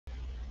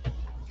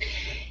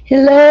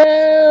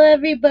Hello,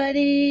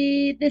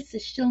 everybody. This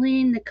is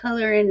Shalene, the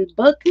Color and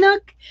Book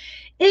Nook.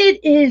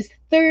 It is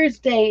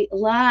Thursday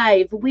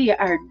live. We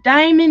are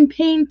diamond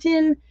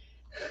painting.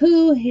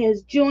 Who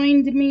has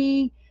joined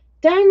me?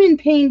 Diamond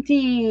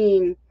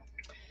painting.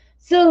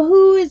 So,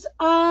 who is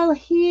all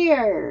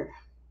here?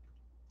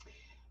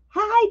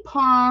 Hi,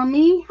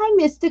 Palmy. Hi,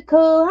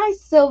 Mystical. Hi,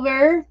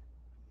 Silver.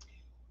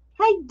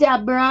 Hi,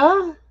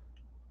 Deborah.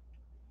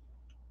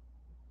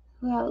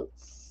 Who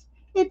else?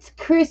 It's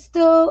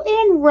Crystal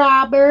and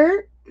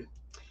Robert.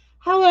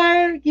 How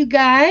are you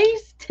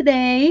guys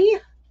today?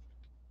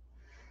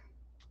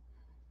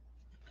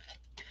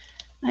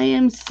 I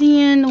am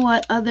seeing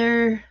what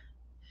other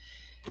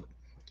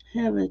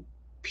have a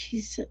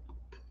piece of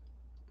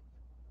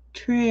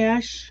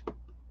trash.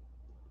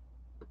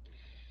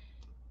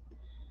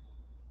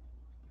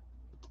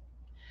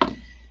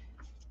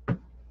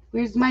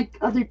 Where's my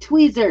other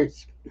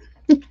tweezers?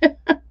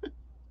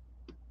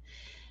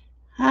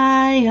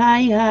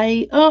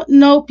 Hi. Oh,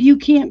 nope, you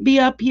can't be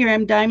up here.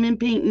 I'm diamond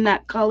painting,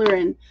 not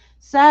coloring.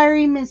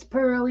 Sorry, Miss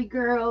Pearly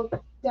Girl.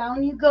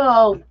 Down you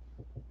go.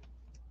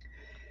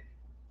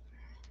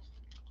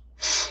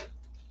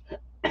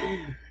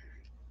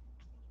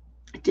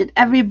 Did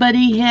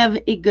everybody have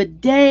a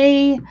good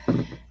day?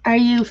 Are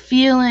you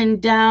feeling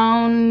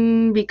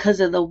down because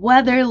of the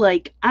weather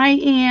like I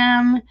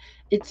am?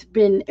 It's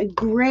been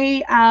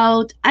gray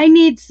out. I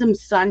need some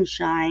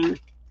sunshine.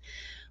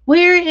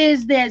 Where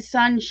is that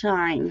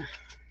sunshine?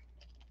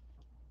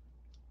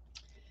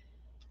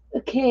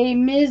 Okay,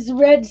 Ms.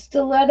 Red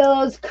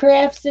Stilettos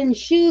Crafts and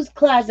Shoes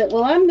Closet.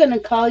 Well, I'm going to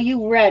call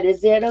you Red.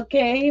 Is that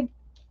okay?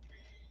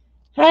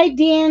 Hi,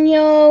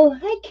 Daniel.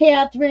 Hi,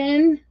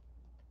 Catherine.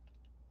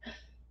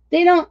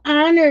 They don't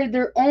honor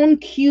their own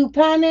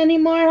coupon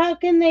anymore. How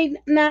can they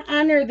not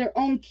honor their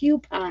own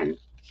coupon?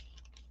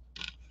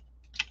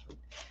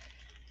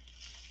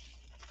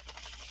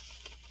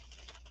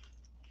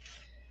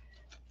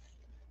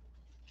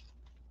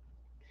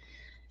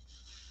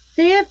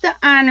 They have to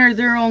honor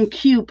their own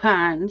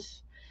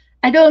coupons.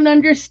 I don't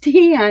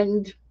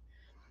understand.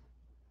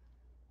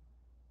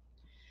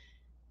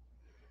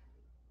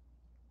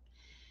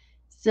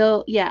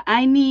 So yeah,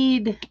 I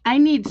need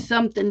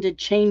something to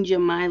change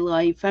in my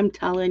life. I'm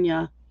telling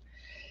you.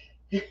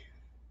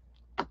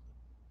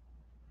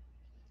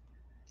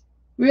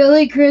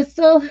 Really,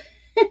 Crystal?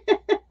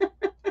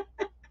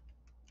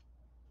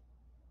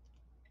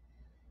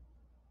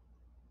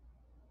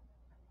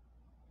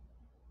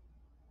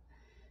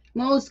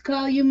 Most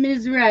call you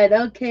Ms. Red.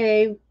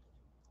 Okay.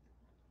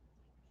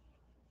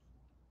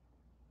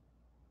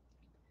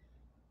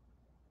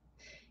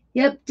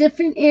 Yep,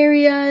 different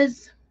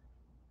areas.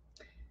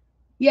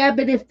 Yeah,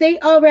 but if they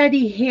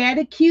already had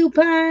a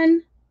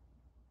coupon,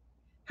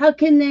 how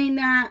can they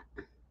not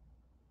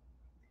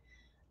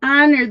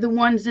honor the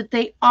ones that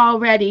they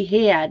already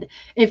had?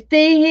 If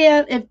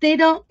they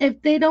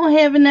don't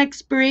have an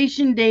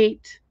expiration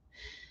date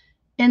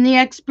and the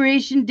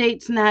expiration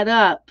date's not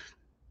up,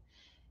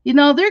 they're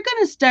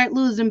going to start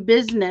losing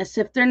business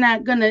if they're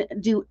not going to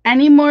do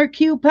any more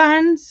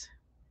coupons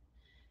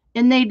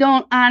and they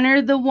don't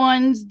honor the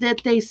ones that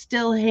they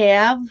still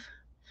have.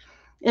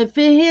 If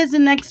it has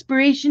an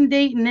expiration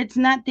date and it's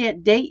not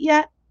that date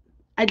yet,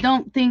 I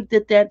don't think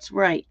that that's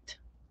right.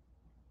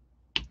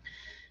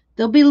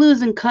 They'll be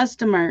losing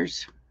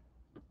customers.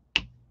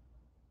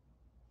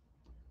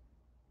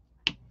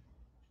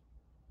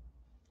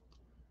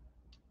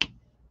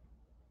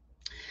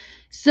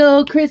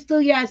 So,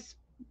 Crystal, yes.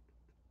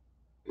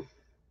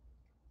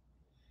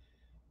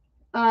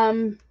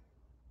 Um,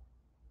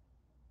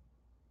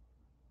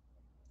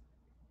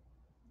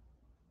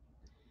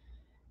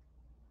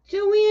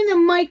 Joanne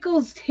and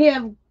Michaels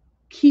have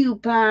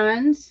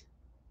coupons.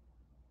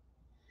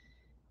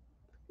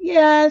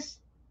 Yes,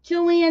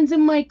 Joanne's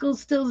and Michaels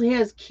still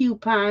has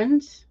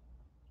coupons.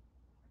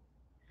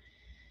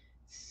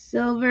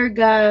 Silver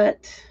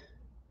got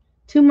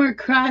 2 more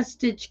cross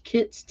stitch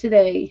kits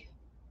today.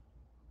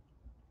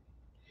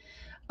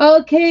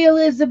 Okay,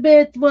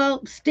 Elizabeth.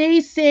 Well,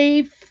 stay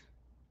safe.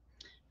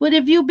 What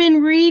have you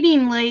been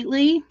reading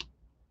lately?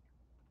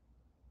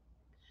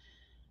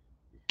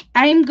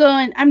 I'm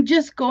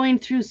just going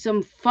through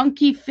some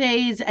funky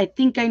phase. I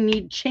think I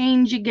need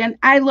change again.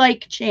 I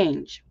like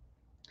change.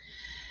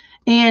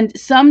 And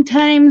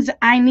sometimes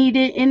I need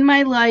it in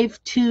my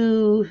life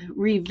to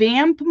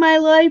revamp my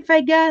life,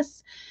 I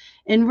guess.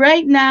 And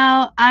right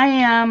now I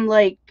am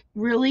like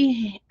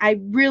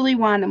I really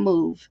want to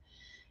move.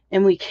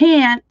 And we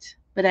can't,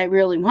 but I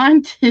really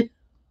want to.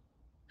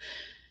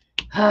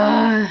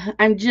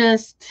 I'm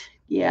just,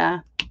 yeah.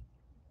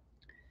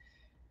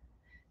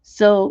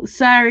 So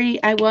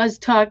sorry, I was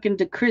talking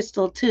to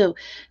Crystal too.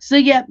 So,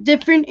 yeah,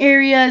 different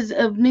areas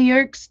of New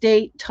York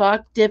State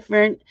talk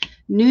different.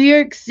 New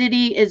York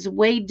City is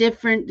way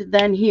different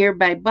than here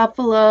by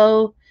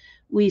Buffalo.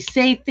 We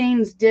say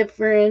things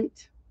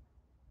different.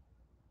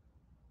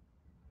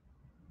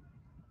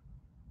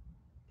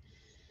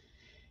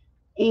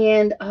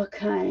 And all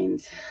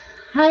kinds.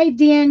 Hi,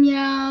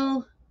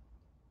 Danielle.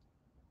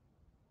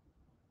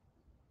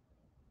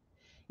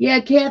 Yeah,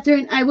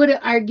 Catherine, I would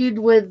have argued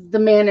with the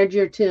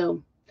manager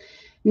too.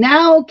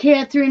 Now,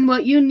 Catherine,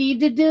 what you need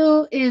to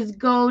do is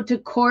go to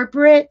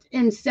corporate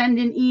and send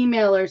an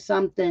email or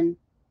something.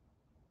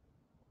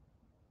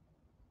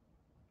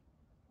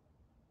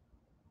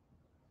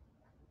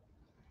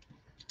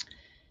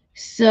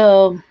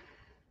 So,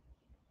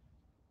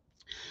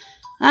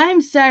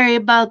 I'm sorry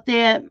about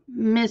that,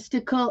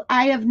 Mystical.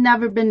 I have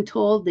never been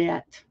told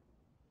that.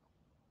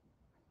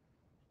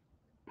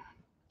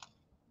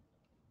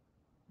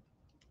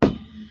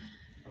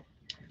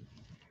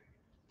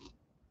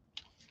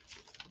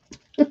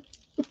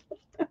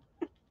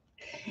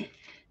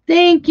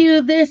 Thank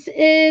you. This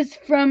is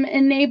from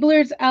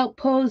Enablers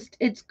Outpost.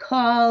 It's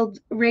called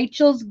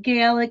Rachel's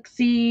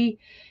Galaxy,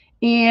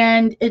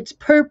 and it's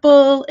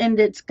purple and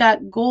it's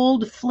got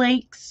gold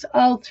flakes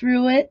all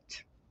through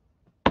it.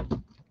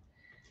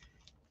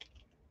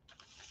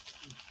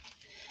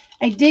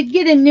 I did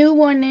get a new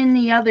one in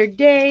the other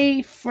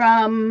day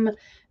from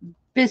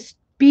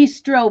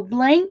Bistro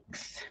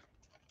Blanks.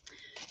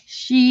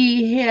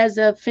 She has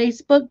a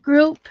Facebook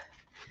group.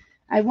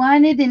 I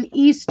wanted an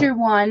Easter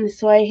one,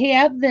 so I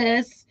have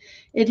this.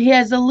 It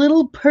has a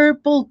little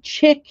purple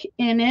chick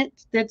in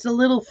it that's a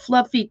little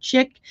fluffy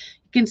chick.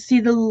 You can see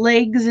the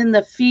legs and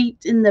the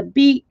feet and the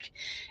beak.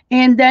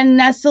 And then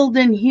nestled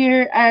in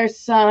here are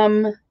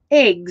some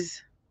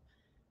eggs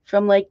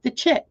from like the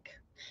chick.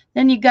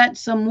 Then you got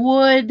some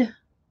wood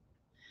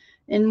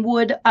and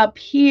wood up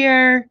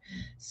here.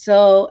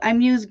 So I'm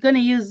going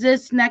to use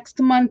this next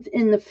month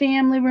in the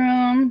family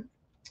room.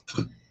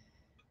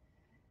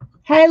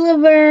 Hi,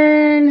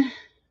 Laverne.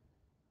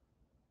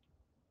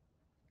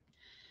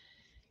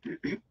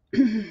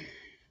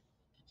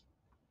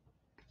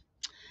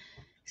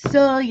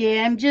 So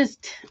yeah, I'm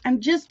just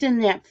in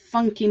that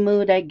funky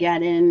mood I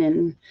get in,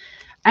 and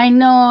I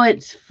know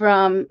it's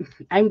from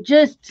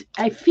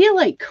I feel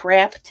like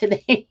crap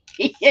today.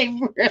 I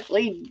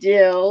really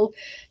do.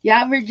 You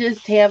ever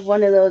just have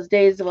one of those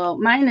days? Well,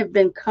 mine have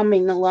been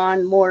coming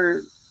along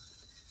more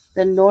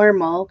than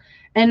normal.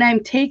 And I'm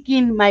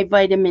taking my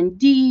vitamin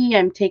D,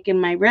 I'm taking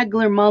my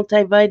regular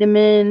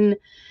multivitamin,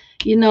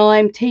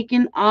 I'm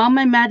taking all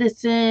my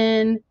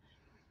medicine.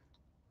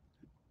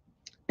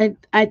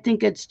 I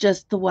think it's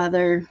just the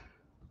weather.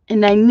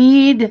 And I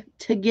need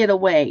to get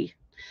away.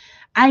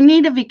 I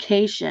need a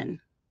vacation.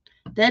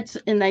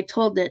 And I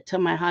told it to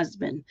my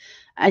husband.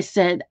 I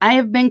said, I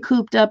have been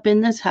cooped up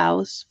in this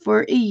house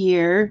for a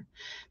year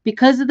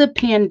because of the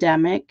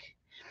pandemic.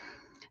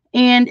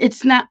 And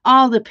it's not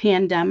all the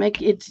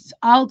pandemic, it's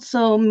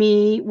also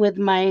me with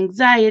my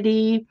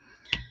anxiety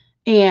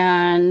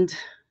and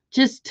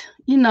just,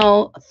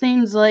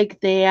 things like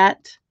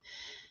that.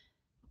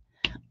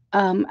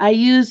 I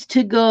used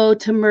to go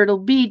to Myrtle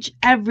Beach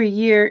every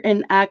year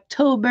in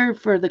October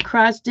for the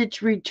cross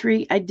stitch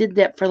retreat. I did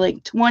that for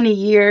like 20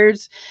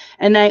 years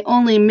and I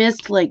only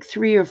missed like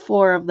 3 or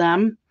 4 of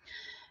them.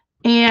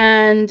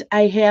 And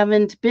I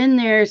haven't been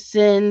there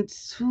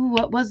since,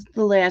 what was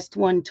the last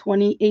one?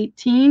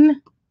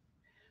 2018?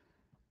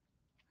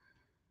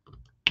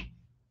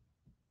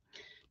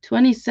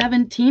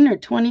 2017 or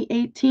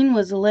 2018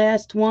 was the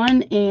last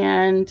one.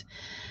 And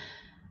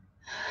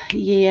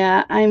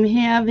yeah, I'm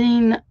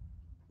having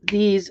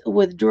these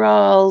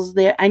withdrawals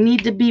that I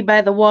need to be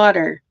by the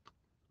water.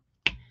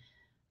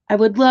 I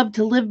would love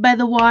to live by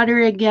the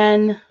water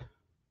again.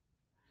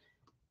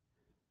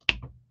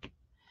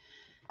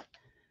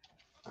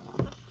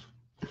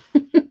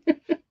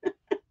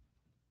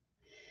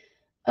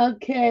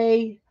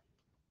 Okay.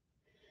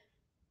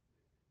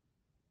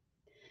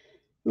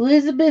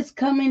 Elizabeth's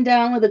coming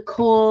down with a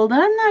cold.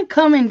 I'm not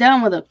coming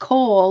down with a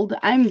cold.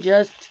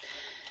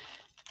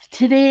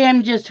 Today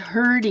I'm just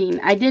hurting.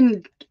 I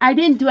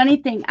didn't do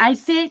anything. I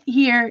sit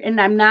here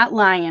and I'm not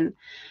lying.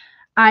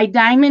 I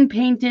diamond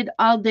painted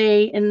all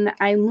day and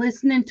I'm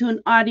listening to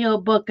an audio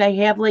book. I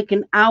have like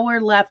an hour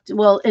left.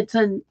 Well, it's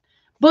a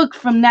book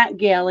from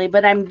NetGalley,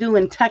 but I'm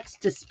doing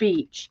text to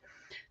speech.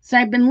 So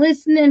I've been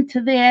listening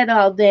to that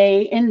all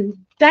day and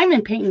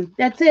diamond painting.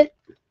 That's it.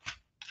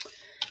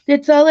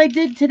 That's all I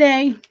did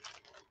today.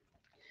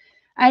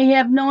 I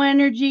have no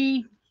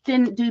energy.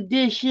 Didn't do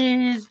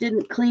dishes.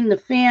 Didn't clean the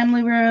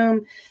family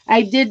room.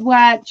 I did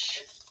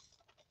watch.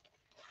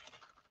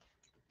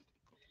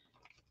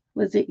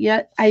 Was it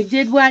yet? I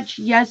did watch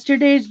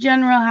yesterday's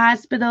General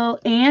Hospital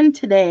and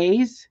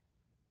today's.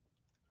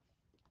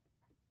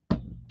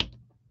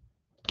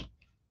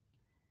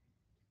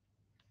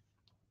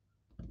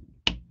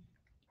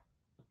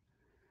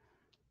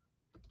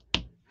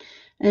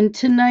 And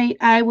tonight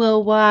I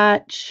will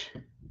watch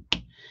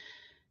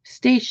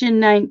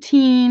Station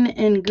 19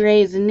 and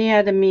Grey's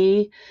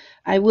Anatomy.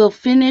 I will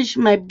finish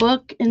my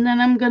book and then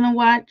I'm going to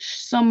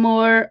watch some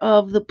more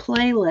of the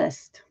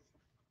playlist.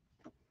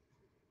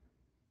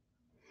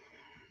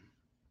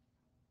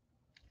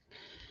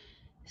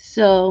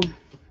 So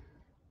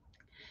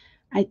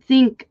I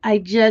think I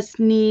just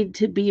need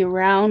to be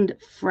around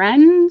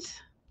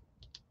friends.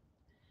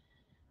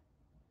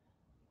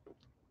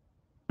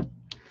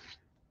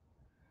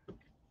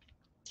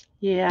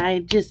 Yeah,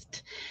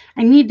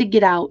 I need to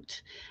get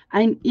out.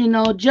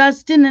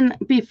 Justin and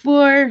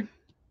before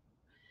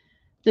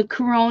the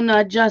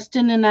corona,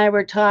 Justin and I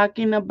were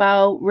talking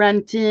about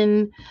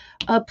renting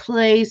a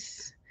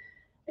place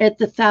at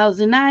the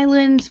Thousand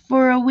Islands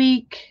for a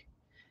week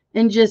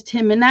and just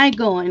him and I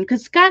going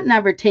because Scott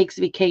never takes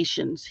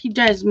vacations. He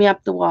drives me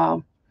up the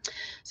wall.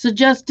 So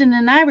Justin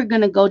and I were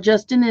going to go.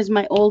 Justin is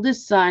my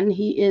oldest son.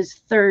 He is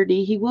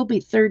 30. He will be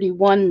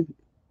 31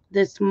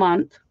 this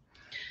month.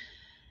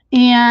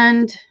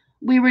 And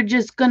we were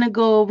just going to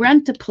go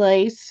rent a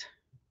place,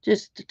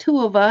 just the two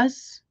of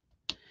us,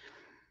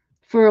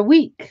 for a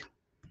week.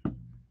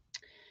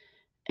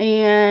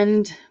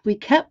 And we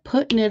kept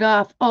putting it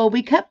off. Oh,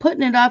 we kept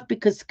putting it off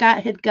because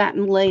Scott had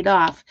gotten laid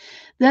off.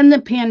 Then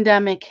the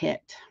pandemic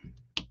hit.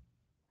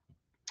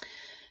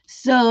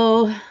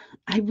 So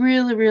I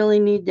really, really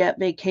need that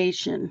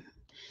vacation.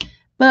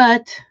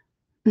 But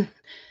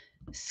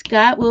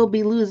Scott will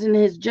be losing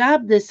his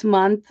job this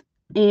month.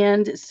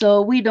 And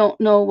so we don't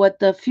know what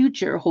the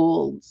future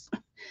holds.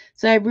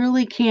 So I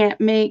really can't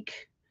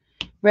make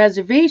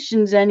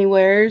reservations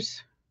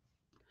anywheres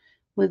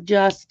with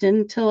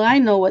Justin till I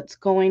know what's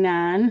going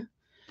on.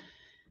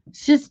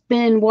 It's just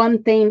been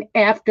one thing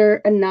after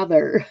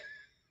another.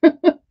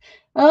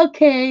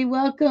 Okay,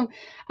 welcome.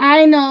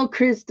 I know,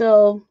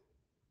 Crystal.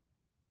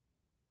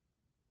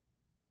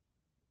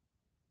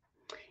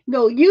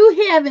 No,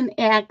 you have an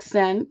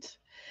accent.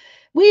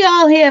 We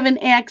all have an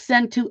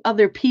accent to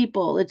other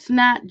people. It's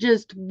not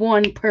just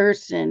one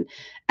person.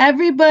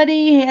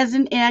 Everybody has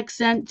an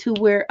accent to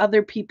where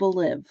other people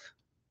live.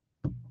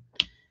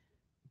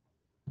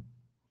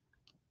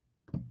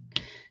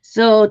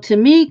 So to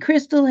me,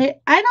 Crystal,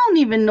 I don't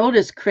even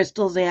notice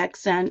Crystal's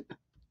accent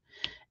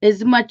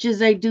as much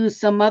as I do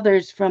some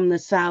others from the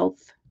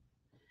South.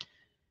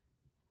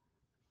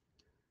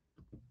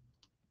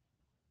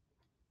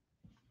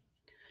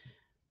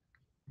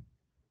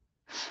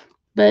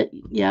 But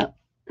yeah,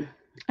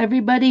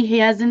 everybody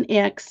has an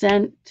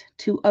accent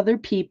to other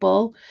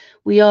people.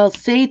 We all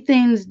say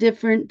things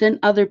different than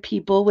other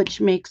people,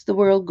 which makes the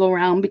world go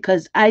round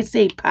because I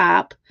say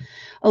pop.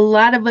 A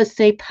lot of us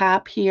say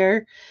pop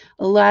here.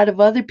 A lot of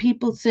other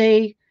people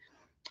say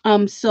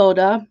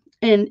soda,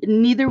 and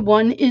neither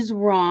one is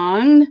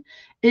wrong.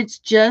 It's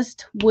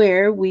just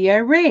where we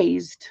are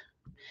raised.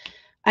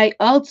 I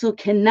also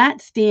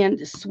cannot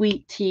stand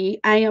sweet tea.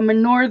 I am a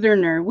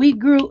northerner. We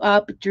grew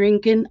up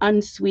drinking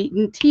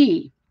unsweetened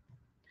tea.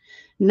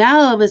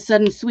 Now all of a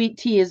sudden sweet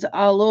tea is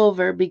all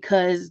over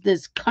because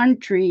this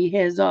country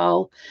has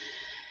all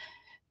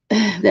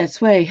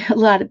that's why a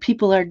lot of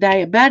people are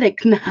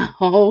diabetic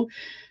now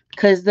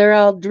because they're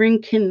all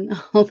drinking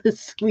all the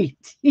sweet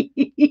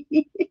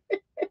tea.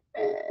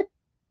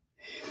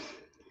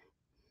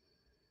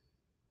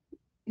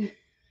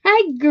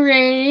 Hi,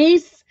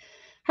 Grace.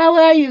 How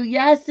are you?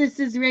 Yes, this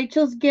is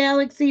Rachel's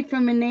Galaxy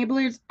from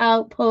Enablers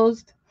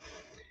Outpost.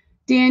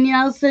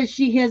 Danielle says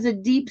she has a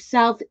deep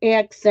South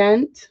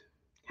accent.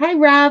 Hi,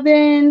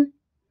 Robin.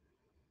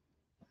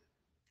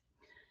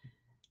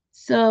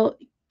 So,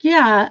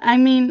 yeah, I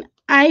mean,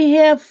 I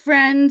have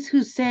friends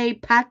who say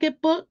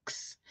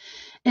pocketbooks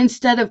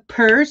instead of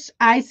purse.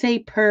 I say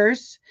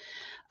purse.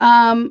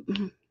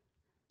 Um,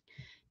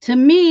 to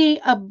me,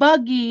 a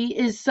buggy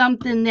is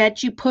something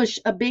that you push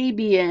a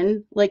baby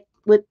in, like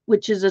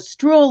which is a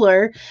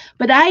stroller.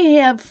 But I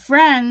have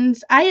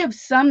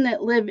some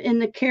that live in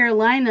the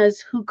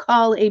Carolinas who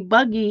call a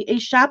buggy a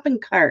shopping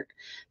cart.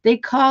 They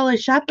call a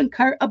shopping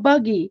cart a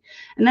buggy.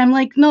 And I'm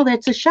like, no,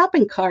 that's a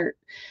shopping cart.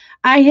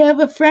 I have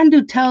a friend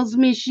who tells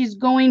me she's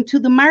going to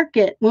the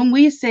market when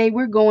we say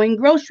we're going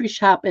grocery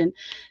shopping.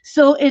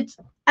 So it's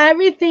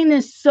everything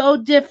is so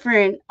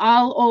different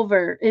all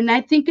over. And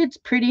I think it's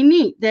pretty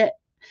neat that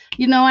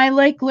I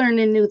like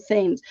learning new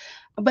things.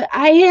 But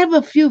I have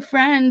a few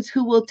friends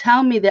who will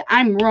tell me that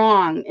I'm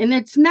wrong. And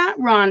it's not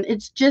wrong,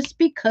 it's just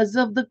because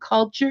of the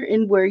culture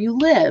and where you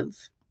live.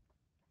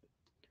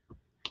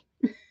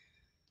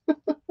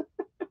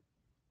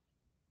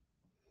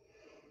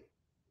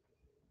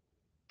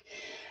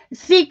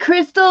 See,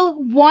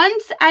 Crystal,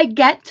 once I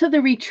get to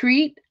the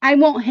retreat, I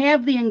won't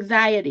have the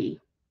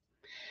anxiety.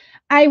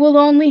 I will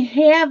only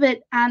have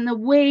it on the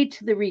way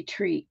to the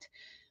retreat.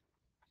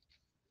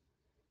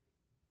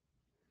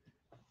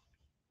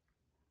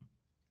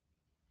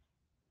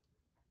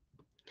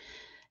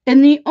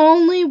 And the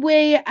only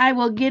way I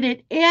will get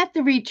it at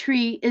the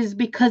retreat is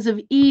because of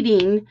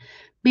eating,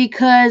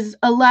 because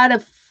a lot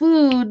of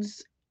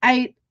foods,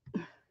 I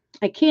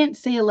can't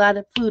say a lot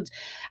of foods.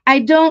 I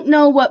don't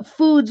know what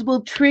foods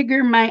will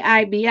trigger my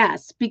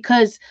IBS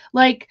because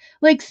like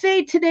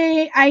say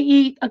today I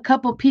eat a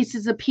couple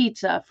pieces of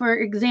pizza, for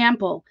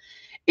example.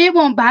 It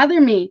won't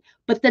bother me,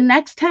 but the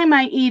next time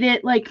I eat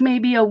it like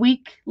maybe a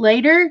week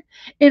later,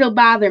 it'll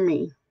bother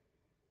me.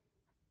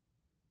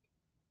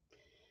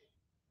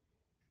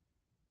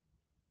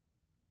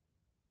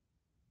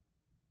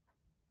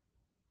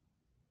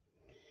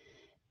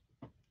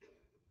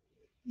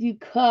 You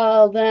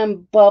call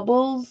them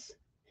bubbles.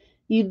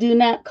 You do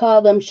not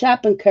call them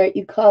shopping cart,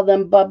 you call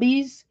them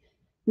bubbies.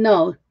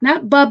 No,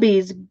 not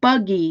bubbies,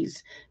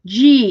 buggies.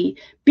 G,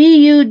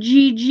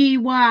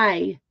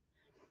 Bugggy.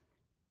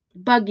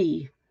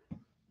 Buggy.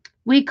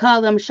 We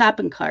call them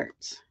shopping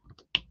carts.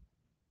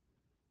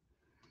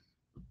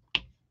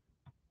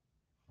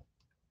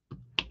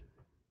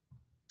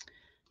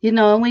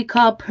 And we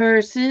call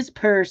purses,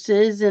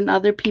 and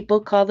other people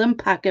call them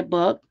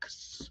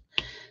pocketbooks.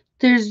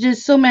 There's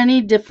just so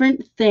many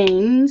different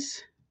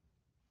things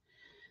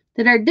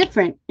that are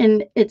different,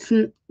 and it's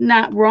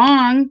not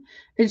wrong.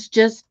 It's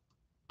just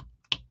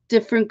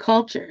different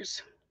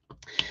cultures.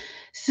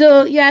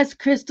 So, yes,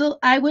 Crystal,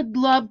 I would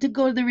love to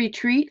go to the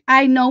retreat.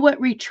 I know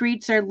what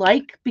retreats are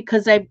like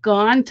because I've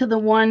gone to the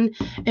one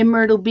in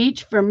Myrtle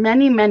Beach for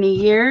many, many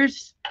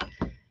years.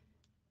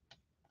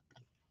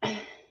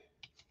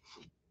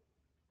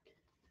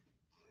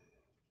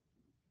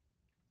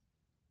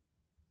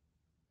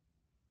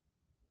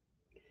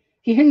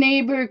 Your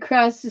neighbor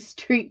across the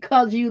street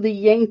called you the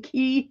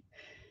Yankee.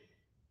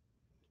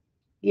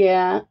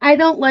 Yeah, I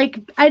don't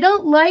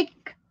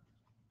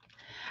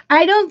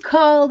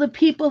call the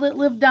people that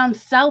live down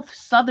south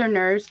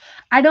Southerners.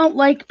 I don't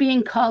like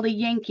being called a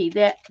Yankee.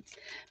 That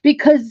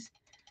because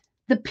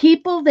the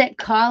people that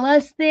call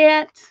us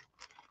that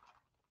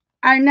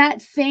are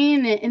not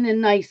saying it in a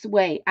nice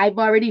way. I've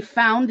already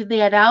found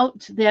that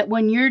out, that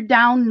when you're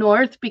down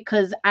north,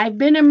 because I've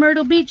been in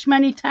Myrtle Beach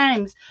many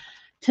times,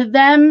 to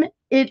them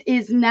it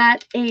is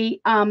not a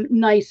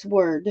nice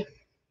word.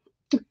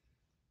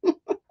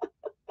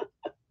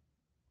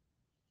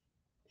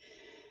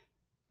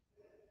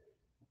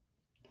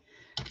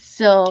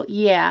 So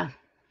yeah.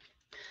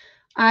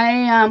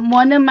 I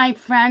one of my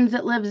friends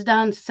that lives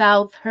down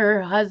south,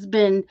 her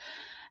husband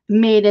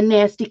made a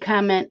nasty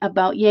comment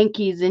about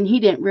Yankees and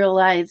he didn't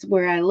realize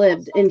where I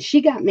lived and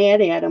she got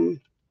mad at him.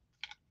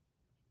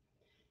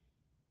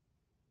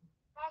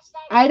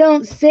 I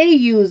don't say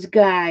use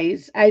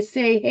guys. I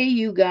say hey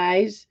you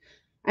guys.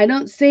 I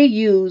don't say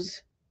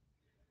use.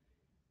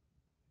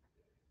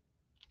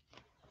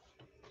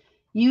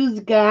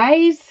 Use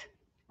guys?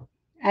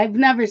 I've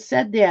never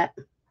said that.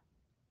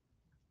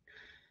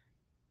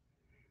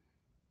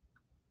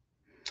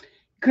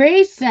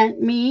 Grace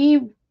sent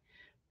me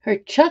her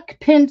Chuck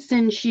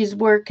Pinson she's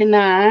working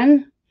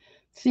on.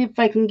 See if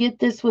I can get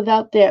this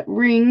without that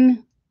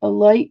ring, a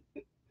light.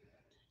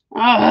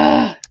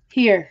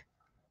 Here.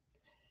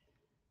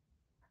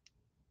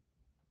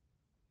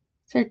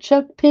 It's her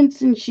Chuck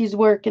Pinson she's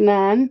working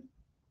on.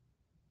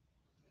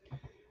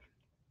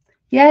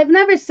 Yeah, I've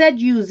never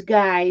said use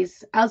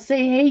guys. I'll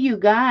say, hey, you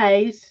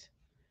guys.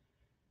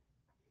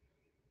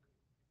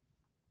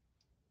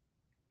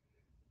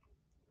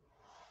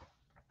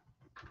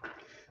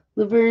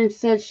 Laverne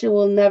says she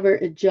will never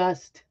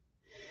adjust.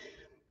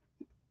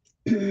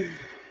 Does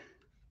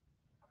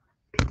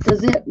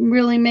it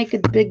really make a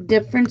big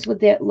difference with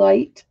that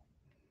light?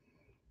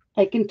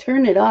 I can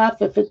turn it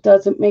off if it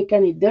doesn't make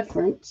any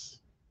difference.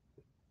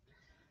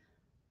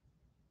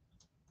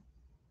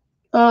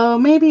 Oh,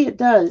 maybe it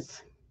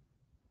does.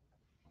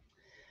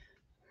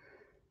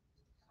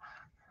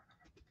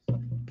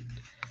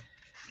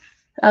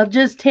 I'll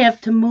just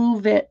have to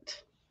move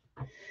it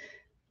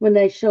when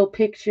I show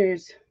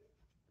pictures.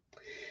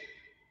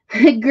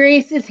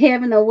 Grace is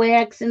having a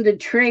wax and a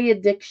tray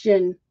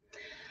addiction.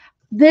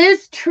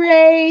 This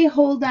tray,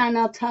 hold on,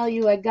 I'll tell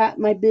you, I got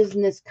my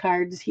business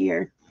cards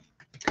here.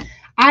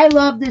 I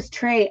love this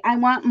tray. I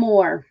want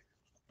more.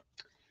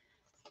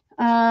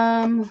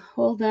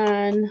 Hold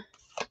on.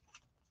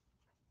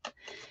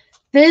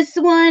 This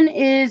one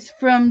is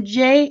from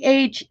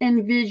JH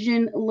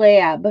Envision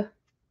Lab.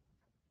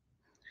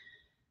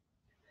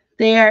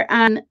 They are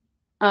on,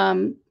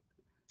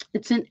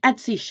 it's an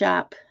Etsy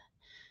shop.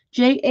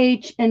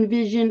 JH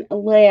Envision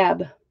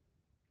Lab.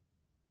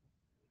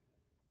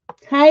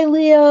 Hi,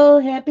 Leo.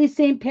 Happy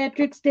St.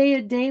 Patrick's Day,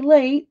 a day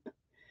late.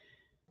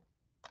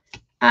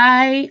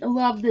 I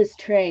love this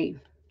tray.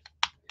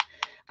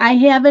 I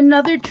have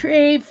another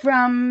tray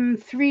from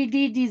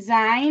 3D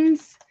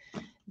Designs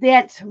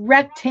that's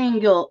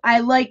rectangle.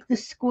 I like the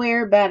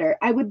square better.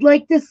 I would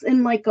like this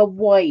in like a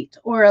white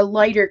or a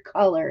lighter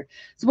color.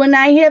 So when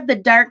I have the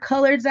dark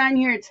colors on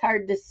here, it's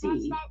hard to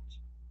see.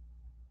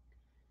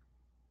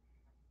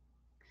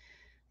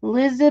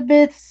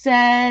 Elizabeth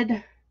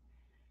said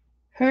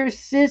her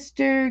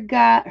sister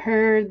got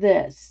her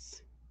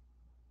this.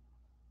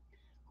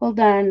 Hold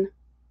on.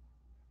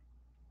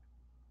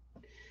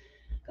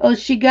 Oh,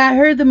 she got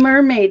her the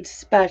mermaid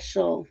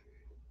special.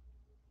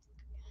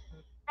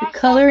 The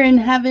Color in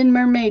Heaven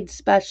mermaid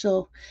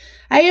special.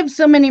 I have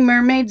so many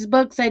mermaids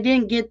books. I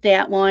didn't get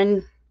that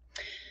one.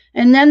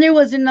 And then there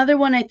was another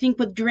one, I think,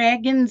 with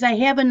dragons. I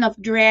have enough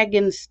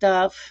dragon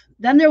stuff.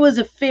 Then there was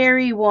a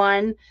fairy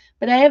one,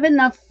 but I have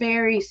enough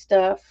fairy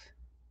stuff.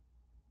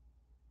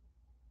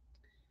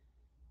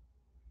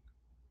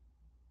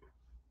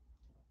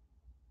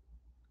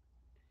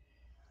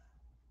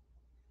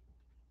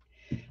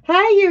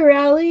 Hi,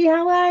 Ureli.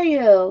 How are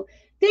you?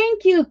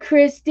 Thank you,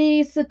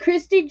 Christy. So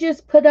Christy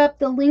just put up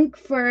the link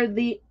for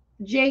the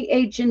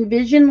JH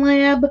Envision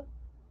Lab.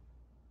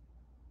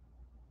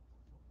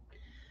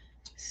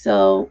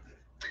 So,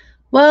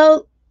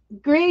 well,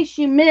 Grace,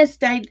 you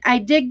missed. I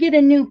did get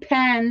a new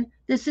pen.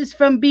 This is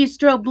from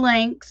Bistro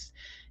Blanks.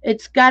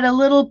 It's got a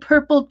little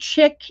purple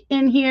chick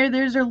in here.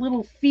 There's her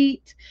little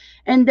feet.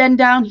 And then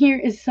down here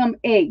is some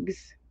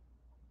eggs.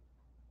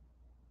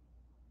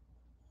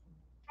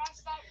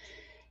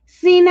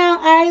 See, now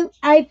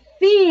I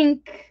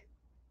think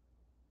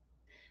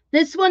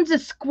this one's a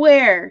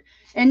square.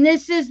 And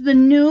this is the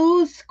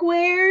new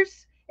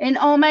squares. And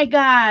oh my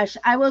gosh,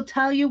 I will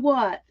tell you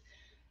what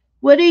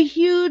a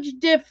huge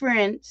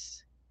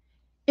difference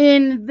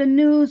in the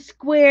new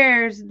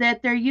squares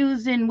that they're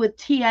using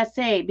with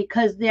TSA,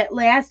 because that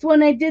last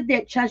one I did,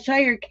 that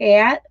Cheshire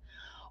Cat,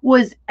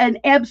 was an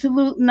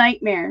absolute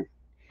nightmare.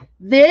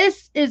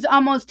 This is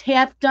almost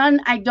half done.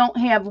 I don't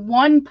have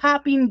one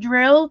popping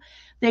drill.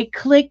 They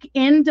click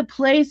into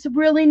place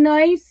really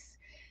nice.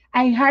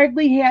 I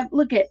hardly have,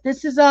 look at,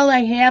 this is all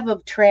I have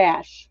of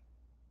trash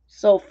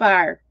so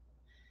far.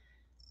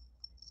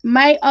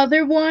 My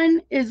other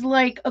one is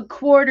like a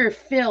quarter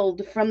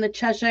filled from the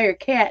Cheshire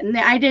Cat, and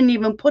I didn't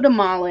even put them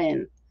all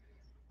in.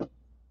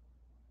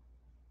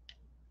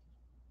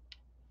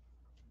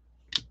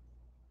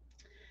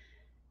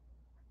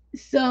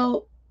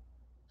 So,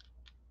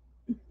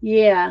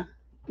 yeah.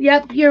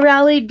 Yep,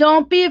 Ureli,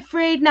 don't be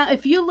afraid now.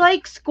 If you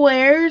like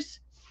squares,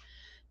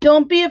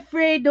 don't be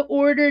afraid to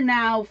order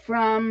now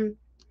from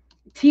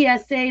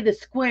TSA the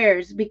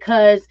squares,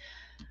 because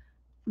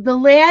the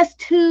last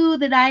two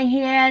that I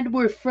had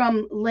were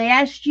from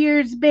last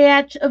year's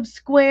batch of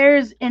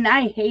squares, and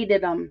I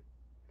hated them.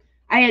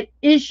 I had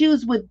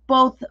issues with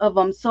both of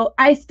them, so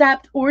I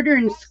stopped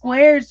ordering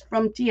squares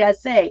from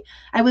TSA.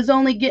 I was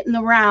only getting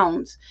the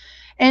rounds.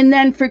 And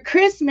then for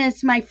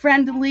Christmas, my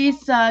friend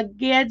Lisa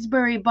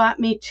Gadsbury bought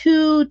me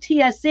 2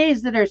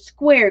 TSAs that are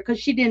square, because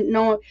she didn't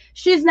know.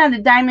 She's not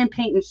a diamond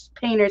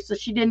painter, so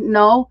she didn't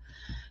know.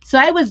 So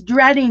I was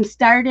dreading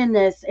starting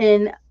this,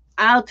 and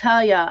I'll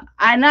tell you,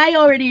 and I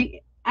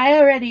already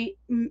emailed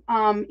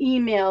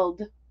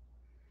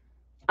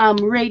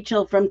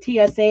Rachel from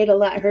TSA to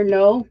let her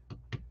know,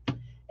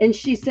 and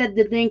she said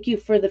to thank you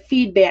for the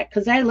feedback,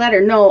 because I let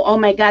her know, oh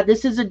my God,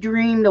 this is a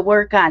dream to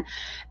work on.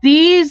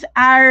 These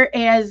are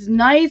as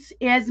nice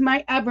as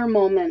my Ever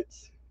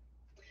Moments.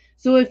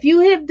 So if you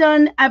have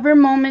done Ever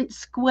Moment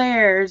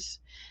squares,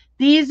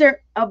 these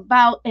are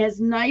about as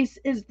nice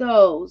as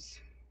those.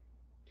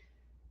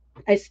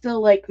 I still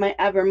like my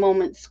Ever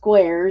Moment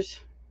squares.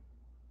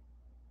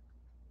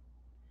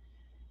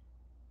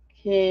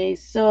 Okay,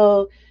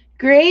 so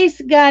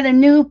Grace got a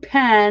new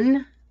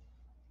pen.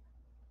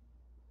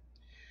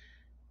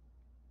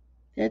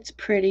 That's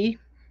pretty.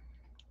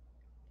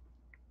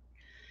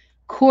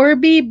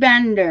 Corby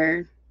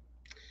Bender.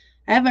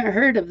 I haven't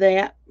heard of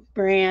that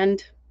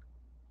brand.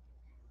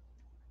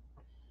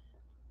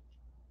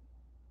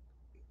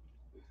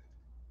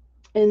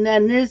 And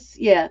then this,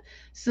 yeah.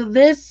 So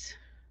this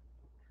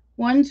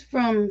one's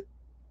from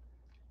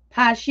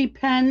Pashi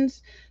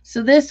Pens.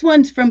 So this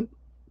one's from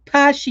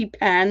Pashi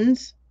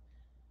Pens.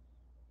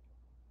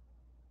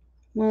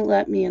 Won't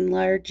let me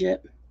enlarge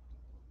it.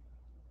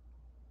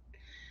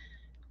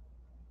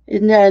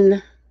 And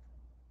then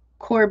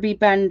Corby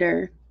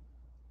Bender.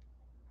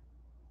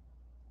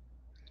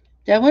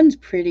 That one's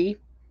pretty.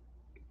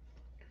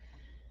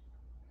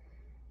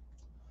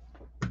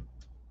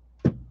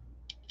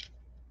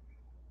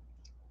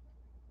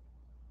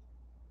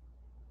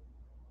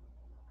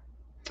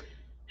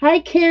 Hi,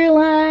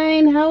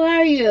 Caroline. How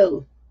are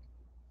you?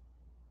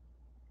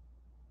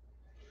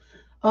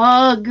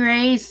 Oh,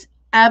 Grace,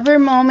 Ever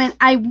Moment.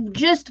 I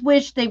just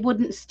wish they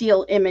wouldn't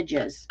steal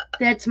images.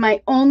 That's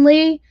my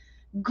only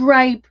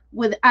gripe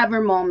with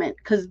Ever Moment,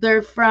 because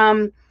they're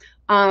from,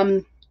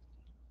 not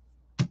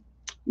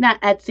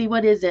Etsy.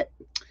 What is it?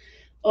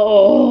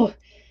 Oh,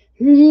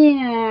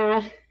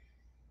 yeah.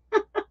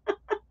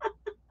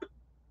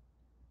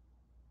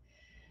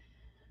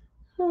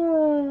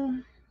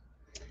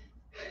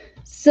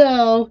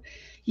 So,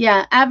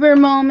 yeah, Ever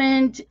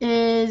Moment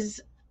is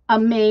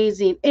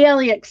amazing.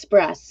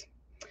 AliExpress.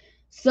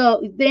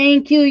 So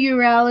thank you,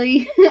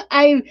 Ureli.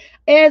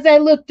 As I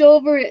looked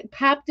over, it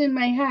popped in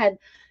my head.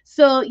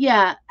 So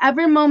yeah,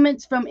 Ever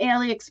Moments from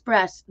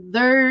AliExpress.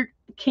 Their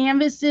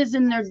canvases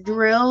and their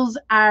drills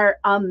are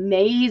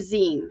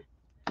amazing.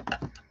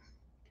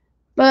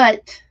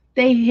 But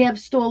they have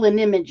stolen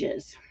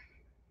images.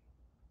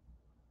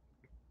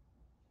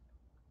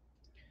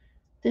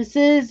 This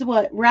is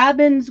what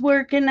Robin's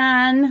working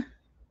on.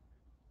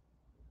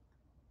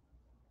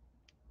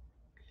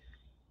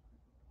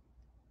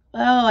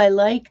 Oh, I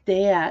like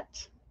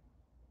that.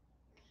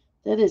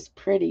 That is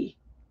pretty.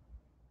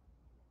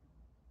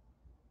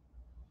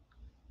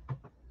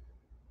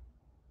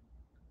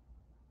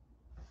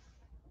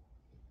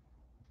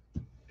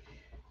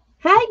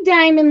 Hi,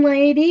 Diamond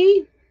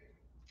Lady.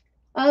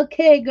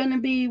 Okay, gonna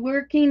be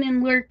working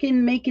and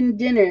working, making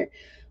dinner.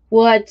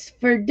 What's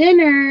for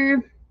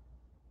dinner?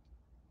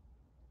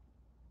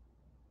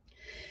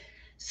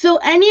 So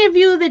any of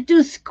you that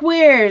do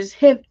squares,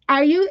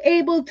 are you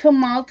able to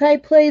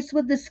multi-place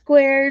with the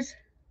squares?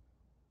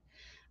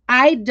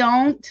 I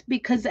don't,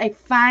 because I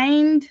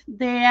find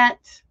that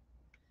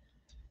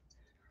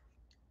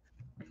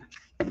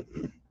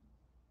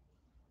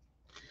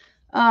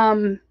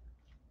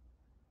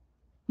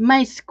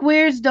my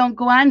squares don't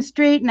go on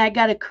straight and I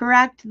got to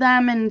correct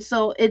them. And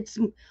so it's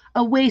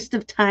a waste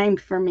of time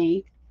for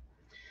me.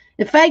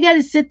 If I got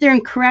to sit there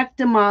and correct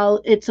them all,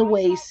 it's a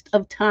waste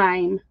of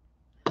time.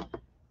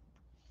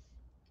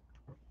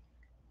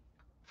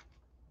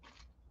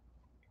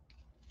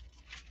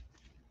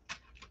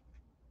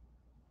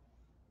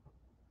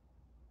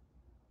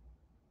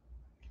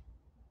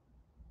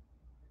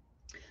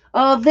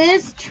 Oh,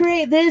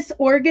 this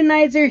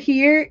organizer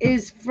here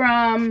is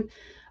from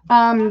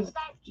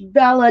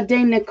Bella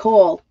de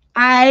Nicole.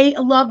 I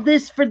love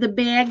this for the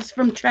bags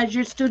from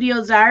Treasure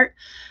Studios Art.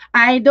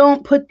 I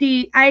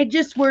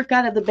just work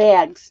out of the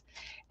bags.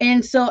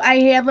 And so I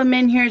have them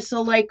in here.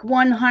 So like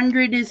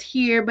 100 is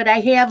here, but I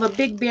have a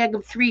big bag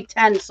of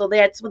 310. So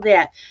that's with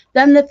that.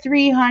 Then the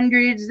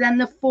 300s, then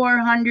the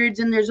 400s,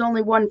 and there's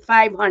only one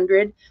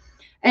 500.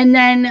 And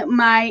then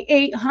my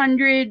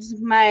 800s,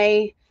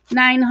 my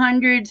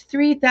 900s,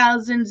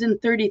 3000s, and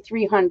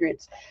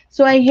 3300s.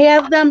 So I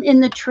have them in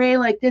the tray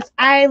like this.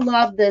 I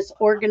love this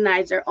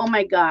organizer. Oh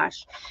my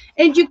gosh.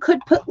 And you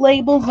could put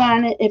labels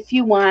on it if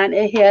you want.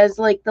 It has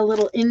like the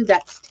little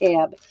index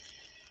tab.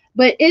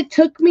 But it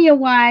took me a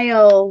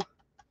while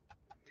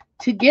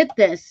to get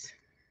this.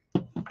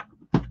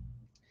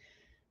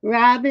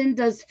 Robin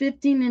does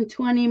 15 and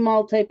 20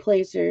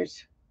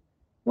 multi-placers.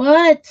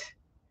 What?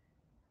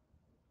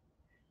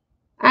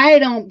 I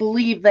don't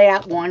believe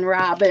that one,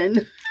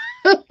 Robin.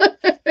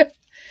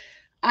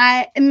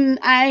 I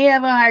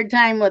have a hard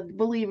time with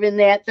believing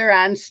that they're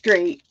on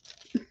straight.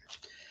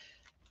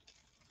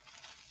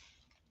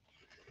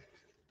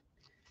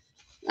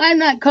 I'm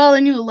not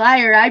calling you a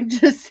liar. I'm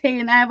just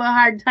saying I have a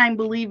hard time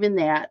believing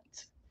that.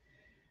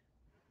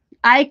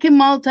 I can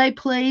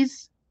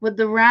multi-place with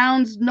the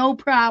rounds, no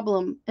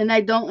problem, and I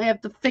don't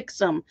have to fix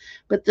them.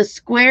 But the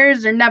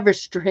squares are never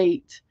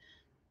straight.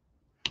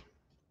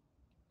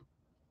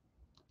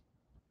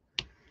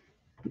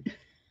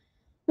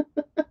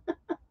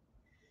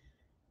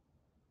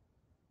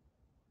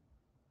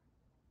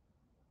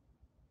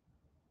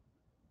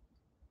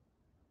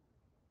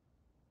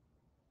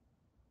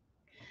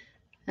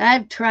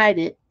 I've tried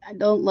it. I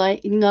don't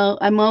like,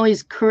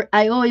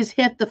 I always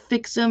have to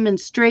fix them and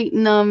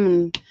straighten them.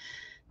 And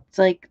it's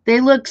like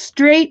they look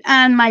straight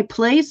on my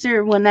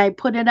placer. When I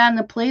put it on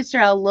the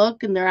placer, I'll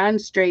look and they're on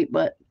straight,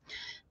 but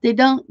they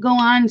don't go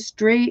on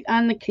straight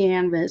on the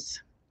canvas.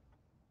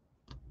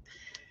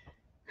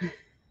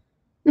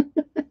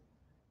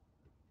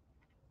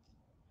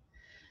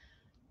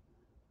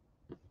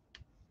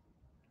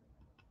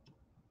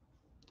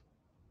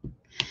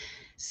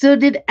 So,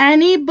 did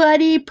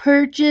anybody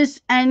purchase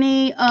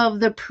any of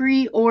the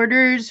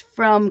pre-orders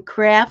from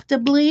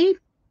Craftably?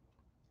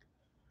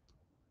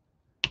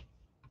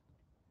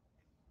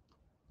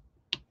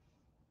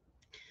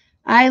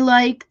 I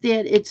like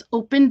that it's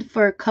opened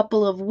for a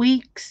couple of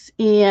weeks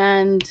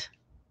and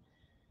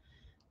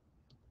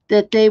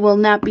that they will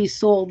not be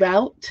sold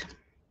out.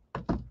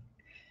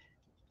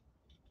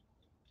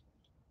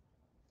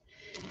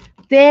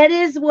 That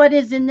is what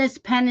is in this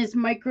pen is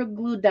micro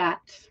glue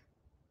dots.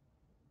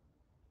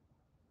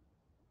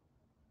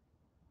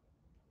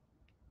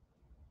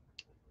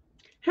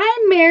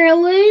 Hi,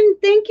 Marilyn.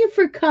 Thank you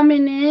for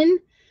coming in.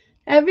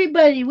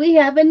 Everybody, we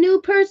have a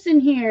new person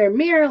here,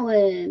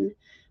 Marilyn.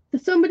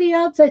 Somebody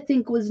else I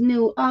think was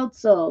new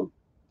also.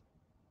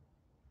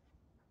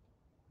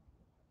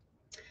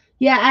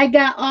 Yeah, I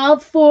got all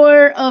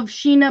 4 of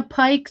Sheena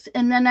Pikes,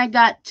 and then I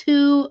got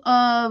 2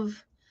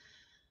 of.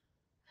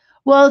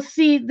 Well,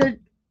 see,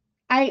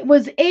 I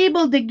was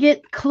able to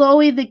get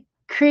Chloe the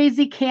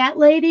Crazy Cat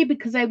Lady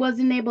because I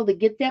wasn't able to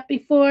get that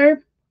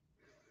before.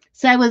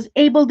 So I was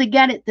able to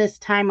get it this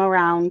time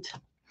around.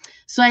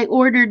 So I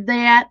ordered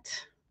that.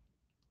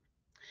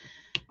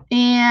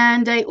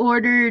 And I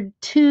ordered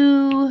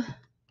 2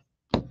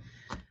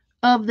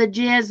 of the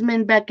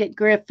Jasmine Beckett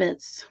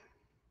Griffiths.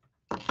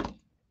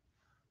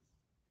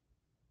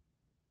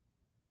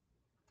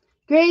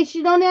 Grace,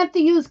 you don't have to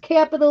use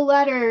capital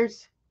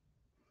letters.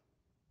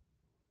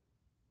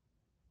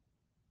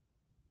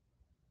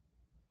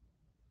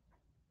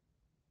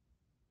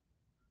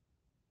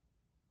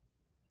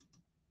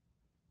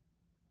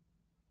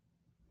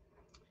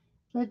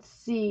 Let's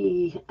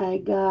see. I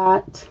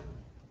got.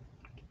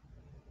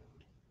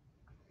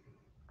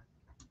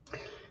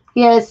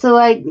 Yeah, so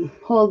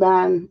hold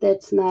on.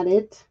 That's not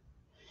it.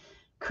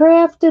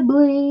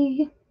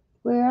 Craftably.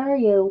 Where are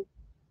you?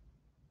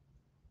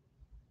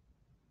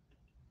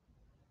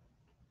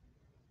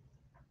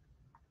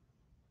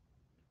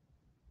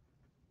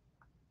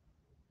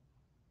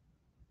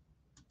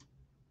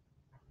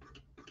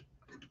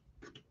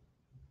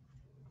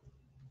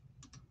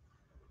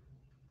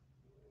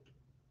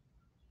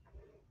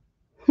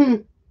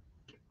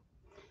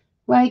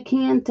 Why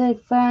can't I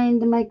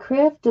find my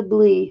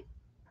Craftably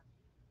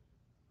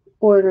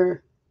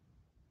order?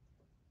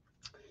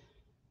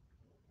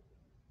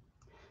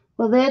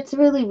 Well, that's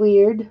really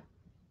weird.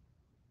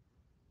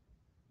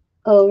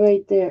 Oh,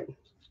 right there.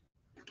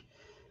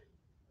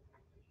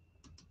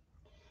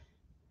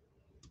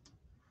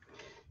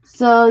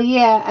 So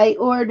yeah, I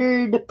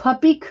ordered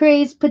Puppy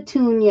Craze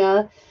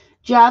Petunia,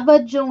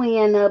 Java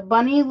Joanna,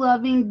 Bunny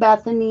Loving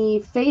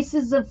Bethany,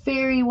 Faces of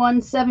Fairy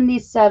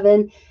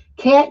 177,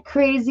 Cat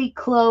Crazy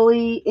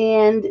Chloe,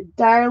 and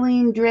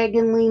Darling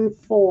Dragonling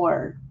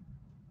 4.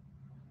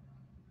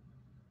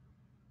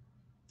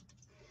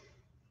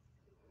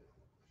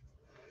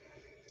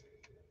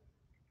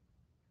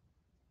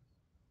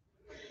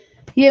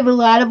 You have a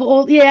lot of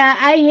old, yeah,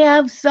 I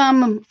have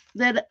some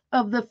that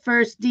of the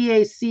first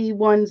DAC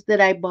ones that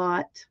I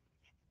bought.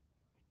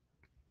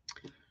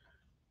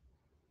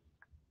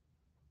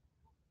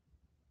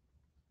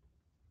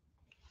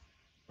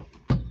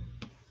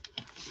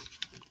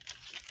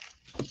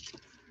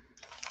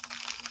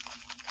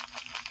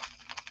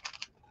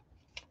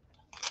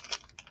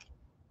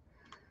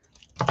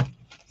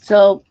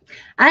 So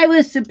I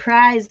was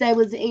surprised I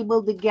was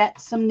able to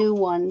get some new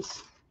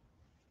ones.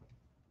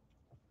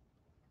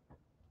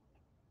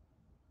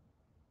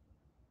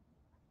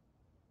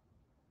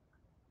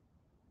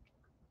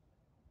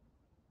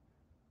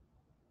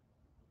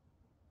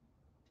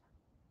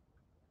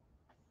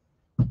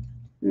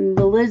 And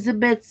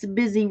Elizabeth's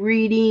busy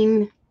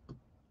reading.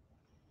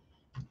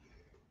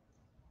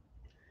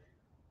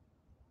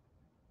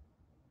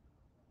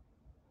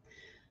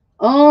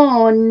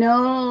 Oh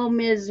no,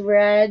 Ms.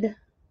 Red.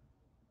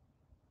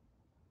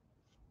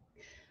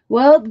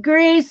 Well,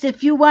 Grace,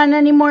 if you want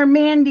any more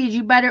Mandys,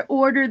 you better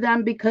order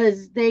them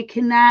because they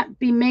cannot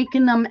be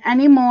making them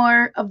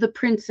anymore of the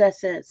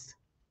princesses.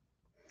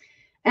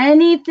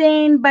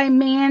 Anything by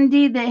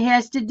Mandy that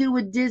has to do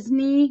with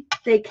Disney,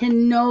 they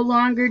can no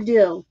longer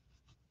do.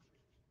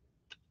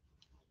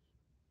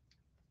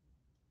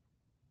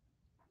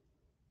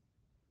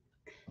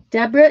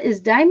 Deborah is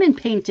diamond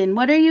painting.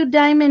 What are you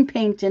diamond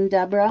painting,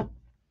 Deborah?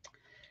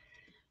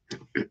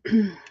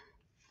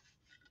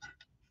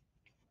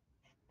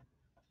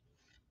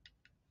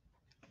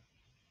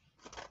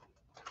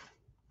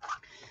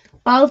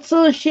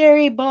 Also,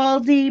 Sherry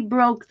Baldy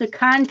broke the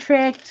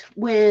contract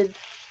with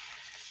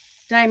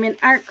Diamond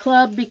Art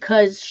Club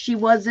because she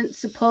wasn't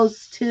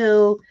supposed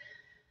to.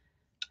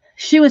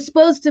 She was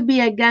supposed to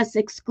be, I guess,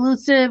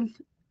 exclusive,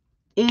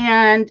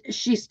 and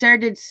she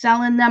started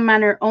selling them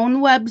on her own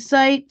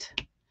website.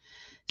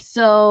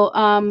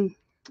 So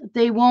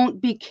they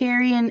won't be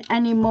carrying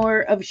any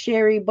more of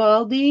Sherry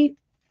Baldy.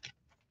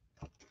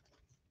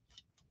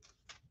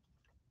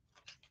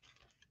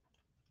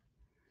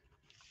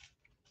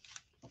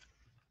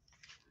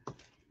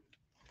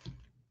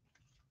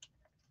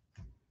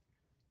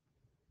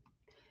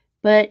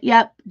 But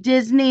yep,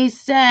 Disney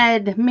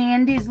said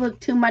Mandy's look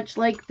too much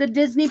like the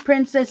Disney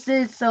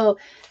princesses, so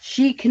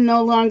she can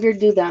no longer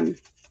do them.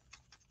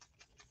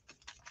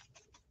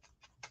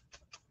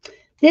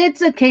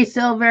 It's okay,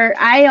 Silver.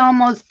 I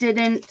almost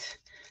didn't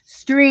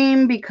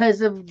stream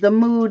because of the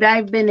mood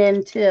I've been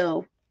in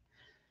too.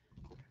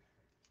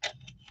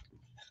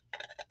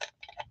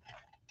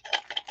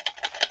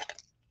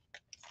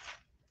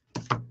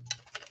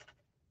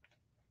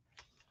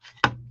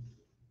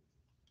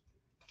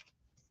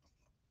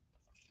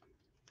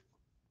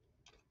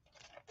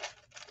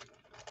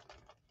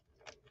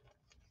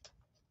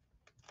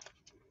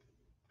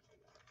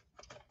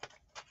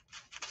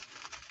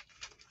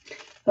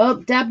 Oh,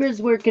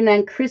 Deborah's working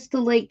on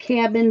Crystal Lake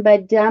Cabin by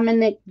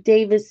Dominic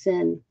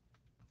Davison.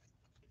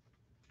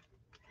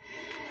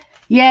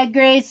 Yeah,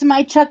 Grace,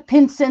 my Chuck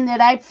Pinson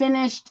that I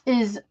finished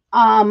is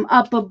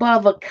up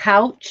above a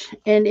couch,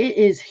 and it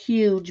is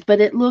huge, but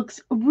it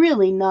looks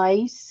really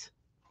nice.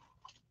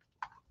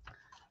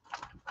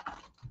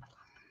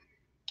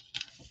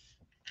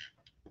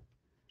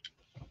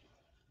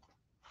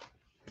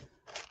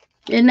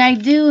 And I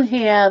do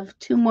have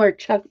 2 more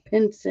Chuck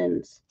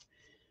Pinsons,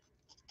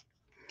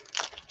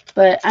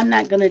 but I'm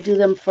not going to do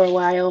them for a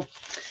while.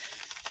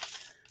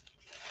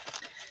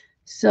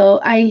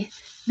 So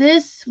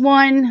this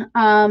one,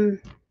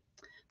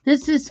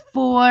 this is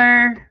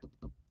for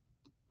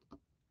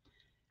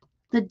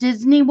the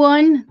Disney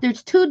one.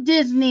 There's 2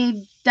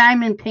 Disney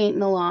diamond paint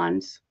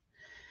Nylons.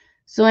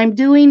 So I'm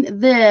doing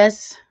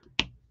this.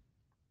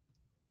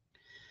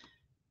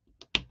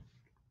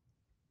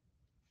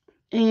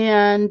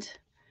 And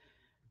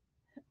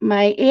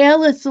my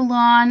Alice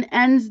salon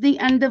ends the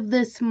end of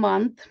this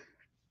month.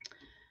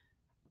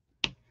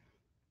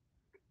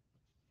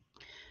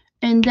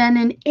 And then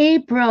in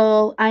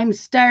April, I'm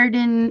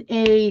starting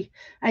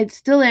I'd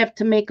still have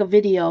to make a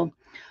video.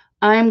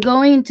 I'm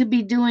going to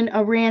be doing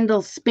a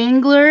Randall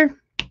Spangler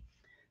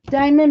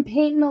diamond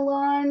paint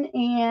Nylon,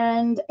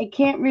 and I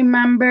can't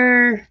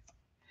remember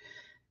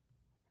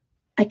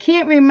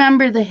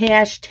the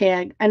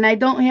hashtag, and I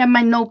don't have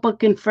my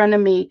notebook in front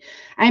of me.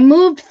 I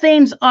moved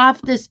things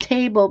off this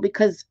table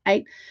because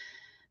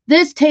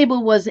this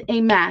table was a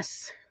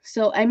mess.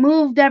 So I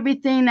moved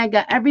everything. I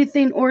got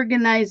everything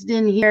organized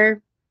in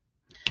here.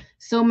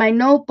 So my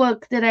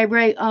notebook that I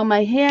write all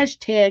my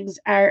hashtags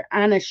are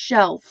on a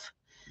shelf.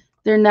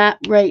 They're not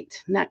right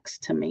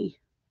next to me.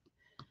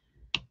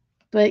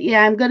 But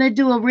yeah, I'm going to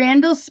do a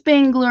Randall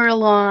Spangler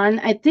along.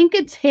 I think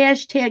it's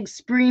hashtag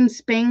Spring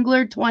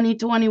Spangler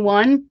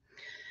 2021.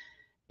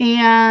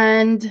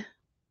 And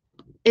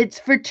it's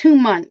for 2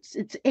 months.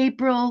 It's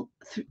April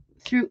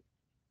through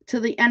to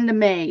the end of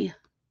May.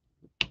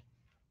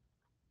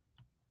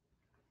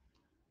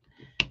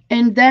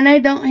 And then I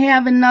don't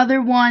have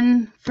another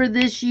one for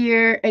this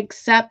year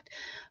except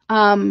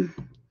I'm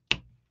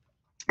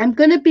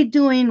going to be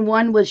doing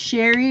one with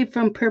Sherry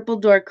from Purple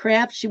Door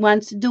Craft. She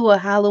wants to do a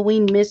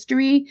Halloween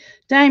mystery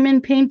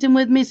diamond painting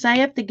with me, so I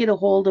have to get a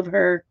hold of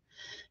her,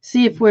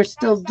 see if we're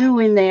still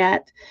doing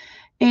that.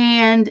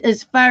 And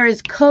as far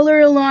as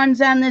color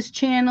alongs on this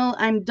channel,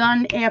 I'm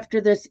done after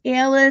this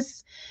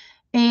Alice.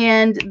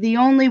 And the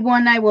only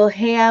one I will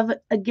have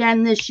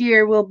again this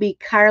year will be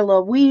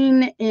Carla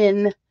Ween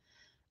in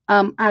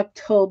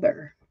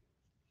October.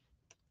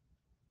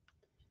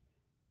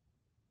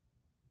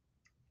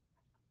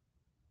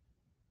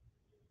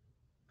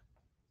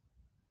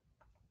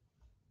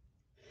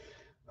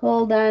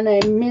 Hold on,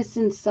 I'm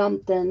missing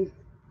something.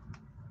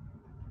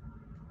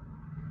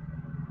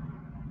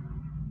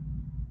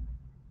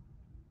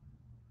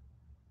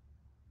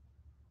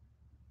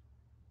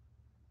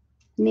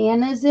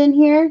 Nana's in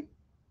here.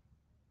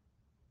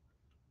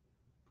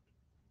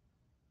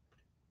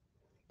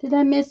 Did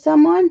I miss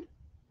someone?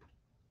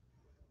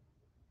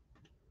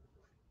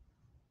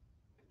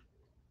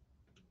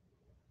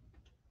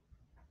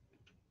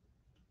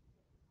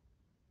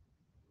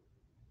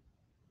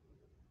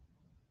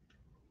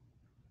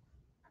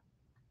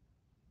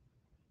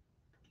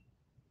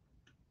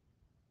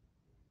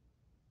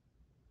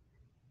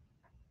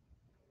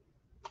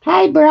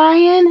 Hi,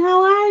 Brian.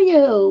 How are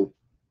you?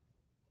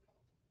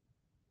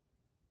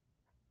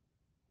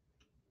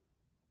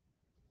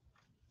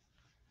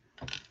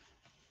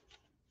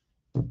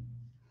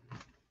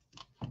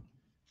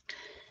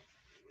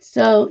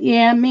 So,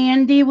 yeah,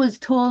 Mandy was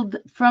told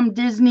from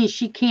Disney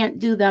she can't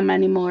do them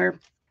anymore.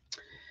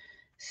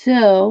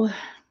 So,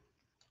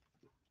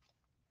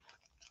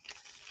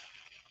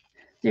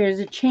 there's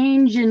a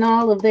change in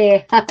all of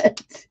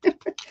that.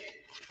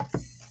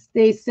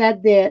 They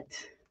said that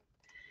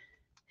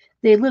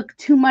they look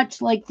too much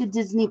like the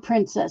Disney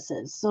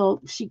princesses, so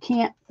she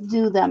can't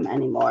do them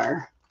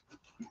anymore.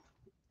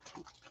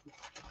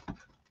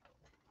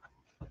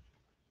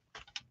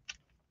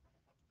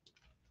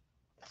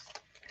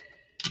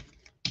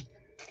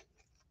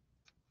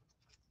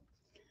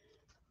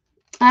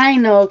 I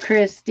know,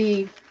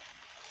 Christy.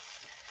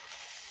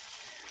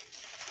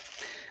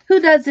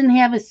 Who doesn't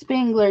have a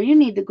Spangler? You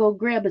need to go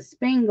grab a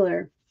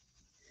Spangler.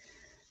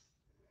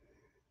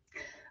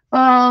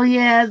 Oh,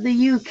 yeah,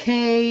 the UK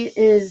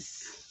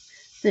is,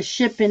 the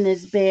shipping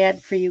is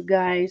bad for you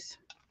guys.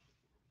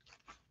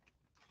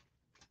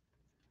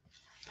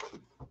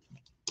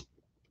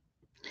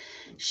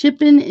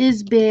 Shipping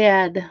is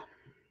bad,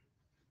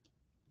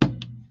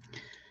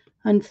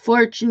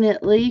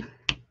 unfortunately.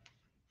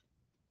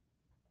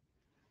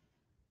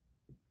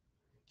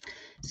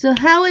 So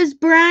how is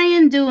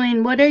Brian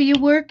doing? What are you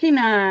working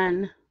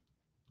on?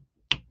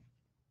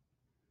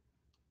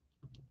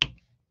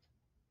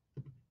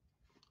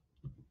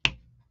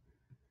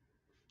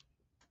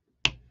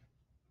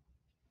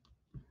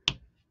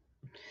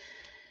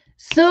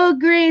 So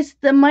Grace,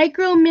 the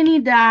micro mini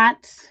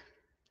dots,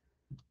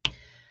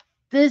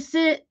 this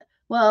is,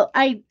 well,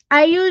 I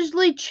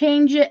usually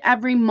change it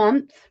every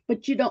month,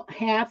 but you don't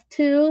have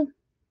to.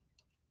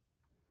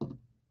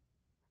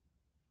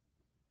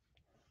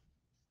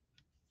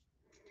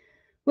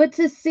 What's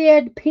a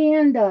sad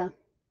panda?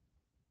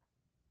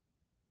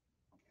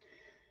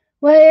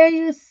 Why are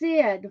you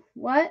sad?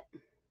 What?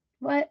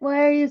 Why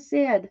are you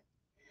sad?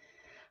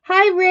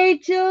 Hi,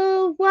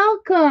 Rachel.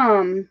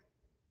 Welcome.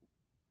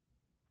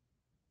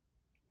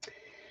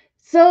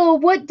 So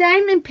what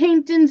diamond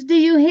paintings do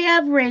you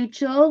have,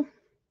 Rachel?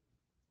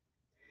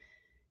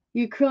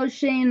 You're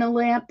crocheting a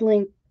lap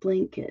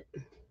blanket.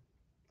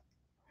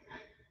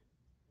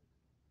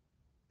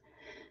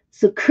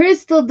 So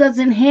Crystal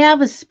doesn't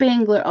have a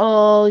Spangler.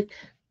 Oh,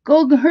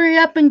 go hurry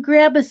up and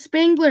grab a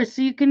Spangler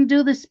so you can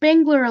do the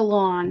Spangler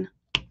along.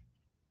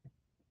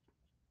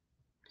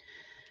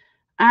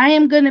 I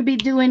am going to be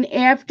doing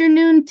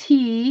afternoon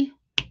tea.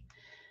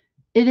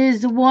 It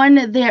is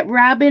one that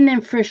Robin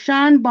and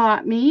Frashan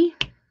bought me.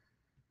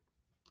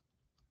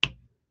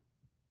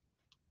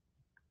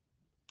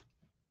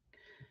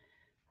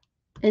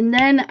 And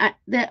then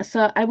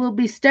I will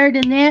be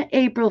starting that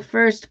April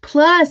 1st.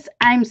 Plus,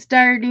 I'm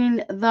starting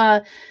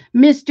the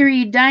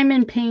mystery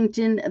diamond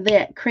painting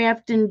that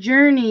Craft and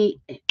Journey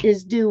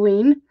is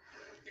doing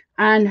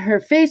on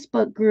her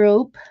Facebook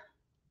group.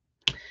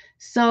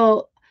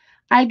 So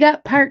I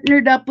got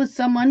partnered up with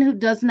someone who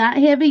does not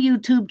have a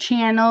YouTube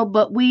channel,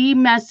 but we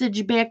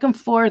message back and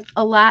forth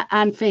a lot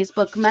on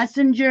Facebook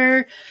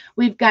Messenger.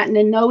 We've gotten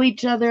to know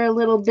each other a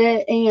little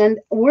bit, and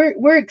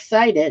we're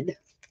excited.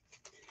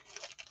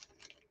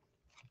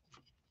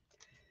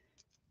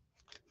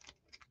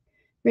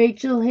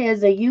 Rachel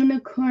has a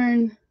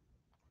unicorn.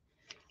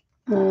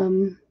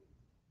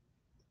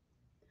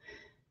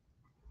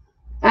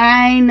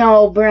 I I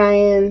know,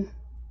 Brian.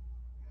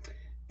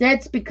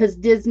 That's because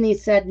Disney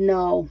said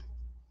no.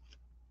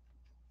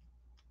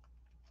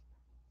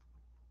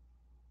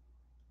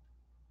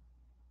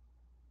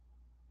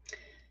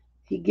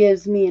 He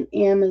gives me an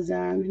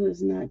Amazon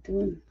who's not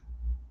doing.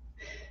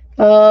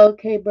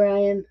 Okay,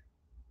 Brian.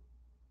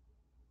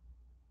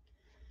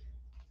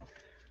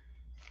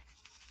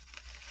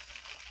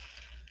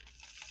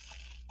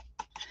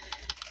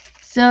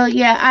 So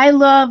yeah, I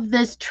love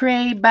this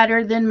tray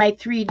better than my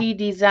 3D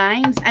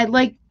designs. I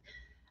like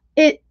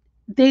it.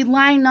 They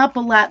line up a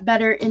lot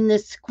better in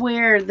this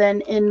square than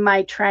in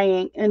my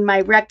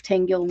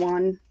rectangle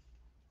one.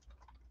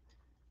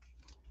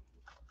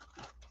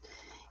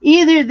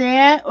 Either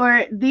that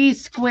or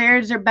these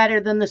squares are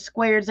better than the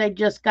squares I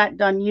just got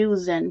done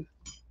using.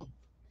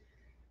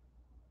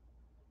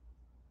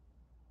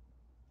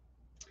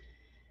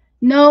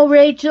 No,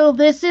 Rachel,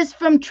 this is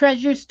from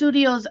Treasure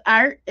Studios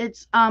Art.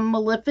 It's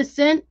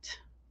Maleficent.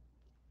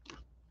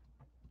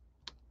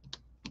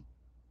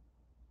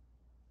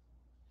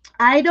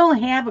 I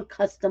don't have a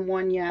custom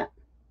one yet.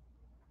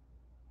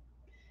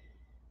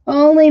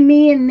 Only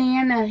me and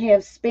Nana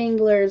have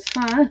Spanglers,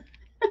 huh?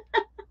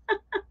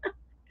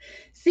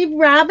 See,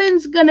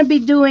 Robin's going to be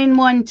doing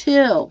one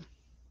too.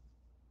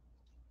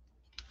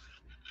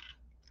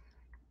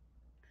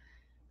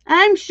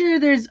 I'm sure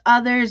there's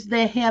others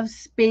that have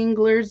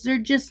Spanglers. They're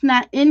just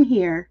not in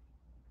here.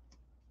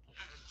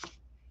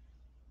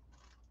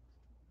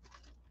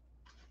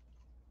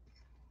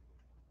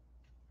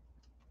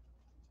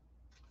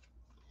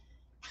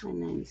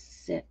 And then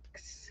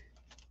 6.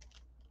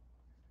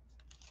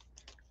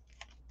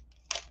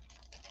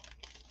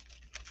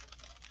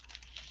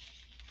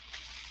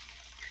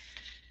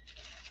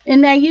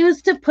 And I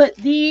used to put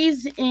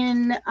these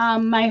in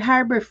my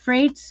Harbor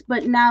Freights,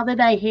 but now that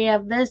I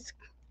have this,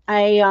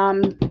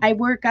 I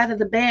work out of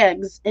the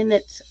bags, and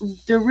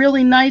they're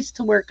really nice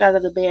to work out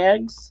of the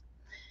bags,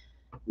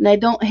 and I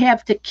don't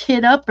have to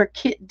kit up or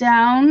kit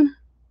down.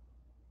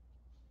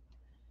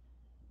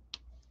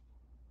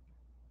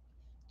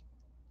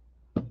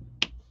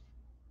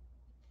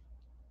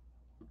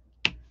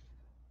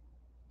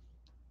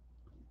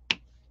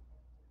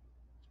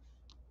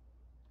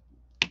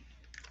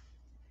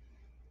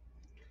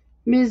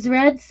 Ms.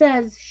 Red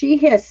says she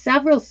has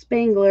several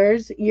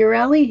Spanglers.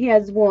 Ureli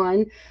has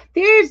one.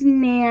 There's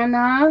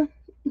Nana.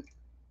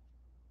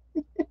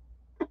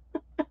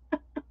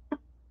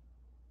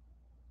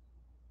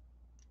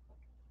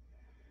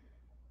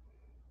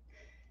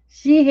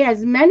 She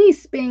has many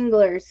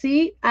Spanglers.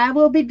 See, I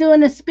will be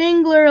doing a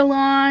Spangler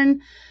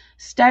along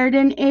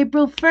starting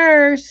April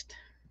 1st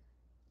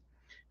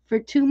for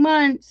 2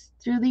 months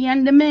through the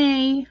end of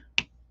May.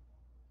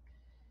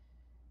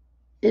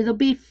 It'll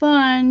be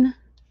fun.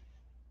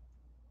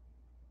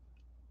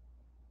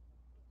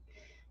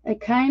 I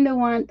kind of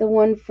want the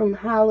one from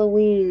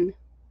Halloween.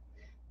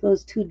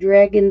 Those 2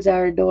 dragons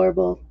are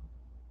adorable.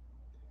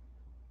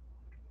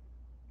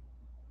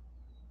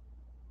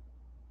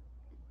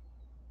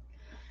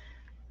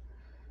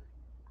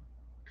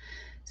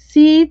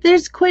 See,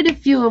 there's quite a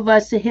few of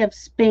us that have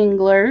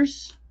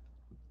Spanglers.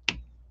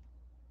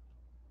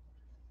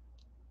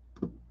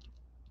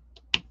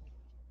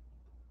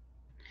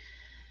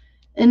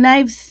 And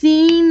I've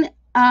seen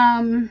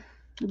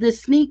the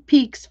sneak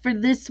peeks for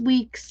this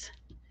week's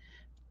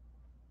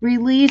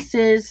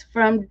releases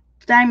from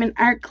Diamond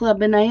Art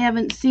Club, and I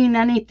haven't seen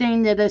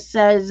anything that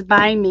says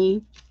buy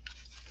me.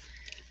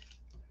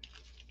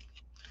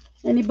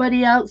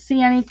 Anybody else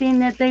see anything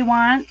that they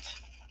want?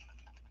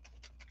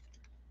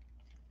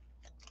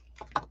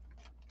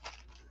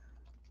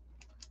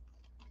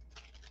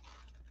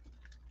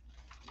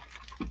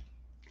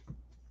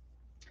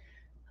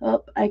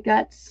 Oh, I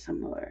got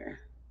some more.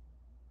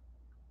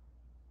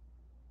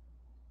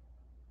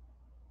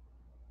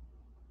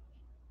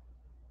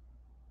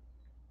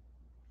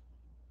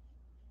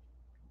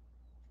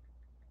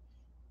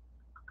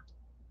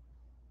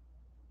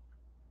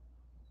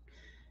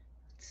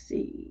 Let's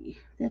see.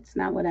 That's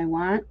not what I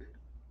want.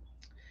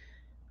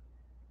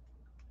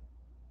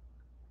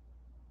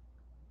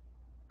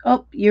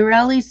 Oh,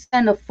 Ureli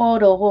sent a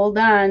photo. Hold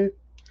on.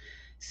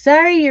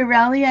 Sorry,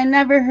 Ureli. I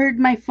never heard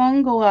my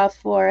phone go off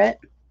for it.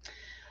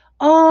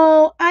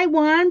 Oh, I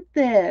want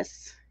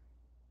this.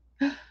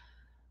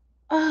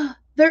 Oh,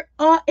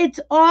 it's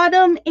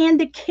Autumn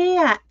and a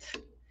cat.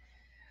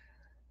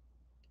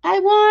 I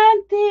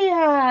want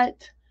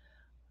that.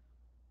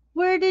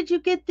 Where did you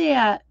get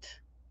that?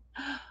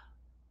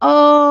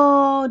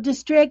 Oh,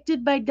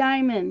 Distracted by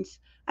Diamonds.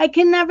 I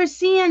can never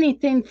see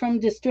anything from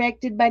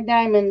Distracted by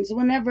Diamonds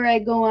whenever I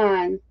go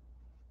on.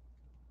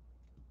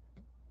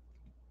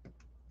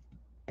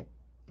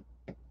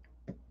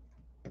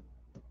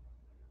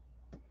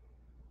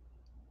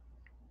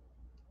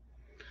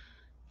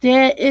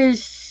 That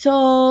is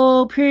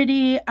so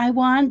pretty. I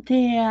want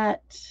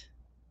that.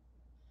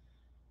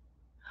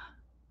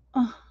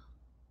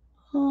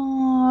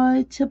 Oh,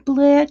 it's a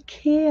black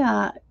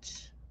cat.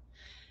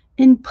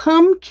 And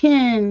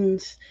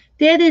pumpkins.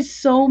 That is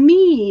so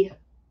me.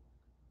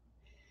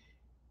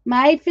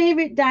 My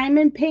favorite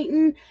diamond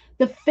painting,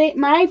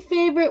 my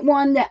favorite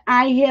one that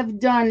I have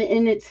done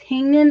and it's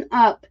hanging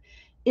up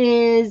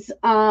is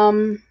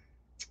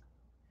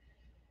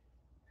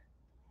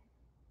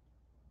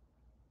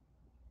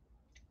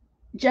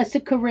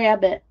Jessica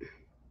Rabbit.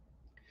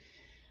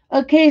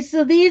 Okay,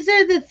 so these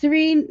are the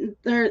three.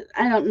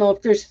 I don't know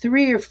if there's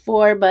three or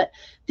four, but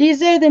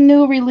these are the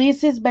new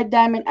releases by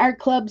Diamond Art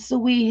Club. So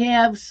we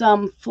have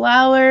some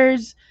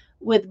flowers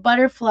with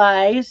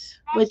butterflies,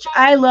 which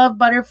I love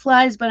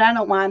butterflies, but I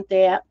don't want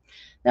that.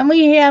 Then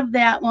we have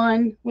that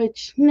one,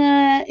 which,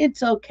 nah,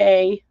 it's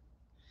okay.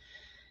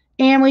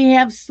 And we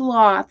have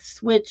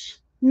sloths, which,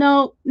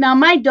 no. Now,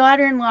 my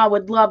daughter in law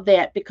would love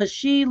that because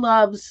she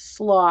loves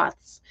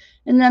sloths.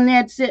 And then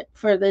that's it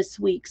for this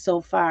week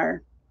so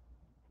far.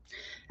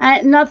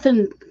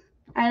 Nothing.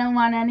 I don't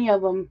want any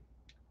of them.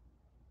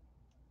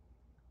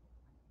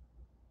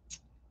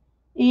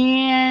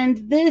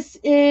 And this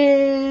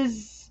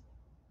is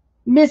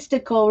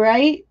mystical,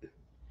 right?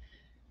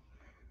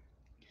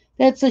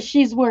 That's what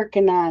she's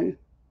working on.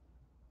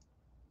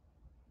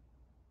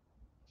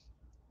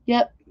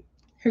 Yep.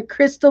 Her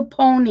crystal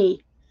pony.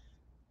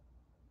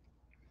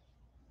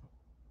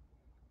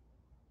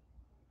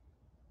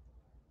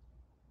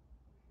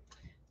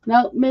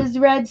 Nope. Ms.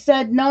 Red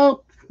said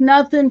nope.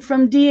 Nothing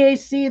from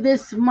DAC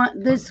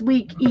this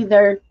week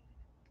either.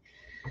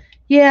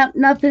 Yeah,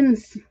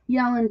 nothing's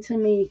yelling to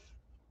me.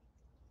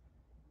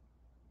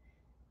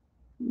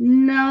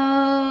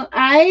 No,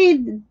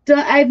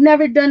 I've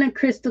never done a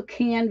crystal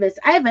canvas.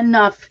 I have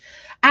enough.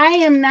 I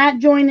am not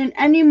joining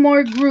any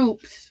more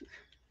groups.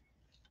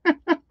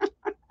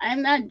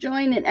 I'm not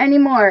joining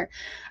anymore.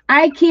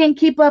 I can't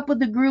keep up with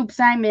the groups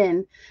I'm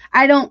in.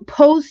 I don't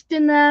post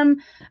in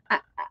them.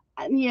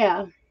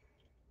 Yeah.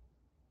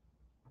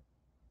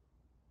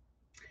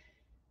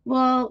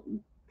 Well,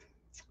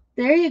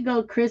 there you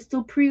go,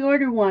 Crystal.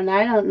 Pre-order one.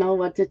 I don't know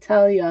what to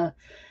tell you.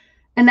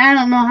 And I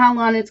don't know how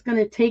long it's going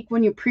to take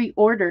when you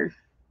pre-order.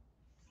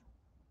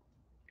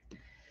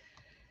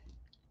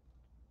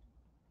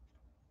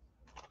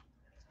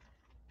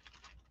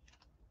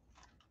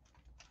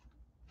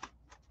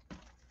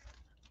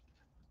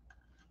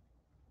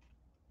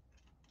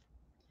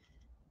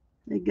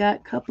 They got a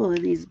couple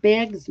of these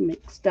bags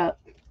mixed up.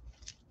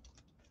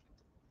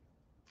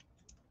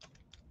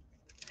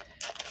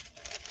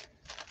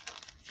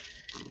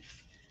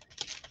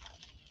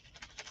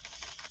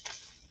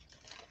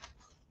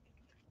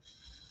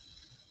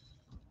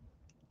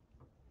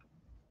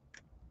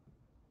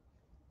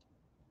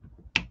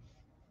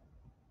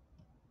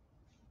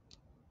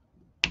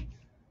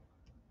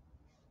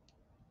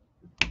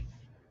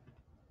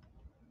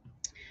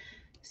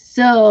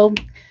 So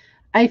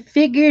I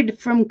figured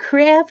from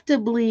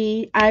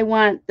Craftably, I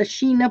want the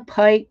Sheena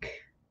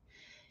Pike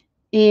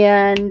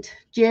and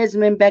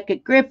Jasmine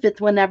Beckett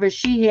Griffith whenever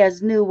she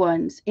has new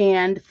ones.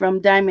 And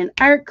from Diamond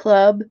Art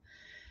Club,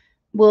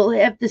 we'll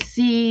have to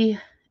see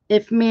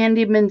if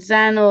Mandy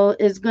Manzano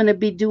is going to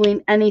be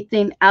doing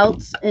anything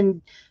else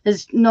and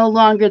is no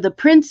longer the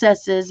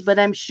princesses, but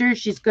I'm sure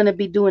she's going to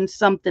be doing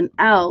something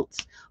else,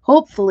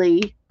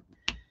 hopefully.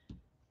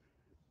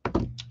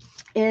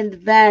 And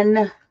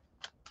then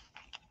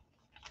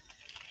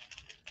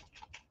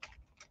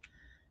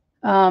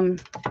um,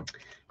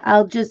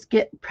 I'll just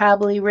get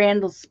probably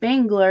Randall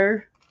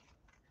Spangler.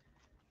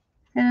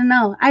 I don't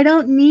know. I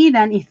don't need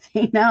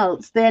anything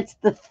else. That's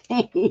the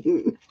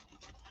thing.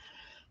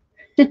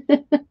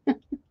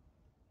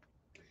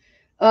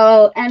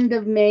 Oh, end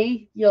of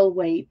May. You'll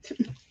wait.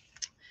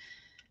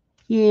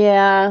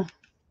 Yeah.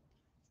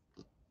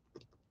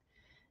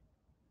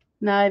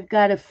 Now I've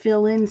got to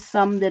fill in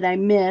some that I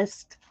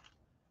missed.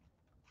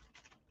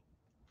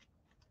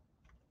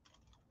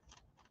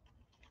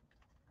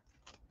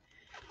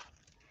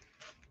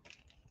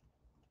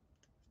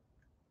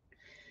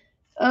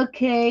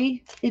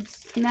 Okay,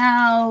 it's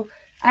now.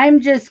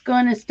 I'm just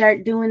going to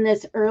start doing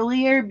this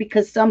earlier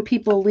because some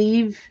people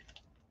leave.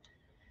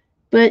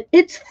 But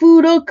it's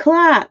food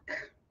o'clock.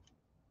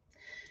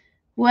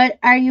 What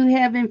are you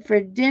having for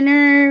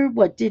dinner?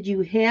 What did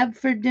you have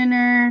for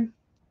dinner?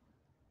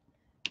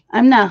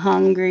 I'm not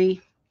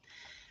hungry.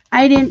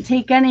 I didn't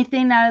take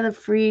anything out of the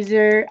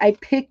freezer. I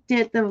picked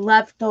at the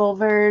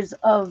leftovers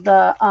of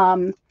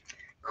the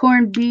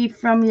corned beef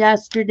from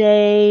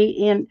yesterday,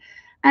 and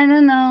I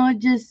don't know,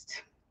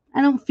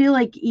 I don't feel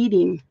like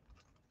eating.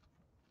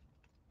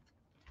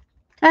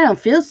 I don't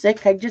feel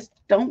sick. I just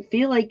don't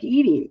feel like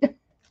eating.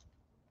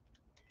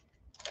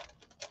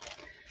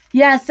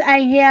 Yes, I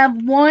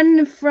have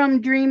one from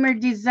Dreamer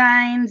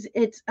Designs.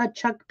 It's a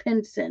Chuck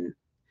Pinson.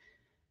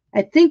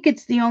 I think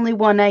it's the only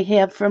one I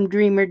have from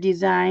Dreamer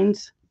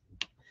Designs.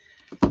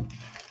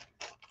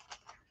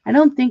 I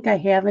don't think I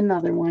have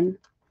another one.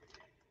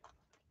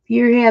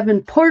 You're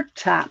having pork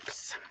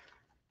chops.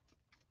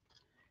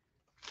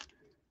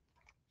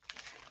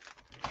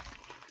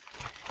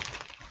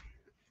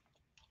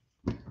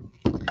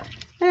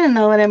 I don't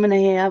know what I'm going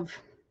to have.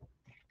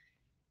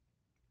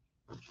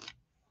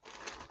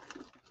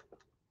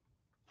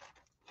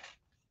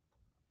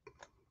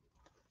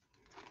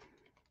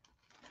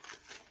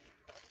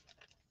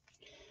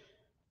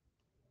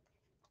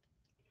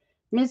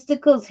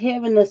 Mystical's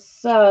having a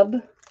sub.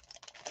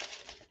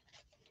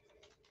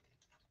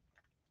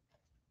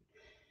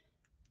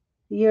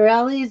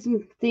 Ureli's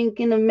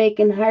thinking of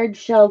making hard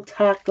shell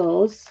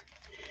tacos.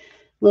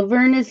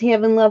 Laverne is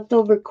having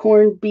leftover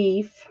corned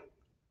beef.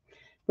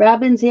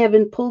 Robin's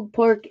having pulled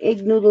pork,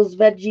 egg noodles,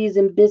 veggies,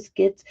 and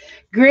biscuits.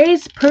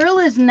 Grace Pearl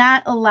is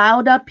not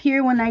allowed up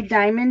here when I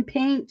diamond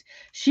paint.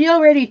 She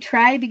already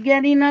tried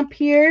getting up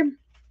here,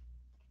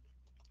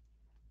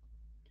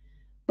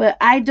 but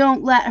I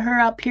don't let her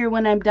up here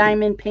when I'm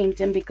diamond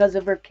painting because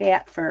of her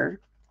cat fur.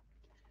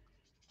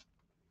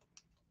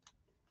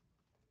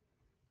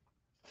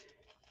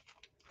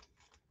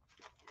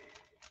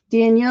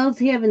 Danielle's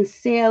having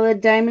salad.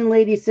 Diamond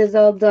Lady says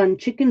all done.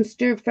 Chicken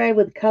stir fry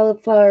with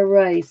cauliflower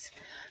rice.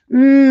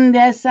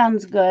 That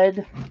sounds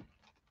good.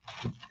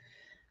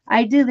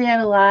 I do that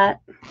a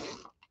lot.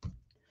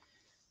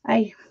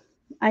 I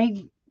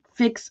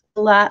fix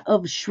a lot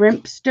of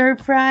shrimp stir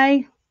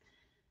fry.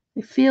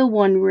 I feel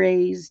one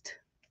raised.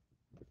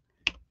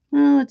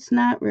 No, it's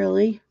not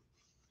really.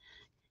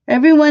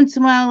 Every once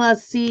in a while I'll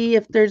see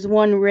if there's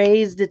one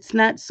raised. It's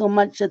not so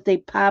much that they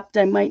popped.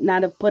 I might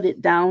not have put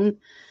it down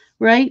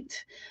right.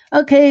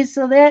 Okay,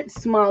 so that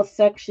small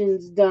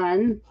section's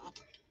done.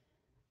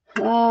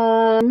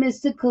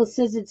 Mystical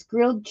says it's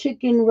grilled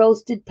chicken,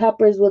 roasted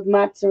peppers with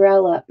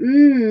mozzarella.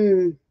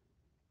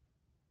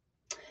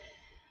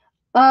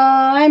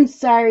 I'm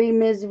sorry,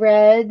 Ms.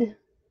 Red.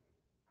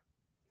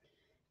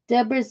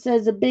 Deborah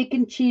says a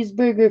bacon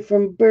cheeseburger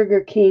from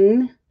Burger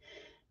King.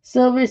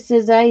 Silver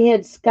says I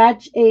had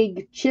Scotch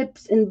egg,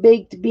 chips, and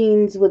baked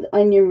beans with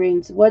onion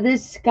rings. What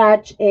is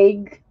Scotch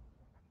egg?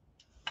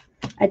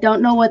 I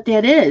don't know what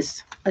that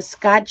is. A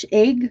Scotch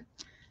egg?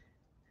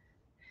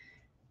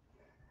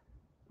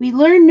 We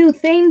learn new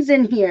things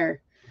in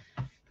here.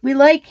 We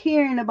like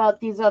hearing about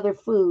these other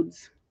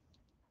foods.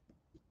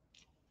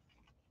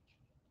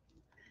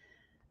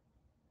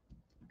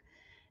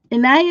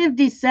 And I have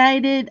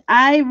decided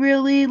I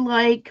really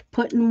like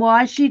putting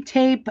washi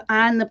tape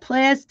on the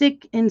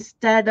plastic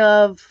instead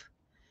of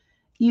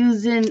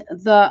using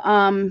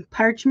the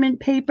parchment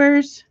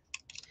papers.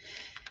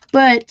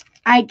 But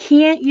I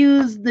can't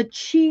use the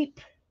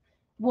cheap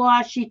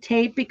washi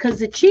tape because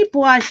the cheap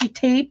washi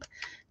tape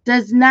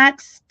does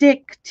not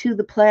stick to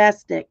the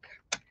plastic,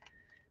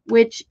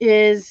 which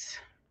is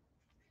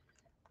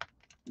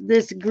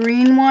this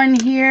green one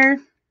here.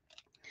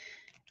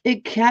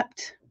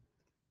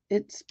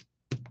 It's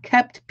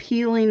kept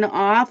peeling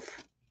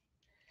off.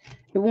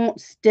 It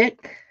won't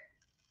stick.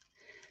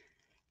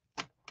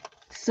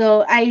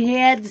 So I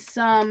had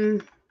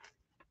some,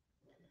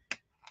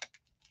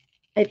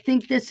 I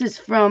think this is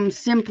from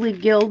Simply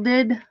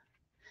Gilded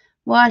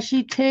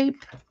washi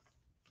tape,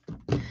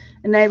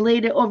 and I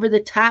laid it over the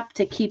top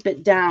to keep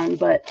it down.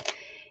 But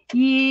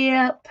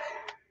yep,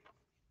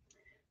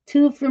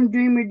 2 from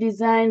Dreamer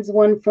Designs,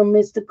 1 from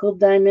Mystical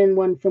Diamond,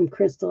 1 from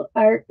Crystal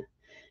Art,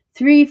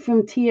 3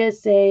 from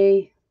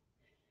TSA.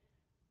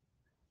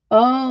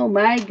 Oh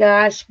my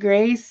gosh,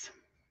 Grace.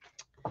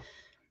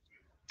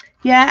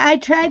 Yeah, I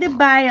try to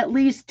buy at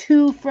least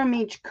 2 from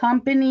each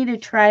company to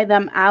try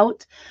them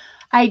out.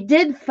 I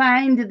did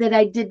find that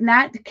I did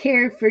not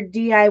care for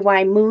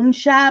DIY Moon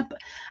Shop.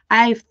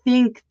 I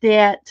think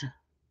that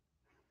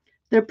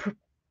their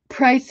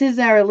prices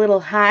are a little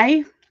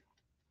high,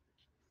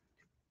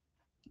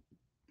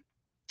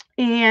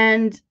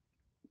 and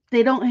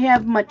they don't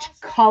have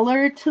much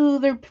color to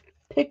their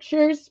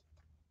pictures.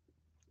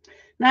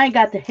 Now I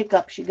got the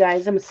hiccups, you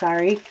guys. I'm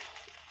sorry.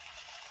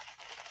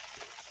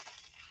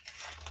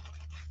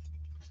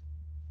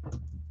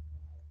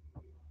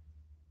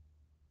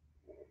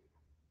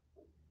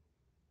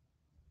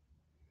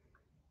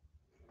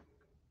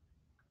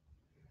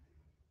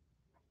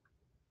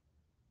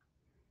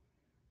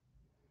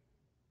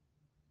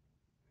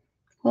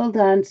 Hold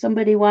on.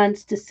 Somebody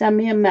wants to send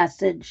me a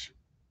message.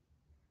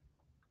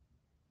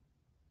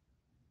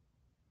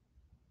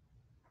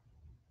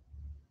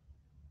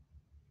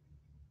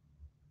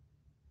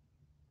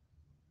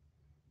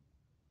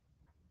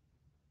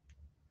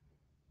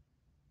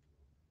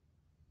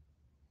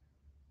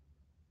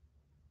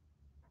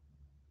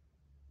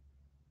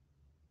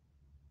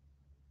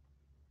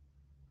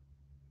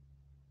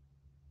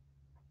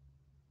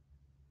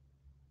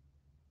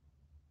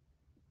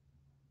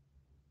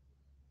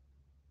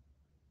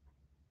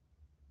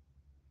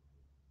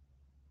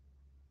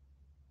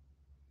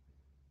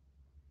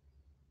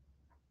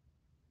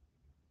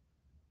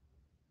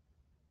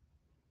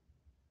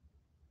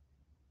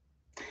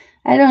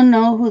 I don't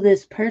know who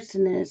this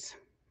person is.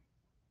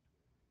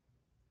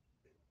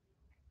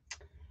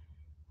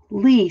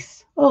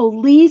 Lise. Oh,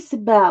 Lise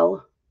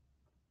Bell.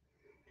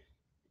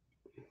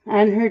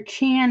 On her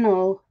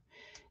channel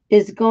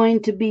is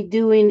going to be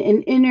doing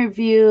an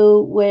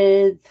interview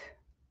with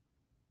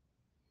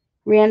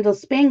Randall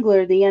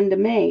Spangler the end of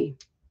May.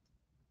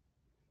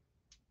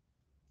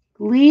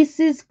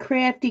 Lisa's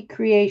Crafty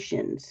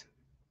Creations.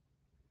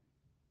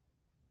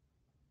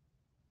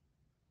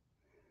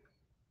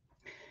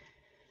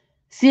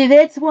 See,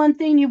 that's one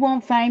thing you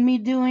won't find me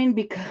doing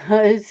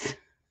because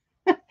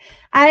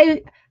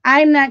I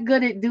I'm not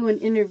good at doing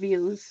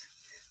interviews.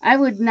 I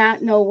would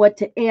not know what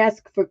to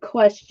ask for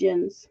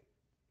questions.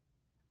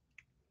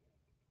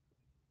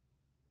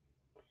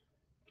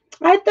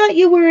 I thought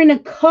you were in a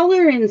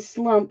coloring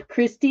slump,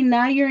 Christy.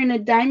 Now you're in a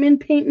diamond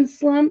painting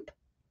slump.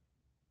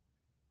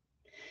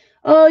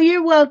 Oh,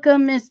 you're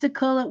welcome,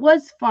 Mystical. It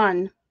was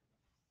fun.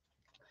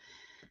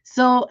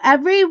 So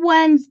every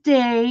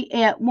Wednesday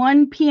at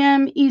 1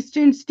 p.m.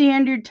 Eastern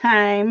Standard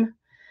Time,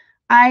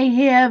 I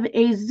have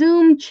a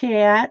Zoom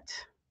chat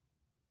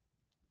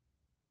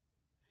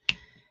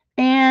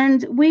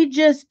and we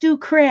just do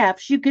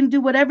crafts. You can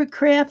do whatever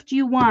craft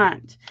you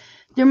want.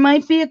 There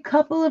might be a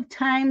couple of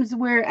times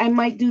where I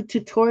might do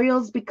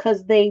tutorials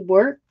because they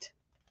worked.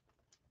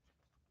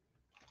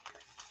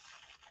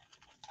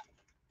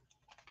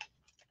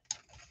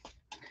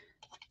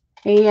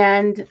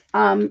 And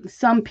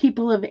some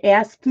people have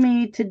asked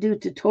me to do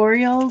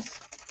tutorials.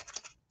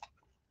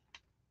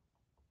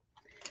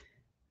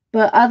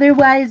 But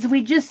otherwise,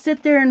 we just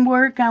sit there and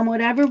work on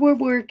whatever we're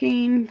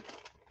working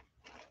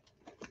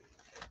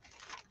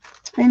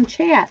and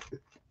chat.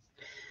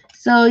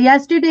 So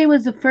yesterday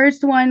was the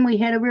first one. We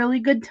had a really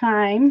good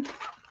time.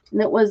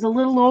 And it was a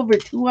little over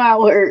 2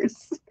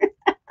 hours.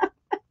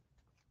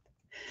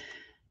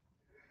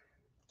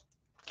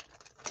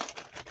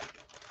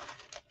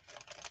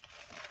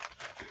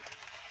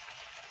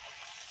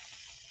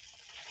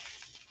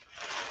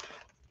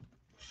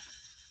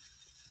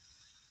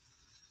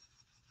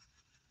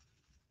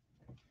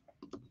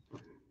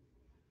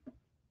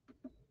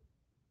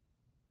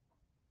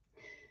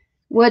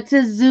 What's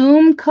a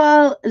Zoom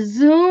call?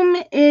 Zoom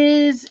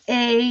is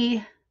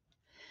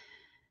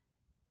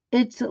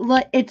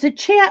it's a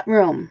chat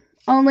room.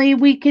 Only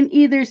we can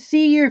either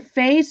see your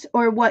face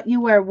or what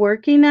you are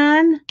working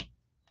on.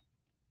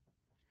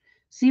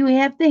 So you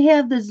have to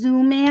have the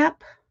Zoom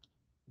app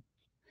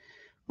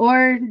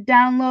or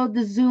download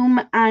the Zoom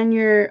on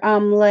your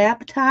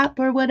laptop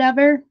or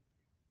whatever.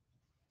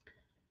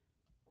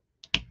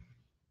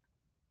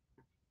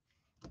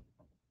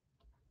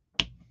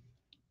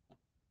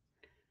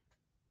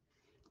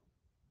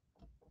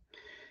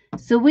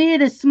 So we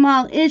had a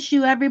small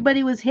issue.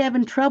 Everybody was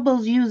having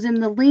troubles using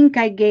the link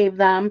I gave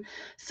them.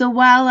 So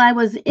while I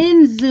was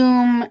in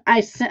Zoom,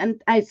 I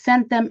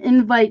sent them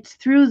invites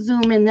through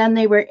Zoom, and then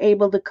they were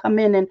able to come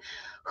in. And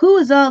who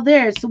was all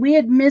there? So we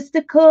had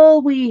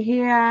Mystical, we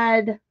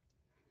had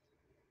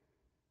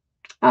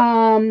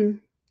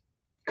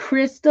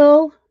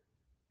Crystal.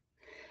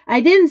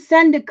 I didn't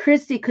send to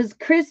Christy because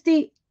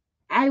Christy,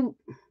 oh,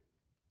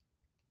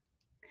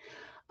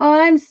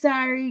 I'm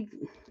sorry.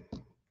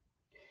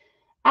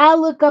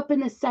 I'll look up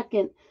in a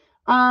second.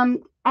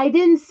 I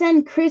didn't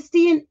send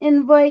Christy an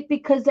invite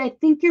because I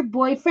think your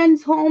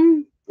boyfriend's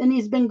home and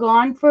he's been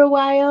gone for a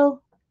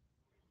while.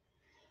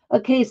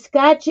 Okay,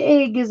 Scotch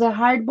egg is a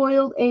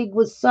hard-boiled egg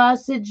with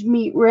sausage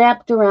meat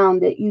wrapped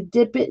around it. You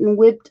dip it in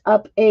whipped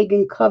up egg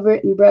and cover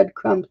it in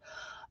breadcrumbs.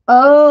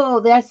 Oh,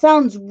 that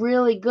sounds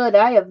really good.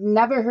 I have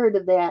never heard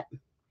of that.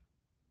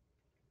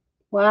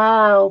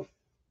 Wow.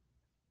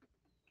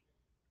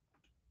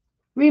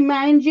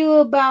 Remind you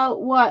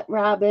about what,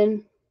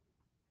 Robin?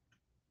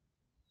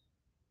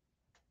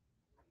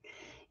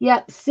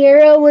 Yep,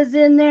 Sarah was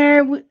in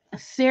there.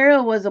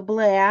 Sarah was a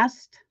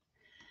blast.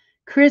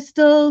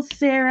 Crystal,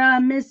 Sarah,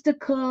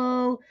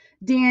 Mystical,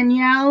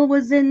 Danielle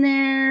was in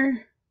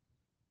there.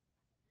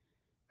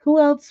 Who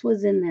else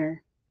was in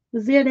there?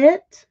 Was that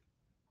it?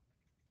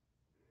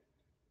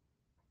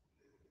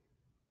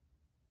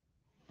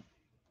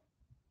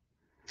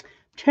 I'm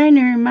trying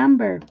to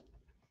remember.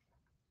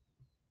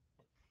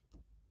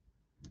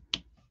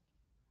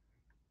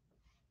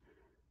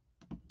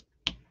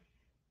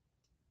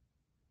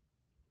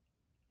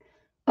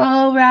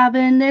 Oh,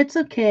 Robin, that's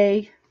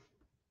okay.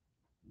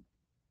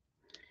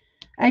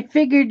 I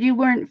figured you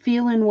weren't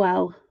feeling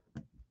well.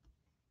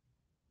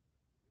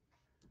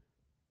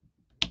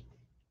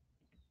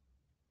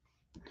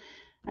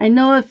 I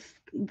know if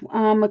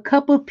a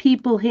couple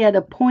people had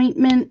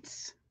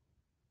appointments.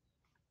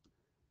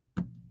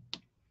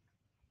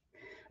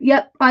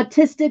 Yep,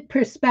 Autistic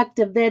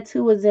Perspective, that's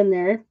who was in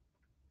there.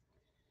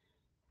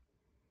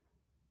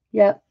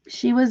 Yep,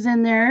 she was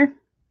in there.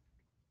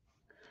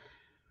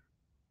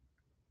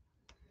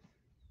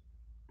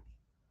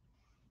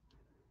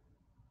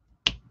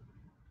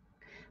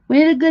 We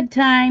had a good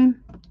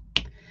time.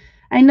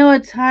 I know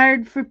it's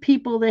hard for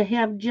people that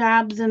have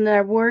jobs and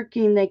they're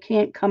working, they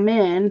can't come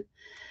in,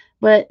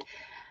 but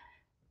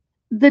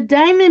the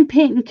diamond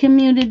painting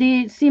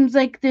community, it seems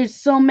like there's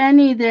so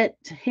many that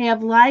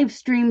have live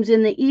streams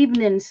in the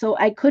evening, so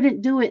I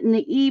couldn't do it in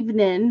the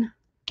evening.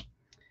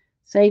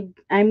 So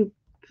I'm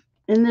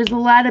and there's a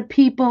lot of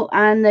people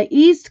on the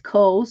East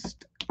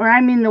Coast, or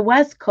I mean the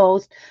West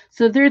Coast,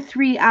 so they're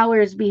 3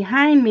 hours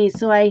behind me,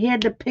 so I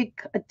had to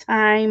pick a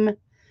time,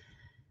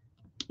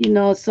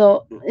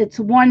 so it's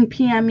 1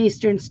 p.m.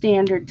 Eastern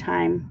Standard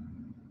Time.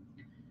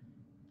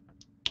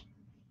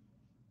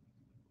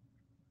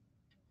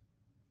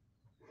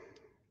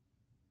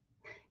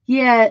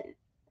 Yeah,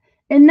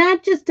 and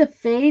not just a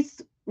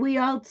face. we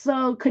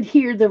also could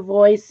hear the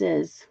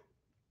voices.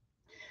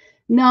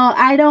 No,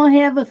 I don't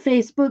have a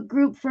Facebook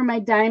group for my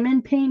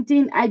diamond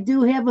painting. I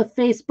do have a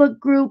Facebook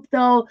group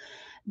though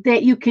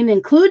that you can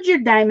include your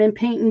diamond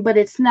painting, but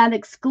it's not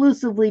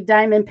exclusively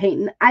diamond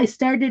painting. I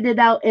started it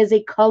out as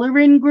a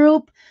coloring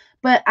group,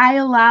 but I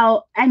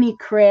allow any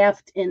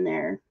craft in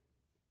there.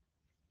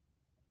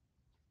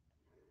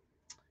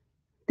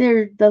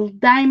 There, the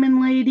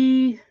diamond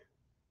lady.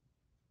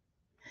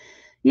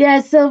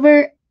 Yeah,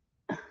 Silver.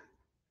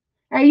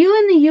 Are you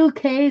in the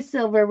UK,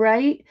 Silver,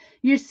 right?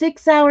 You're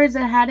 6 hours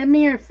ahead of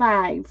me or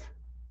five?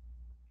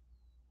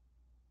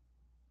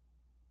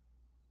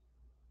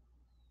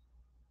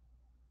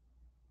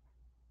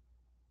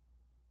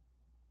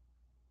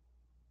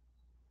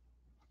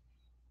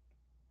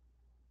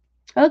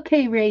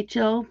 Okay,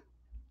 Rachel.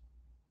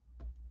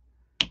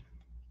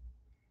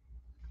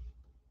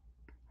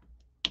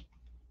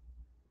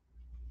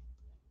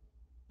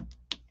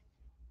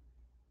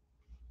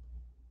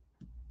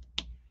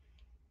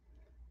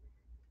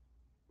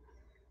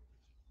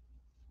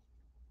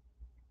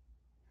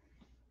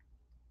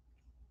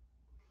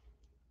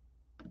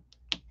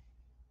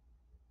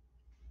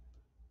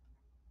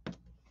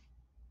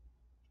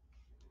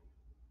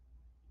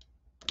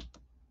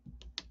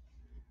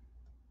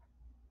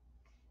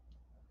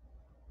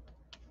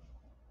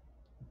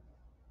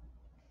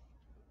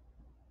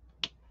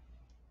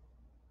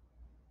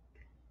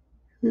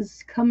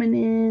 Who's coming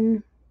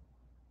in?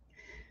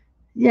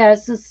 Yeah,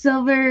 so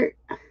Silver.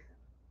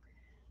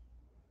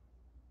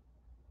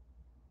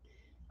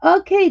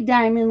 Okay,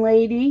 Diamond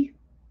Lady.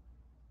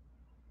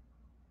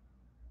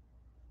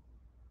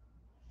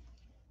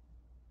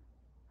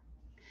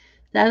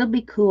 That'll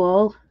be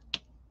cool.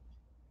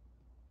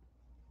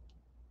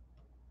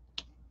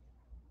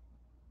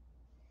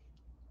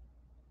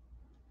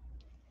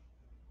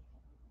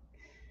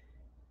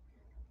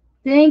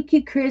 Thank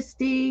you,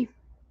 Christy.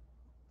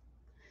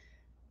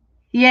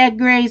 Yeah,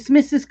 Grace,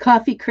 Mrs.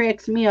 Coffee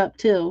cracks me up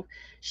too.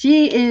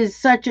 She is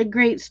such a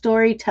great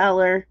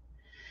storyteller.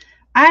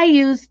 I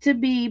used to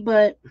be,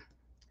 but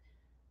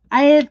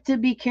I have to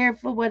be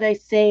careful what I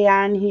say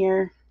on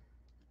here.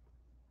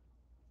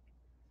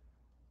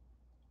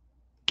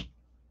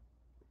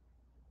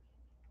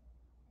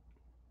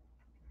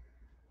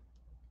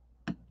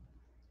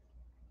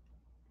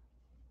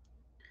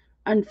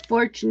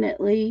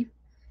 Unfortunately,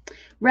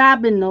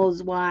 Robin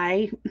knows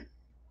why,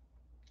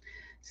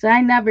 so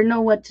I never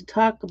know what to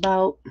talk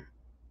about.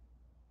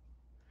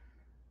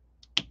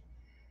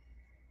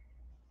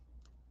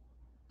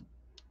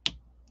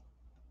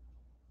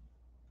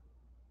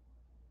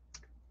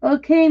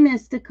 Okay,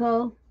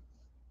 Mystical.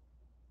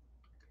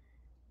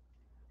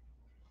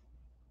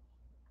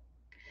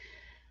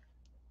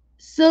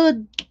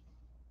 So,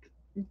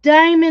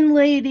 Diamond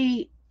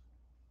Lady,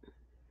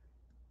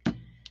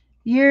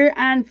 you're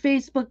on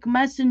Facebook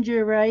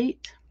Messenger, right?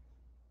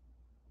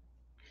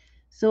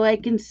 So I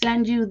can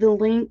send you the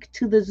link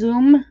to the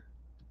Zoom.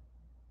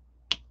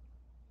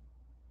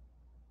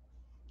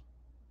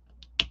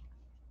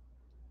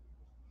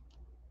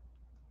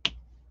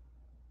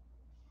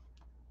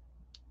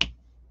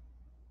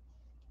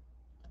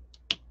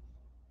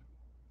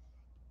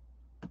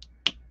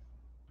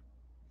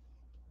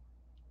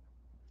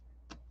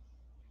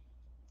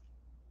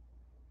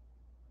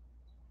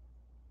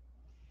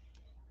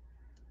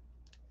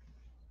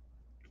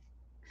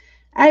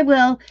 I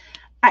will.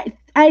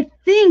 I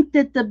think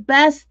that the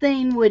best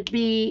thing would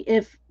be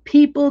if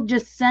people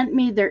just sent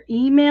me their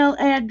email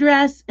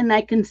address and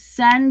I can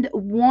send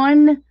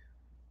one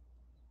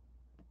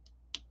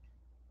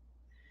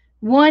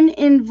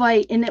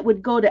invite and it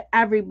would go to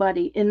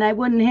everybody and I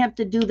wouldn't have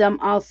to do them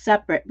all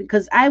separate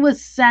because I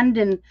was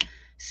sending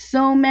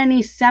so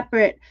many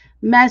separate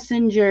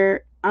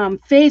messenger,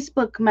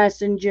 Facebook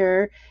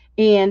Messenger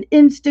and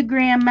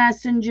Instagram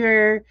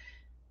Messenger,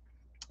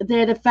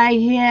 that if I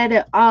had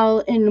it all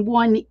in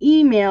one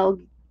email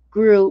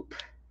group,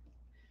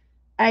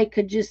 I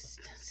could just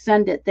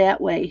send it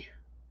that way.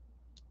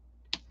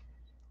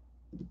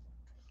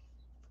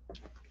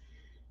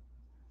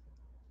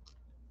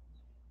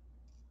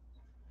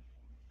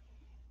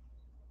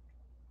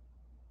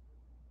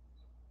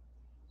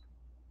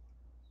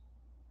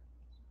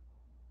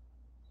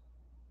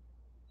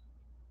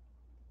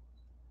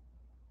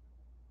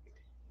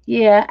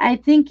 Yeah, I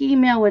think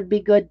email would be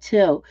good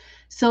too.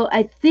 So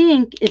I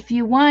think if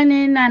you want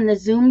in on the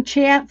Zoom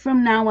chat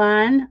from now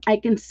on, I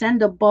can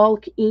send a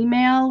bulk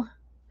email.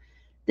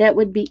 That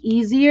would be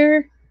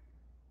easier.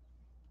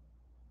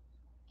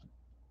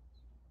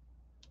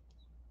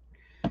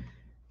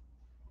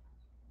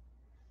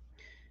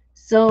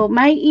 So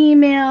my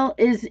email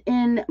is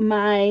in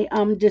my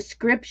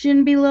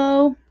description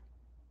below.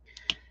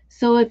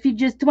 So if you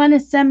just want to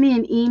send me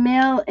an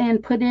email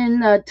and put in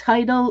the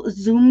title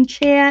Zoom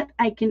chat,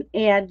 I can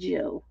add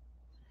you.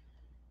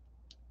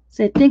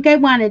 So I think I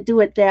want to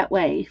do it that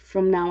way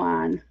from now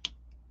on.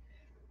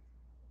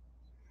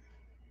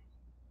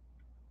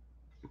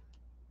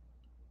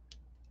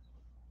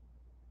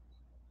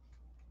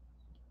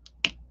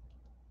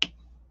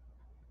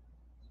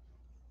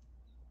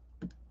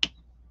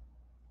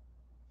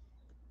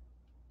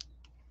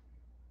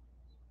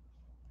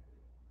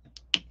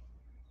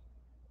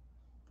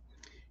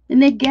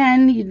 And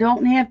again, you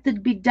don't have to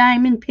be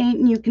diamond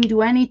painting. You can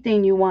do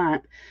anything you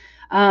want.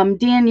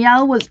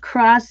 Danielle was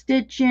cross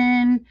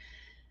stitching.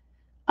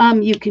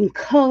 You can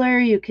color,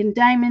 you can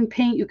diamond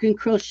paint, you can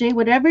crochet,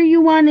 whatever you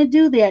want to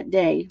do that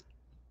day.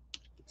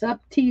 It's up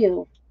to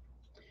you.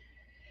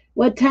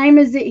 What time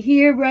is it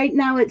here? Right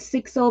now it's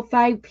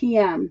 6:05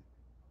 p.m.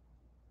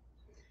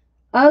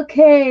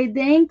 Okay,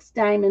 thanks,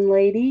 Diamond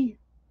Lady.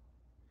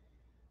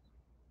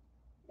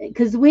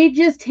 Because we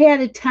just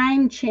had a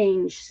time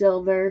change,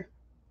 Silver.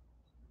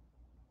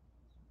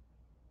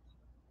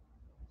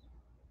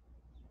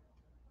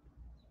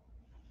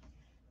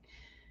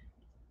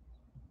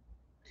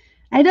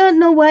 I don't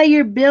know why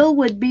your bill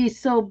would be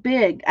so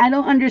big. I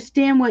don't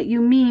understand what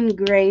you mean,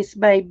 Grace,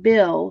 by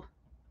bill.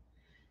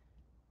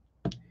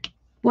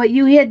 What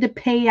you had to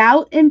pay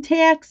out in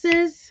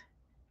taxes?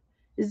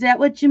 Is that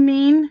what you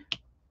mean?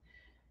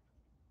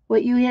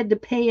 What you had to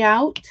pay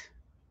out?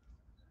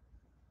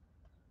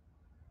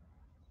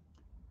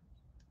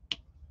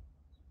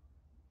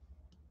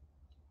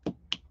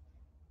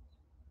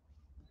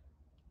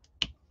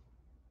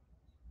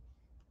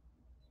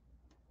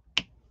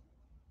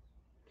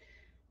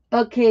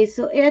 Okay,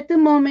 so at the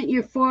moment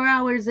you're 4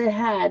 hours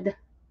ahead.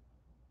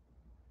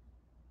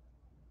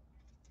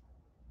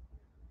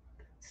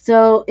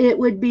 So it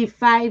would be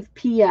 5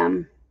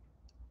 p.m.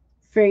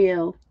 for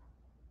you.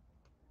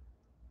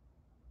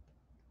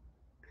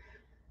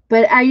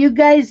 But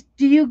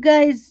do you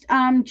guys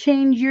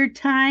change your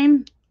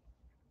time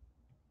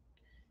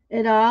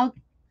at all?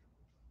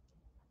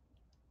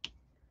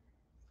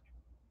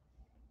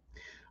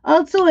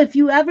 Also, if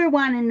you ever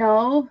want to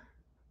know,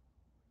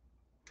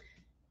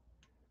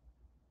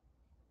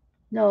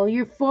 no,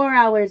 you're 4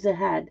 hours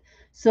ahead.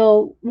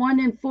 So 1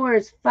 and 4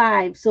 is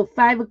 5. So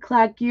 5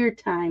 o'clock your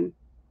time.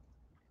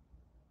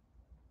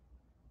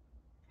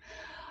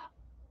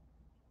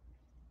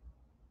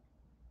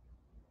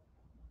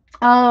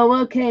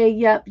 Oh, okay.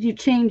 Yep. You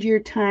change your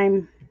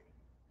time.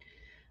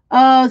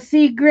 Oh,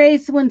 see,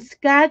 Grace, when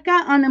Scott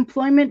got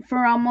unemployment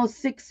for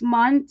almost 6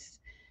 months,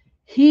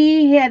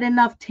 he had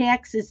enough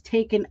taxes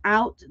taken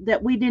out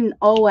that we didn't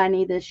owe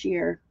any this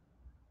year.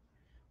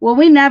 Well,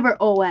 we never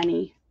owe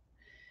any,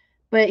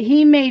 but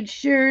he made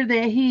sure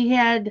that he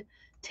had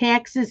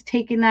taxes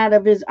taken out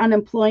of his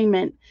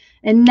unemployment.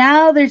 And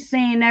now they're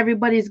saying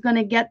everybody's going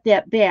to get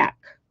that back.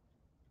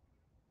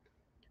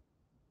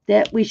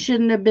 That we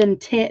shouldn't have been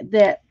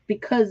that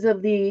because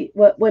of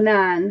what went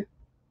on.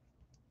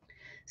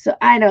 So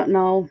I don't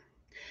know.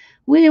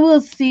 We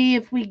will see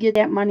if we get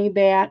that money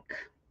back.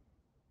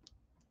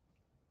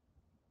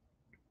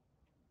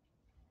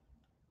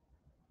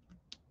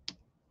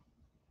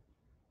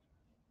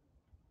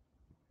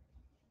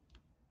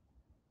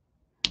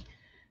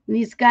 And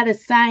he's got to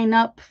sign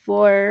up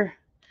for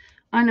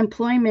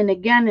unemployment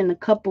again in a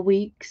couple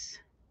weeks.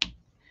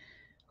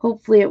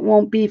 Hopefully it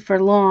won't be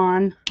for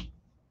long.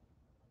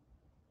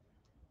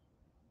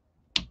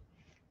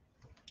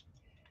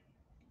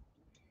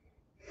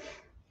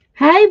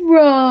 Hi,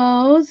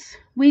 Rose.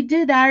 We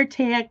did our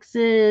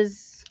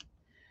taxes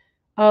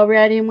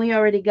already, and we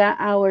already got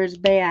ours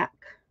back.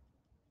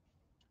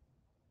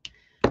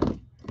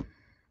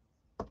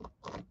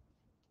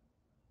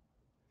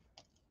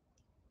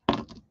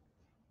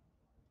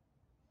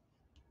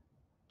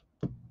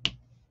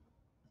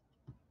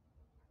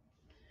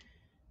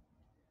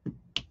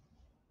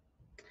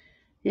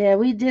 Yeah,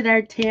 we did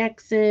our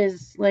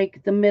taxes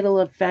like the middle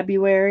of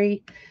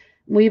February.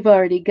 We've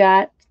already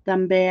got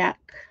them back.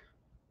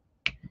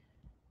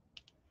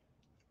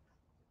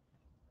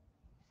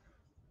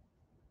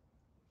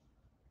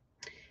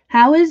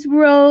 How is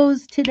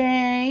Rose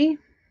today?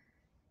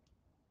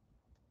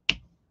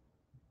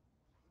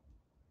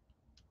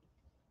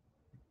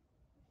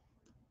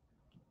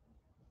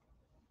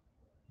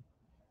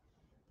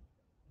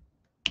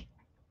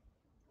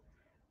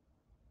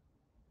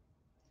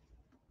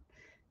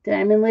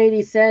 Diamond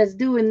Lady says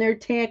doing their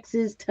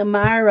taxes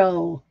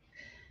tomorrow.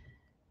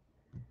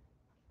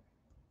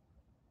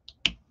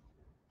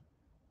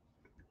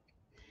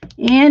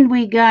 And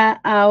we got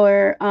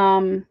our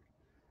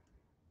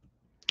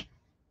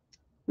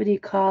what do you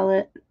call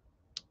it?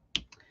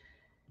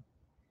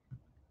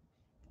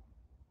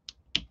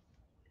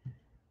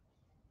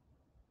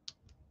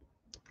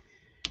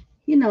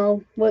 You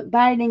know, what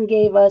Biden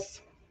gave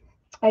us.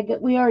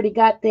 We already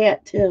got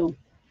that too.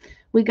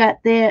 We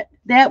got that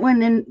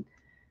one in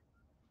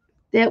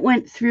that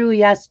went through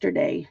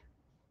yesterday.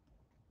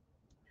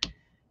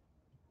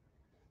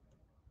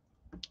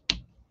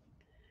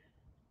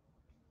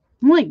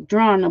 I'm like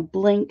drawing a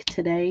blank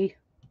today.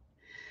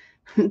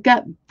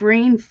 Got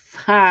brain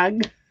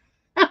fog.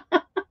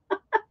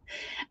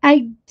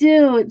 I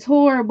do. It's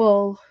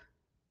horrible.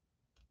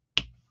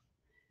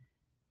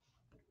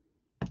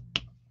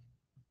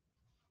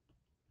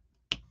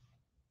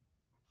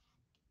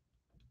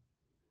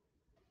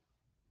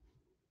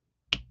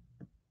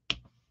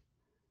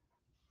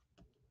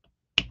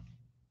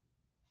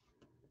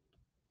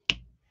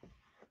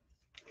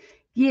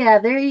 Yeah,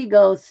 there you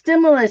go.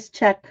 Stimulus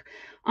check.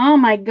 Oh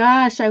my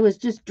gosh, I was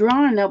just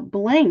drawing a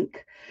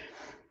blank.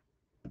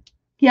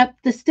 Yep,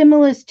 the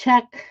stimulus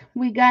check,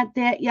 we got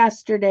that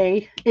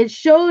yesterday. It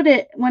showed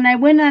it when I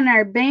went on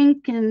our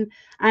bank and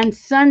on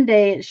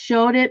Sunday it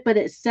showed it, but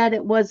it said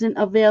it wasn't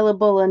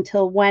available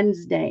until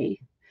Wednesday.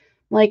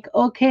 Like,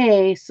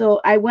 okay,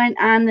 so I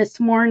went on this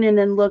morning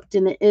and looked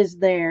and it is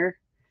there.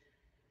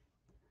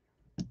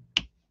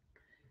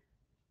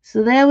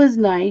 So that was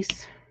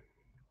nice.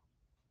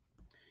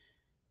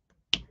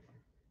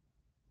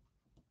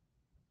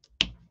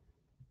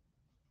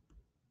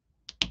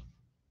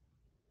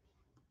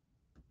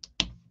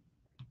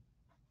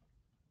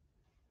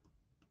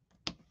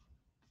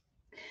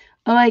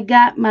 Oh, I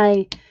got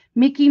my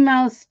Mickey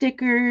Mouse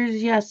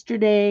stickers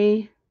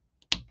yesterday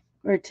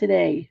or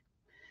today.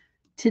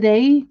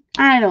 Today?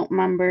 I don't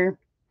remember.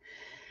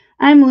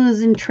 I'm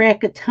losing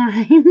track of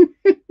time.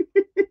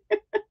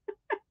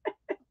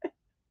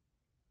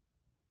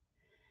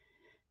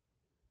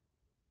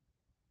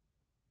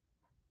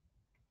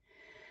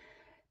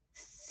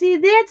 See,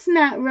 that's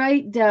not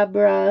right,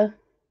 Deborah.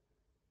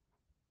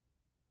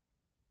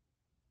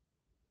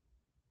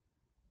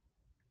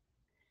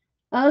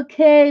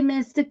 Okay,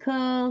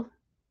 Mystical.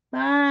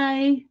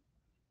 Bye.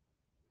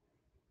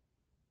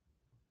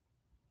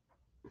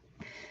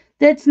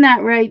 That's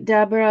not right,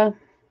 Deborah,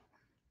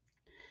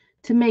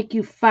 to make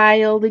you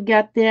file to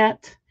get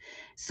that.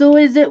 So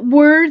is it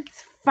worth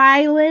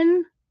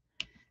filing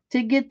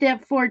to get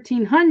that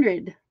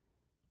 1400?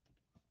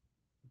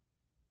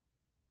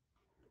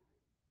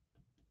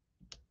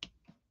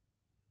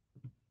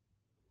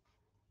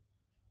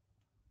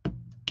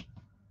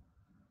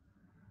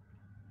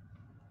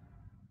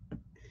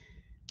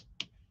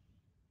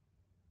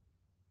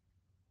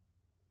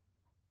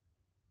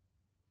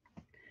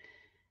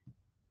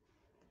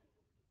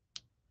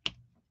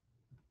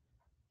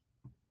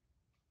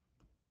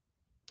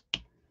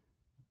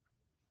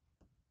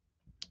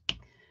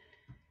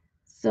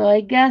 So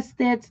I guess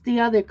that's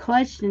the other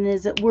question.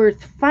 Is it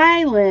worth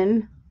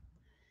filing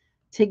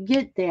to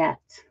get that?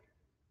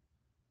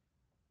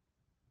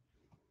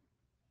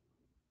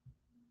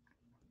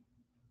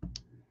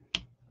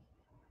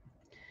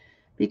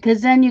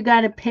 Because then you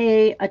got to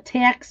pay a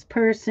tax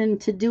person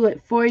to do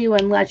it for you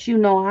unless you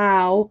know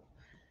how.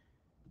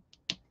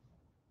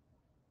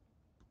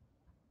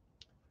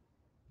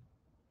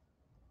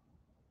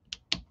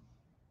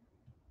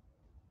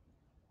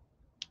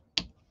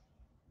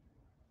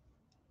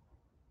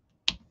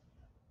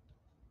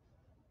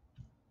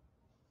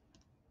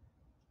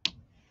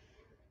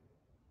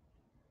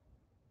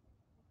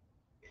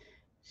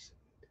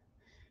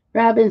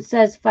 Robin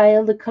says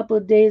filed a couple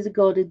of days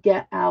ago to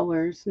get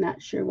hours.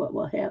 Not sure what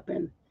will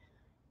happen.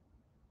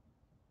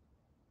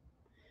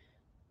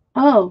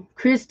 Oh,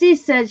 Christy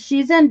said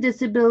she's on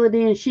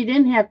disability and she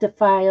didn't have to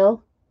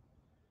file.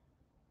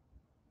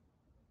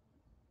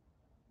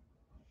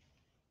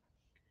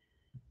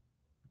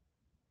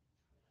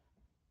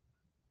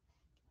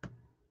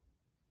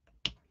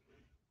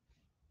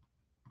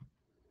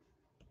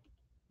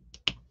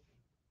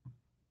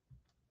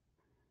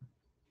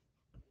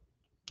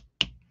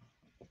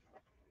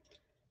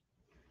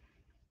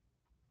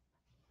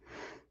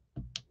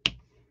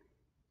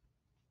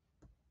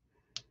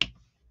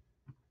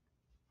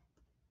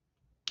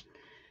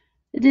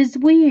 It is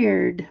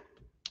weird.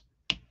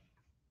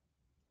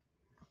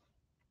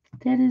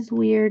 That is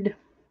weird.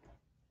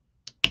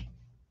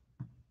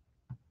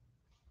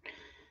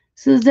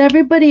 So is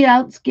everybody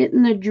else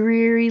getting the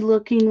dreary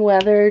looking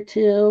weather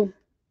too?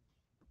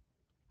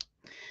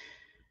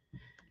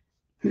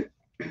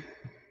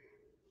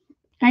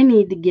 I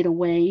need to get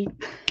away.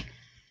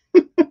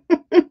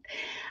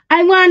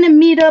 I want to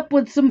meet up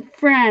with some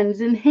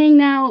friends and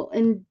hang out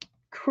and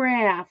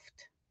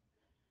craft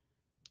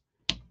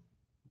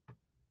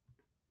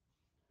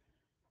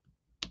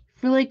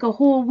for like a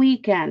whole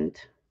weekend.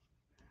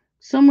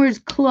 Somewhere's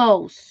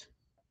close.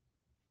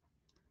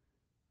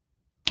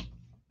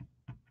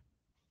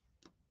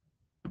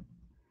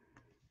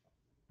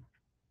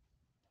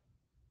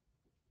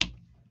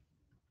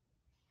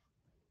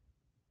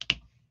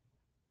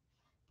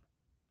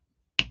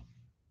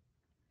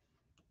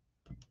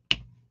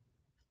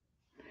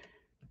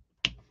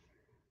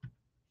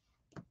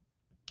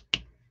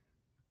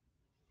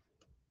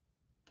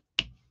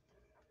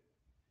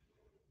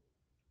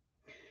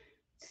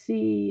 Let's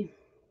see.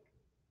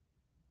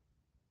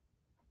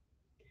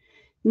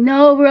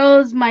 No,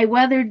 Rose, my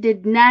weather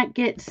did not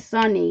get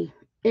sunny.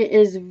 It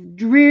is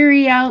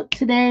dreary out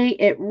today.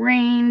 It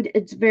rained.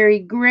 It's very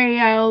gray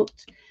out.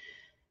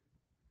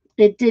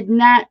 It did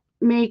not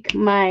make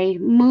my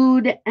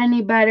mood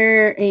any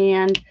better,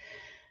 and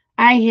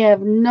I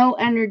have no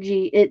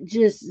energy. It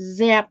just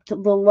zapped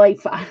the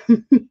life out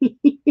of me.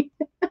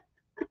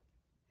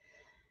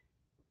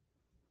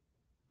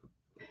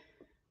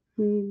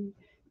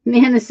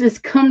 Nana says,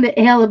 come to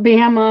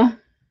Alabama.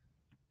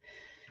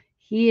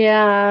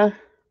 Yeah,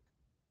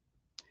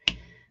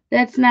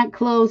 that's not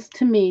close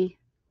to me.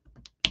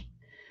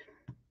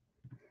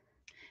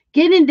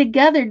 Getting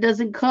together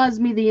doesn't cause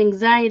me the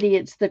anxiety,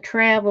 it's the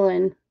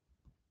traveling.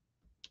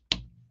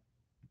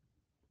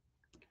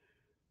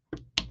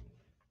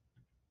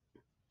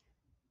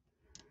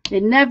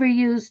 It never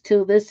used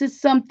to. This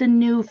is something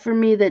new for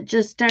me that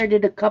just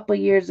started a couple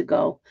years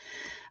ago.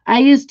 I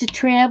used to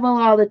travel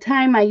all the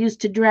time. I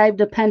used to drive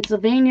to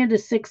Pennsylvania to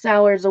 6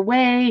 hours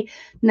away.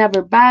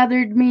 Never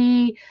bothered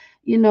me.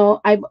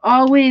 I've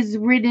always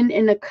ridden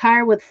in a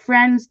car with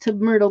friends to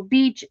Myrtle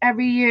Beach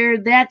every year.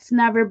 That's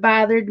never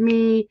bothered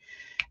me.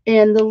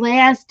 And the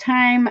last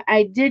time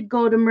I did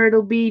go to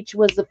Myrtle Beach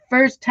was the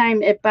first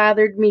time it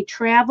bothered me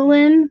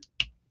traveling,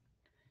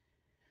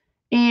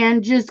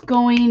 and just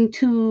going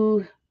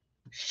to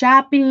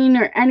shopping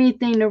or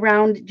anything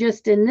around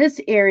just in this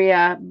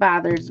area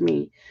bothers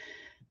me.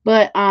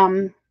 But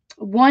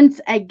once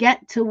I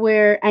get to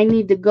where I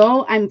need to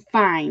go, I'm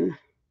fine.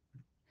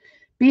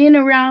 Being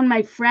around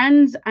my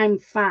friends, I'm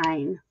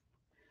fine.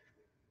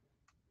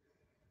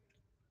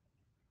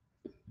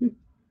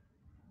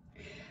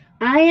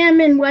 I am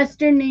in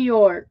Western New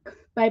York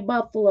by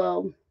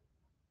Buffalo.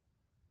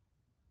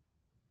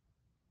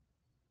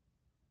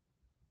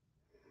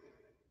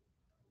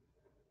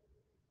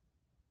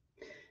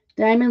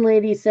 Diamond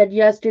Lady said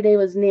yesterday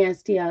was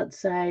nasty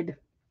outside.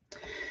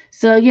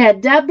 So yeah,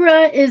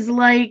 Deborah is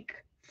like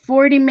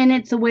 40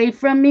 minutes away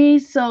from me.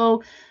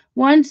 So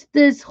once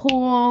this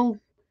whole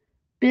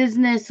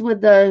business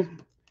with the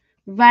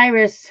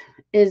virus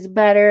is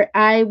better,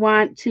 I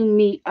want to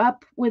meet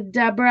up with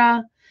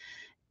Deborah,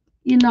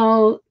 you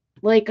know,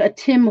 like a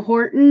Tim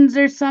Hortons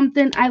or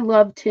something. I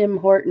love Tim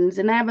Hortons,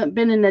 and I haven't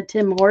been in a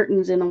Tim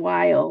Hortons in a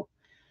while.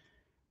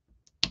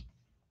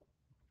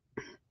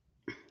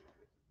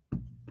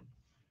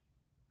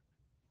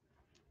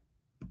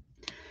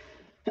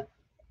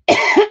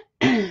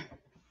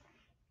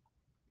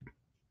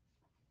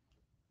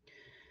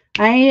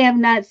 I have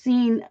not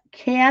seen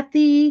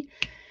Kathy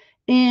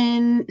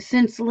in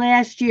since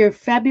last year,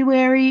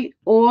 February,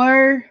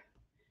 or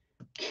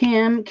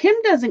Kim. Kim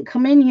doesn't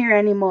come in here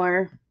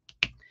anymore.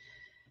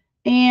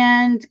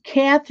 And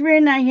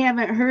Catherine, I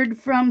haven't heard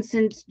from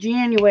since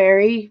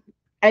January.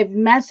 I've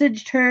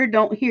messaged her,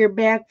 don't hear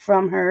back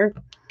from her.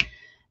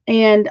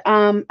 And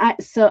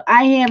so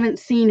I haven't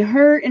seen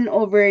her in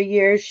over a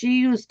year. She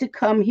used to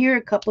come here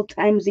a couple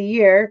times a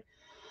year.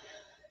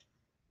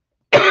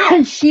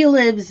 She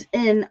lives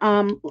in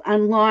on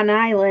Long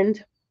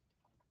Island,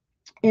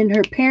 and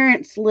her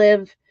parents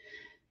live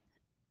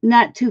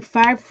not too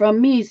far from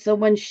me. So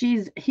when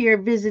she's here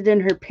visiting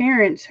her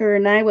parents, her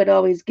and I would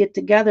always get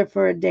together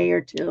for a day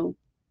or two.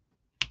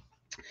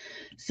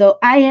 So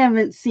I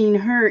haven't seen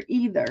her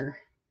either.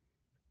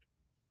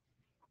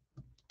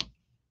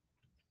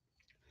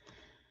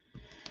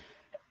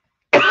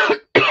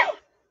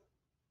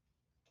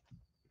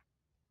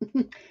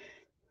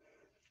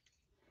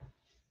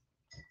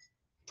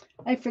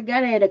 I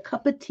forgot I had a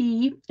cup of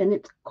tea and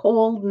it's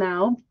cold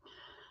now.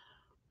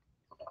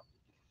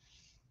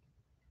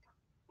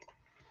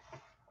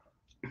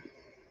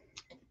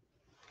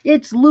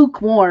 It's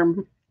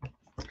lukewarm.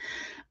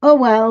 Oh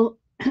well.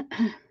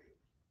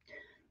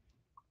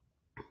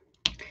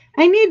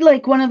 I need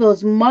like one of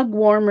those mug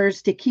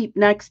warmers to keep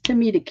next to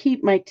me to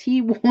keep my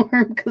tea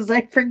warm because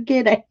I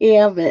forget I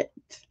have it.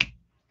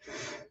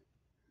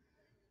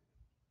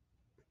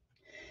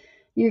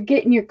 You're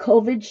getting your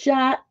COVID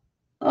shot?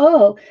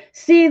 Oh,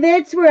 see,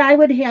 that's where I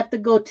would have to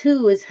go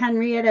too, is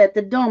Henrietta at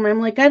the Dome.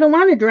 I'm like, I don't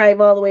want to drive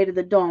all the way to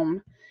the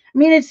Dome. I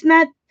mean, it's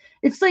not,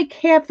 it's like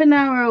half an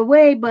hour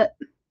away, but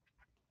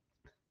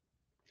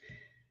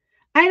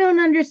I don't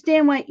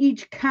understand why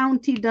each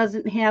county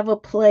doesn't have a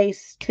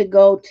place to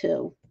go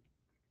to.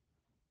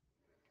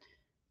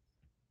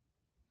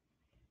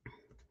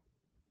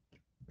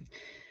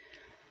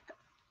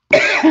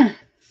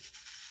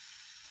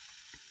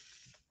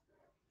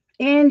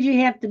 And you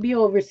have to be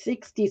over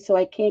 60, so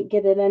I can't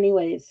get it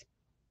anyways.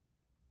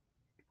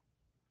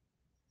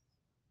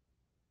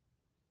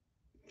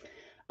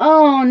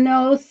 Oh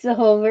no,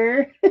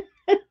 Silver.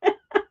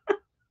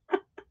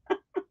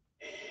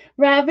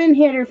 Robin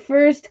had her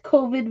first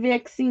COVID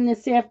vaccine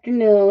this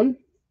afternoon.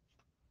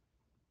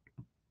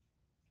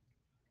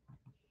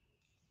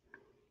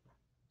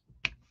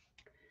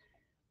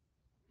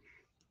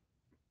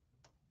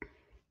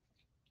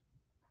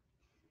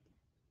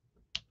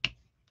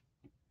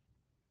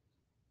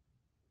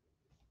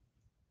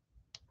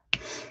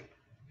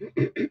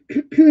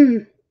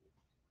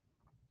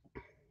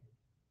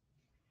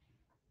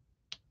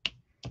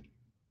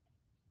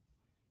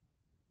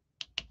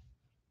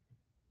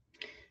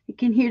 You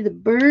can hear the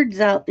birds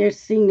out there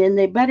singing.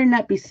 They better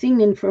not be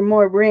singing for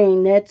more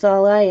rain. That's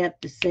all I have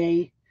to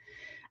say.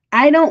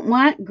 I don't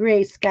want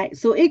gray sky.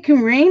 So it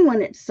can rain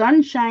when it's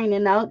sun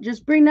shining out.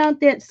 Just bring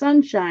out that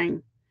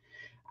sunshine.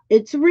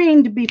 It's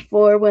rained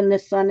before when the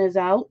sun is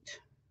out.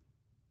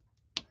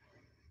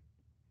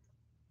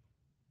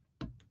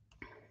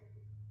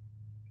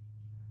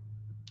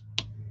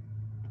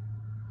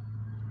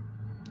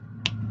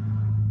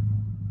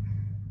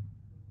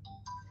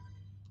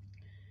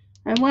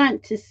 I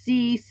want to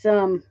see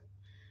some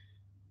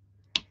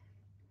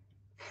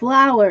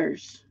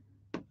flowers.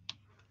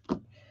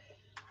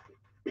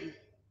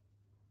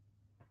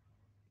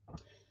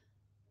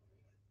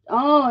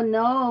 Oh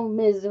no,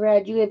 Ms.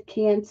 Red, you have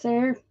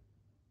cancer.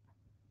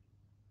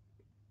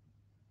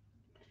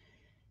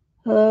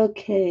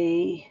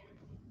 Okay.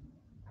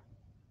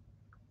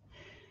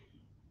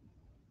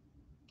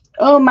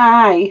 Oh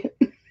my.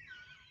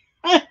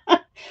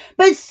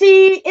 But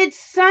see, it's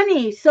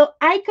sunny, so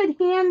I could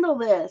handle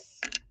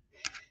this.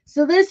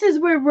 So this is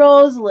where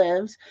Rose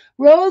lives.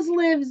 Rose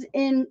lives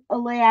in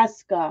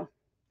Alaska.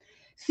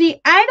 See,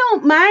 I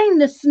don't mind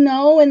the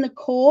snow and the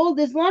cold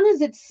as long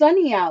as it's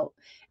sunny out.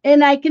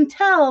 And I can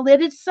tell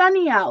that it's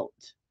sunny out.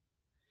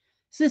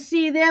 So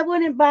see, that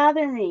wouldn't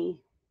bother me.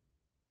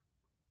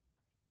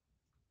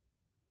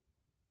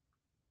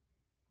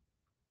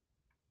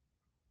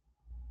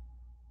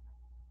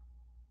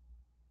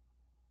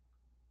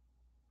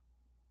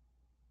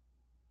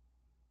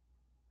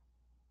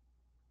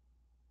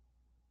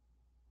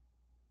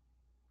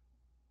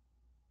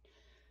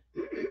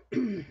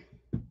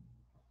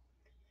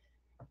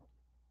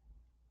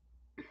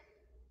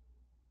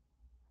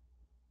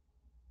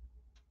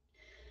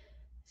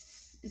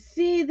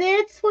 See,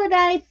 that's what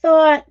I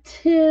thought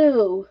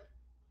too,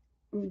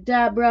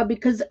 Deborah,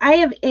 because I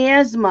have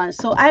asthma.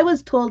 So I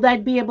was told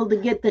I'd be able to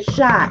get the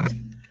shot.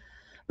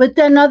 But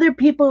then other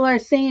people are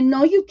saying,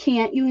 no, you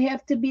can't. You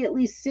have to be at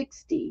least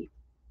 60.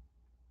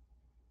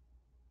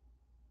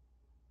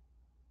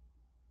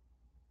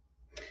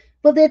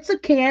 Well, that's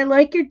okay. I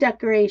like your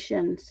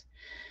decorations.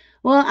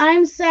 Well,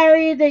 I'm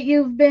sorry that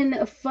you've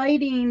been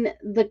fighting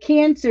the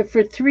cancer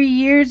for 3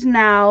 years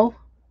now.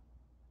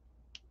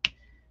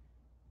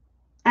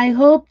 I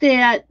hope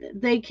that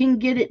they can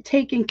get it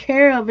taken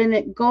care of and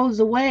it goes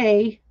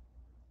away.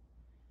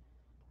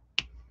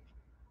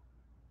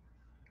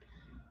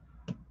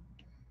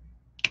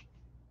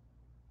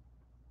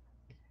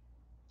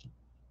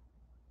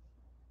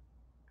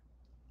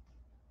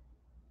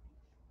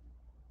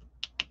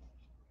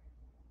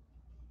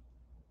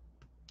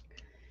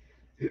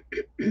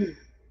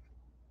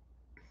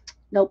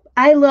 Nope.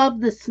 I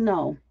love the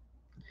snow.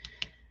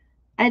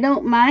 I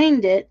don't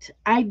mind it.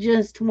 I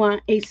just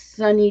want a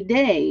sunny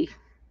day.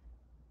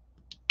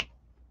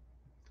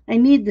 I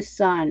need the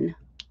sun.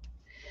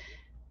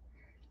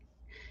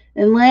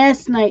 And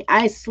last night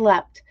I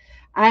slept.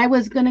 I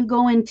was going to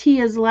go in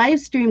Tia's live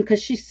stream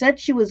because she said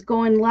she was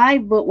going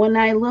live, but when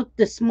I looked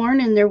this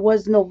morning, there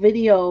was no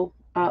video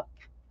up.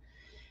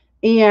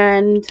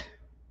 And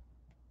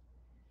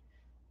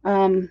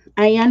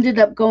I ended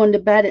up going to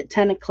bed at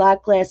 10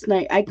 o'clock last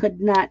night. I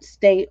could not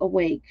stay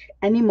awake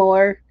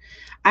anymore.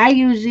 I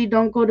usually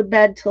don't go to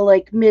bed till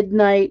like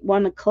midnight,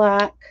 1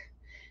 o'clock.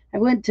 I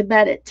went to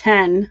bed at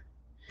 10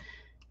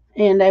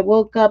 and I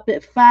woke up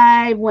at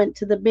 5, went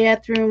to the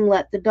bathroom,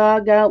 let the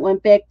dog out,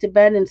 went back to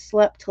bed, and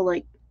slept till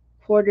like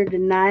quarter to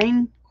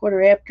 9,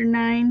 quarter after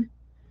 9.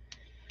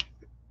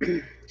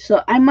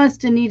 So I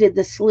must have needed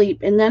the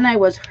sleep, and then I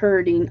was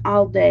hurting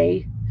all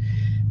day.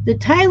 The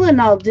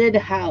Tylenol did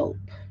help,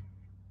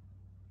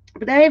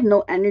 but I have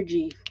no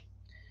energy.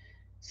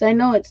 So I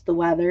know it's the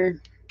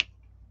weather.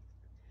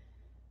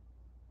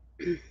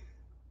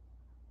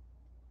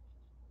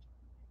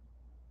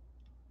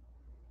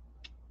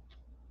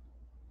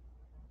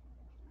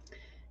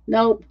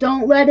 Nope,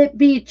 don't let it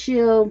beat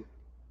you.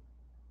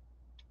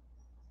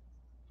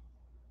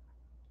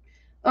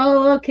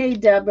 Oh, okay,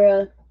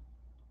 Deborah.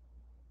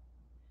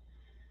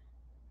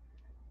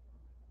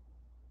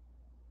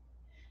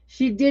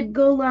 She did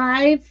go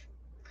live,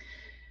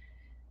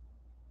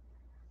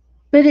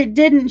 but it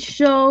didn't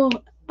show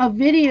a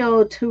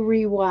video to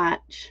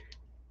rewatch.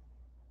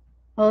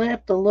 I'll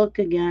have to look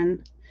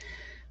again.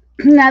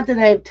 Not that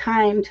I have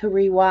time to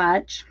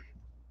rewatch.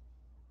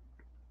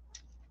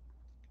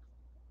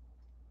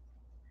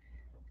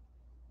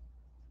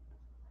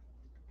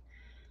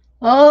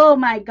 Oh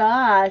my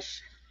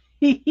gosh.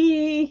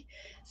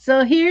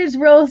 So here's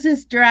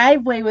Rose's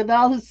driveway with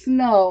all the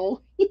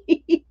snow.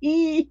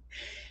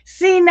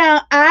 See,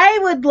 now I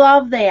would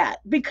love that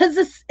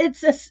because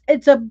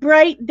it's a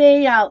bright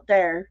day out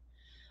there.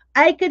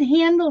 I could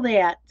handle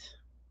that.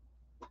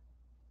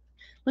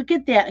 Look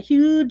at that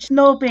huge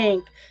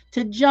snowbank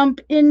to jump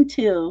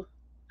into.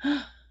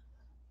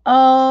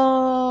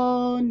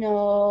 Oh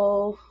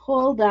no.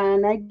 Hold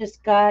on. I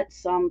just got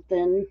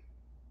something.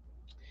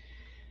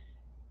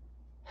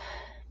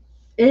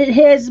 It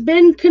has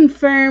been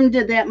confirmed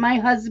that my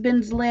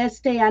husband's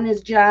last day on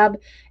his job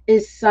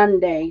is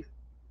Sunday.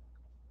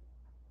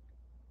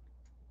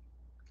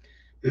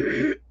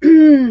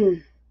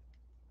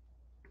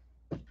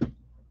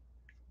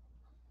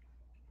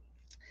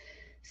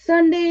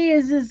 Sunday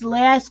is his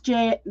last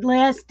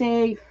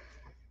day.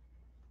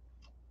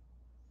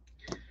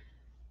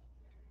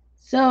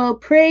 So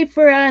pray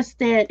for us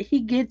that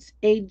he gets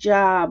a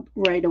job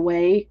right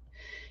away.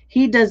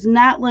 He does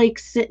not like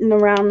sitting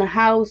around the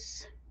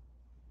house.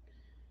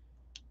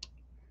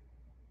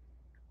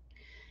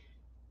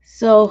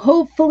 So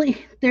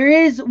hopefully there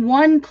is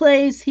one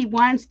place he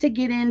wants to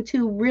get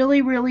into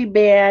really, really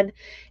bad.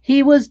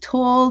 He was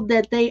told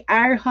that they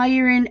are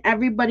hiring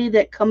everybody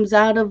that comes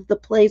out of the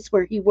place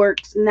where he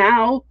works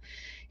now.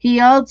 He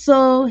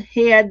also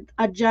had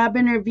a job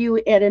interview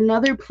at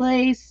another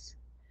place.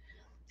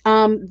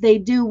 They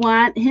do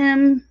want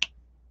him,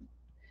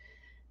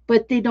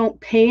 but they don't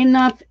pay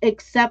enough,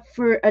 except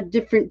for a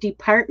different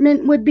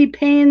department would be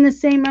paying the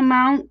same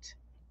amount.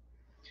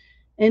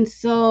 And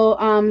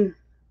so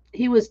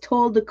he was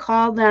told to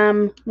call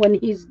them when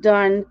he's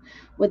done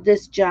with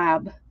this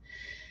job.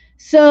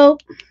 So,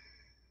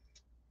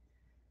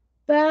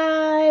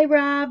 bye,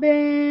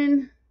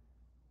 Robin.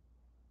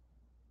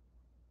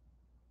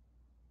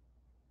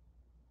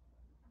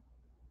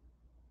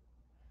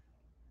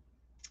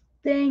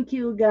 Thank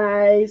you,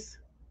 guys.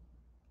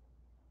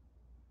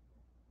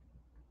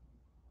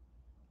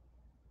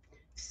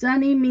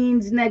 Sunny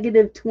means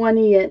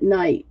 -20 at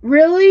night.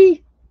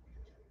 Really?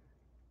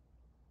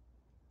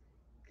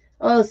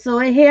 Oh, so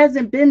it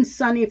hasn't been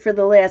sunny for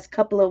the last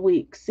couple of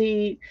weeks.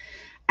 See,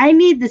 I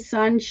need the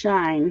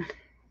sunshine.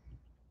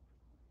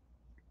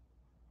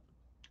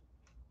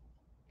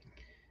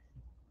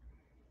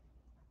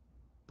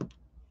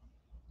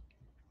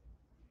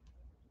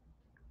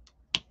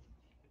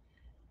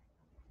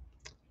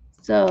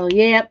 So,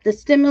 yep, the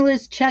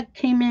stimulus check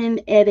came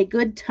in at a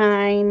good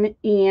time,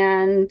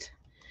 and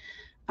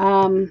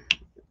um,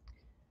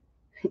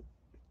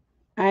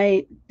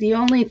 the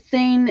only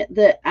thing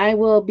that I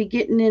will be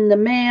getting in the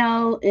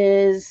mail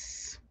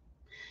is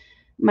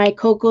my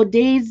Cocoa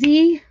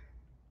Daisy,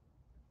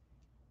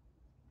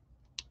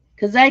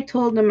 because I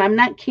told him I'm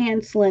not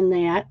canceling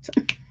that.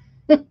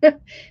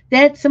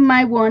 That's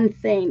my one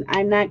thing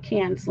I'm not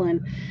canceling.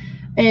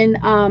 And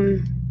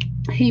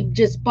he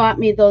just bought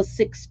me those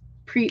 6,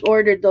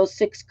 pre-ordered those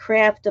 6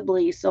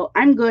 craftably, so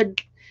I'm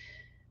good.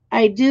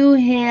 I do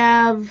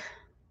have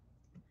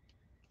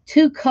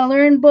 2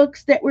 coloring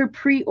books that were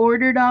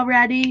pre-ordered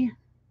already,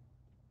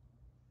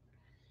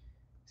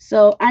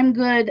 so I'm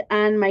good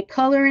on my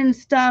coloring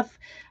stuff.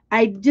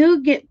 I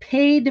do get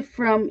paid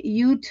from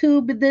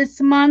YouTube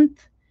this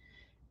month,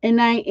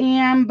 and I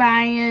am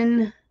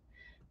buying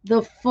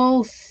the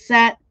full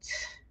set.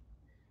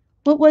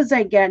 What was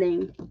I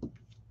getting?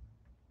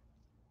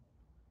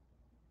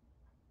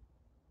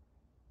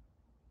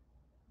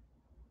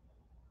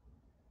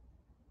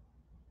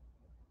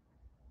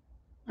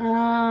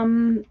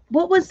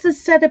 What was the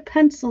set of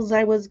pencils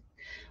I was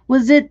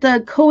it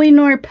the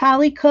Kohinoor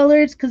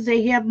Polycolors, because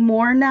they have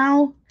more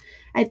now?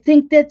 I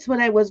think that's what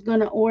I was going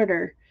to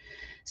order.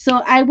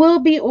 So I will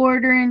be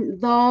ordering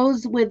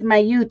those with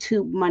my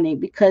YouTube money,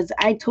 because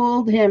I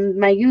told him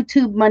my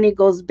YouTube money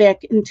goes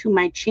back into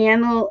my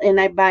channel and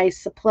I buy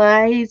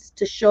supplies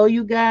to show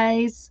you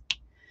guys.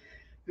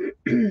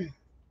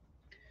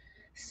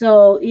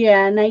 So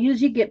yeah, and I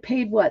usually get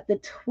paid what, the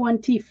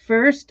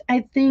 21st,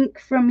 I think,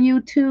 from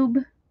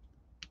YouTube.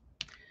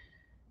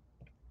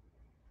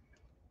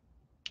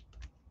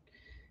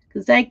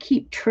 Because I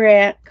keep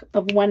track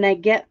of when I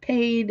get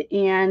paid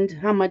and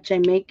how much I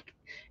make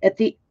at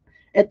the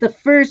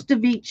first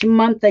of each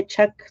month. I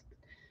check.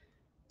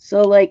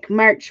 So like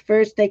March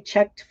 1st, I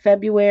checked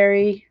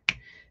February.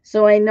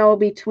 So I know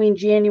between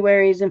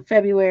January's and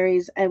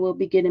February's I will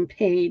be getting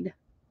paid.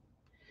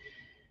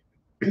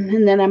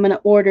 And then I'm going to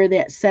order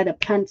that set of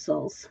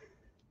pencils.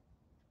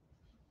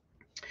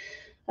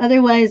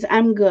 Otherwise,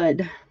 I'm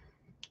good.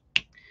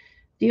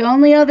 The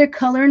only other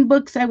coloring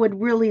books I would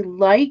really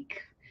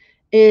like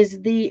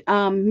is the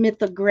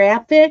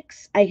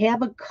mythographics. I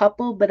have a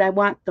couple, but I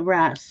want the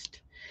rest.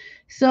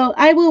 So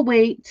I will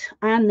wait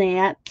on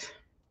that.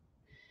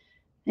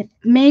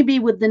 Maybe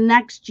with the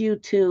next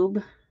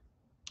YouTube,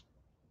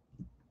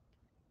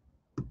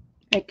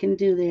 I can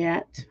do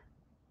that.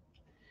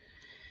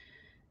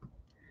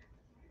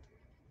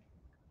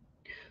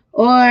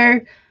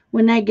 Or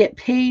when I get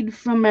paid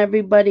from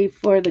everybody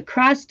for the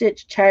cross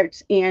stitch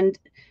charts. And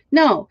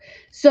no,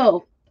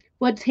 so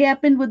what's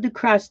happened with the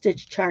cross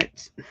stitch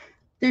charts?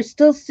 They're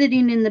still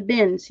sitting in the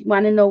bins. You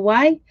want to know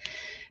why?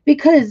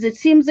 Because it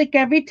seems like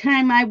every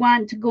time I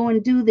want to go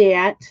and do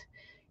that,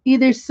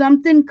 either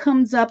something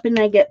comes up and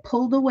I get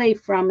pulled away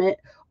from it,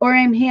 or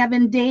I'm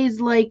having days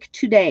like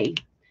today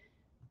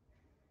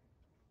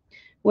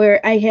where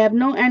I have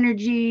no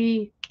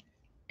energy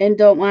and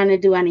don't want to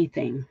do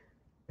anything.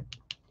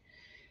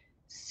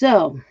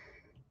 So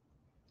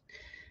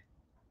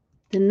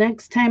the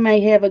next time I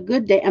have a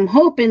good day, I'm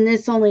hoping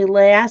this only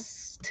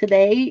lasts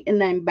today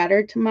and I'm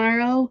better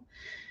tomorrow.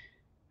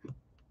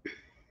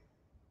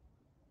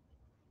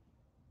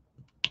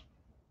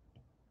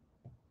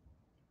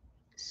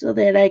 So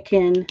that I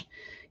can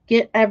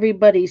get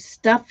everybody's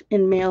stuff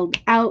and mailed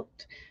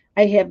out.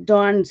 I have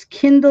Dawn's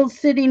Kindle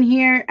sitting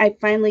here. I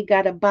finally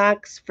got a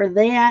box for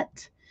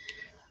that.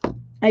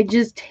 I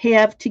just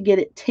have to get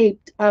it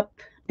taped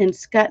up, and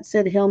Scott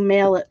said he'll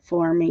mail it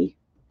for me.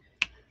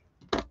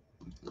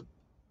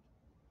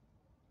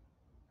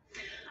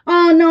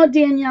 Oh, no,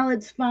 Danielle,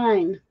 it's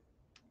fine.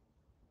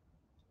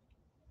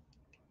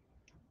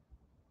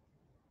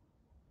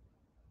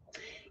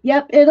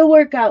 Yep, it'll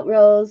work out,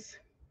 Rose.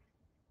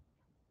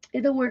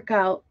 It'll work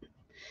out.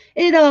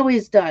 It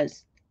always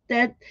does.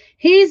 That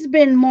he's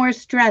been more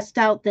stressed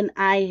out than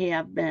I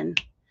have been.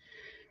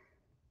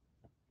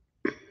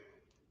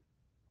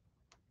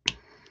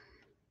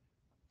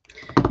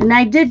 And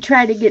I did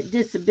try to get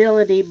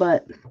disability,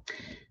 but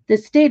The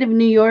state of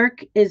New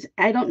York is,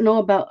 I don't know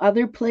about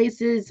other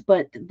places,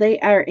 but they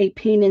are a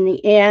pain in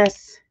the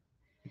ass,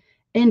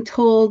 and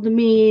told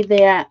me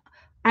that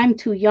I'm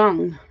too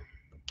young.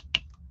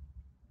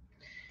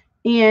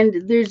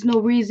 And there's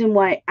no reason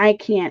why I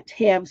can't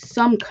have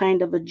some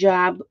kind of a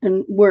job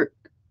and work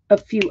a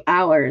few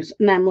hours.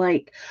 And I'm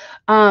like,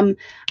 um,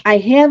 I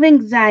have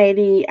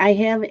anxiety, I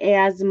have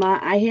asthma,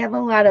 I have a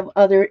lot of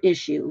other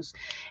issues.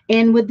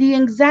 And with the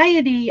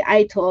anxiety,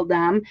 I told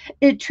them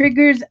it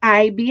triggers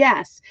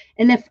IBS.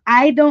 And if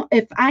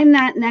I'm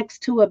not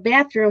next to a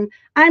bathroom,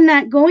 I'm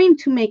not going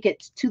to make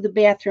it to the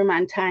bathroom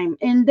on time.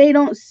 And they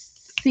don't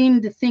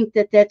seem to think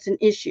that that's an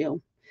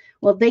issue.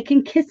 Well, they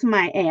can kiss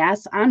my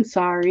ass. I'm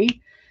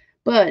sorry.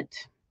 But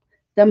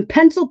them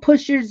pencil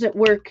pushers at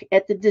work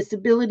at the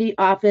disability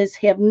office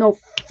have no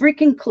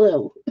freaking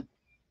clue.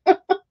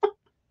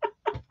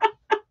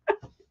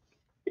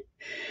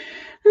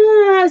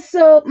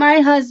 So my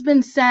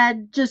husband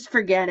said, just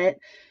forget it.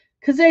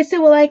 Because I said,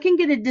 well, I can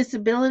get a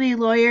disability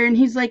lawyer. And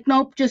he's like,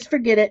 nope, just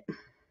forget it.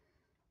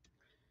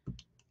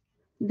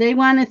 They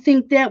want to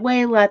think that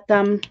way, let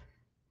them.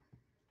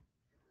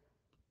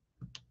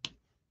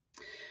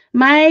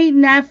 My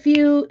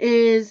nephew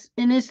is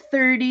in his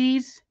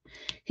 30s.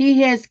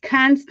 He has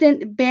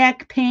constant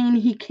back pain.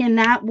 He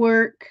cannot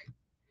work.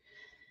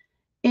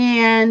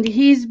 And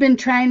he's been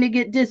trying to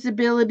get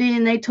disability,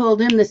 and they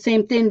told him the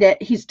same thing,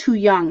 that he's too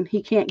young.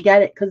 He can't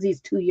get it because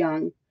he's too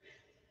young.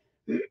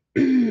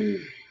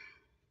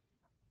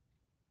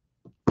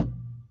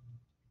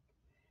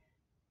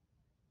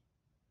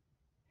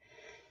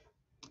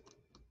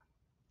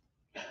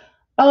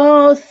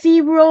 Oh,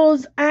 see,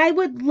 Rose, I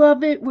would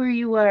love it where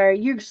you are.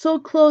 You're so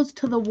close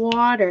to the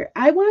water.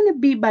 I want to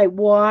be by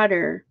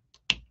water.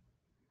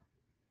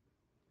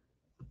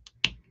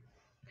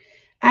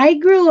 I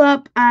grew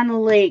up on a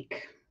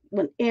lake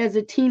as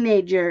a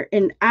teenager,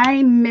 and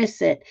I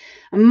miss it.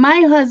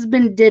 My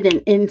husband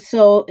didn't, and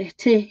so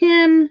to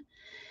him,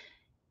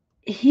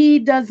 he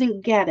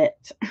doesn't get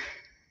it.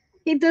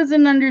 He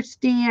doesn't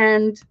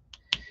understand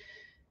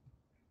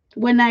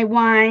when I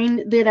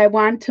whine that I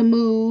want to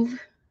move.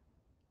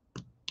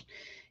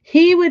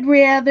 He would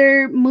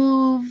rather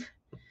move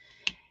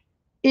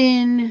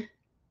in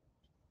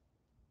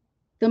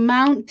the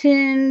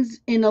mountains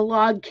in a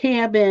log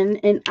cabin,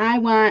 and I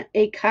want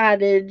a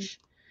cottage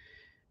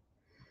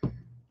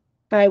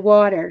by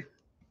water.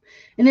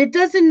 And it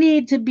doesn't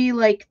need to be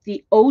like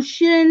the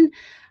ocean.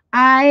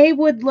 I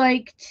would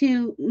like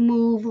to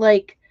move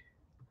like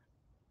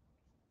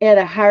at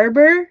a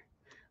harbor.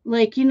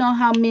 Like, you know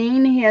how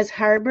Maine has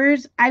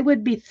harbors? I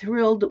would be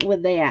thrilled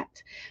with that.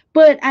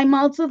 But I'm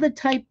also the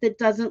type that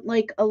doesn't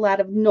like a lot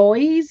of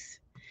noise,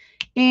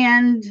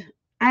 and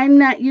I'm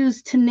not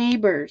used to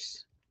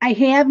neighbors. I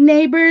have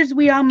neighbors.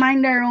 We all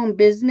mind our own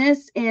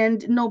business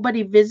and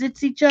nobody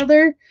visits each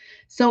other.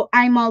 So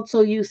I'm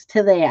also used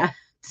to that.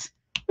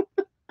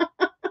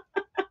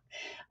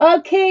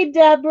 Okay,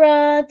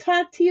 Deborah,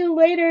 talk to you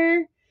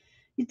later.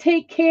 You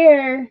take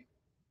care.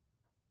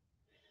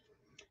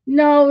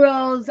 No,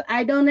 Rose,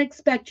 I don't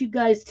expect you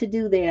guys to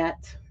do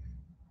that.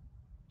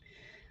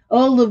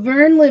 Oh,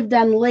 Laverne lived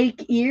on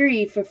Lake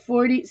Erie for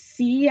 40.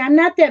 See, I'm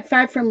not that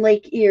far from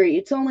Lake Erie.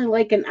 It's only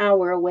like an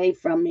hour away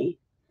from me.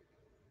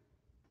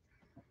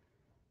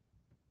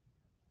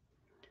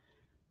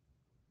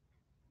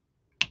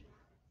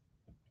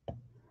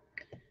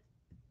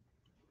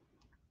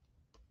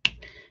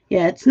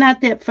 Yeah, it's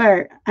not that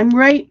far. I'm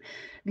right.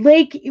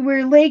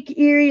 Where Lake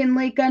Erie and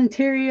Lake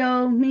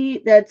Ontario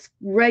meet, that's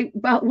right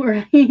about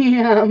where I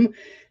am.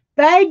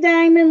 Bye,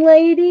 Diamond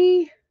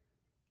Lady.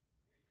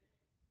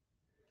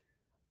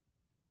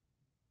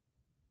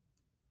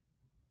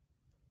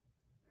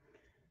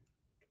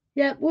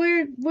 Yep,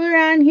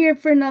 we're on here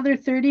for another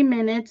 30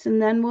 minutes and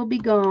then we'll be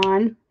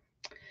gone.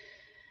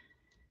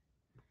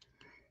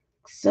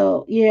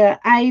 So yeah,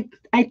 I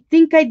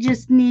think I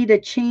just need a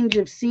change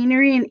of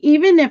scenery. And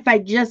even if I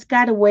just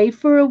got away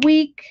for a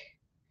week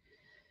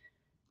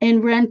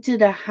and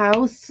rented a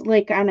house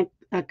like on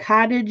a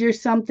cottage or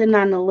something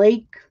on the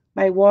lake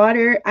by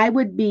water, I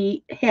would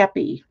be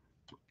happy.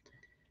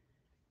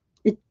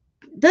 It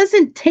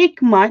doesn't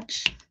take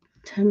much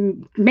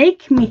to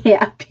make me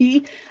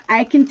happy.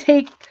 I can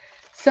take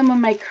some of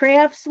my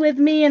crafts with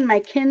me and my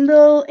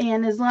Kindle,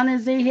 and as long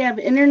as they have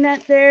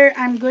internet there,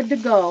 I'm good to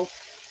go.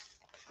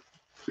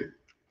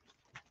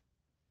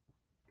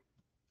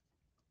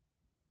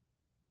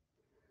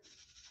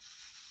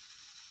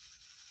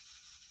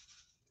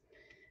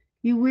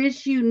 You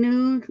wish you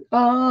knew.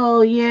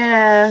 Oh,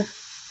 yeah.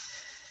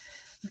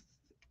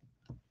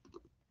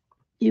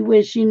 You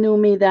wish you knew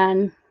me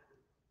then.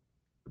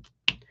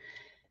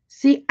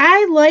 See,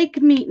 I like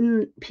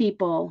meeting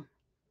people.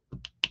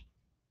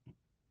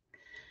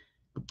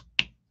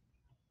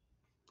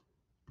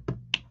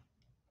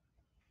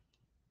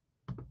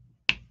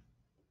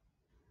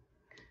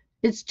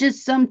 It's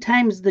just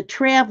sometimes the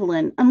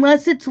traveling.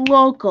 Unless it's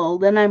local,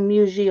 then I'm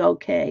usually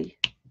okay.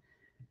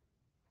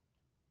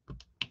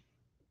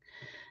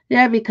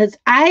 Yeah, because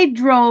I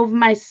drove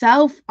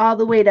myself all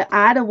the way to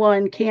Ottawa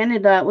in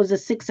Canada. It was a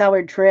 6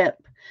 hour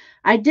trip.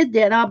 I did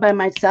that all by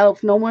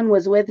myself. No one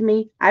was with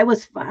me. I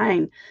was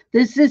fine.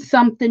 This is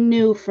something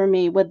new for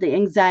me with the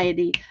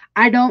anxiety.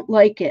 I don't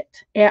like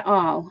it at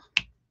all.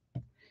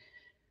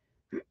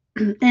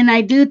 And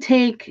I do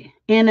take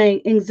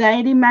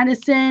anti-anxiety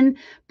medicine,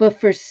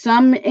 but for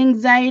some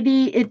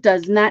anxiety, it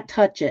does not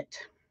touch it.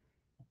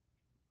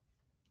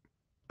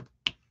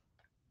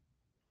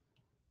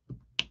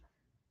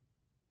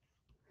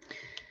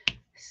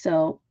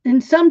 So,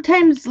 and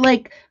sometimes,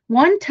 like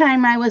one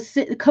time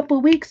a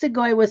couple weeks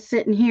ago, I was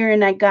sitting here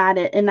and I got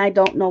it, and I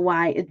don't know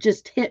why. It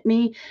just hit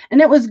me and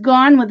it was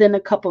gone within a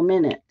couple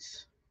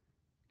minutes.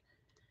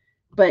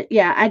 But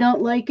yeah, I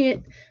don't like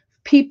it.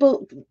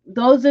 People,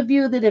 those of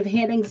you that have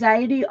had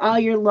anxiety all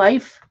your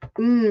life,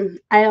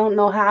 I don't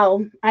know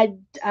how. I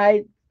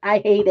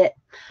hate it.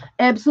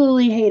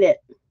 Absolutely hate it.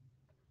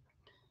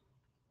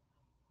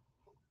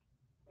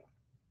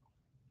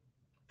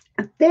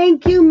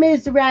 Thank you,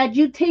 Ms. Raj.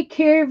 You take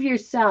care of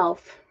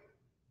yourself.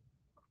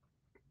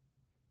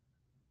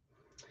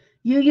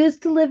 You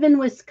used to live in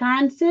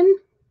Wisconsin?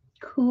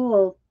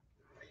 Cool.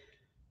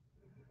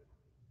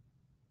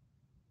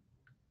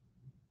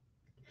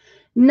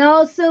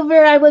 No,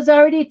 Silver, I was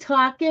already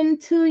talking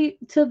to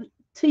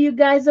you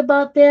guys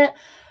about that.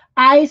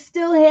 I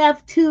still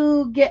have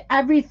to get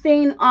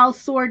everything all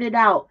sorted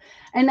out.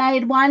 And I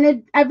had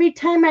wanted every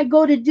time I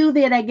go to do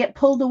that, I get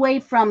pulled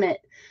away from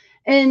it.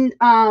 And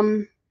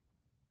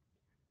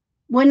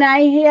when I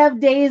have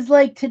days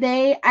like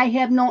today, I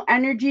have no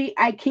energy.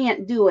 I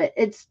can't do it.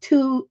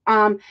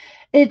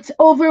 It's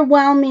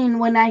overwhelming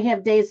when I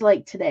have days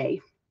like today.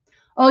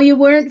 Oh, you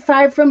weren't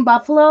far from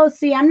Buffalo?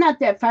 See, I'm not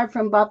that far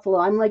from Buffalo.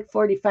 I'm like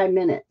 45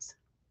 minutes.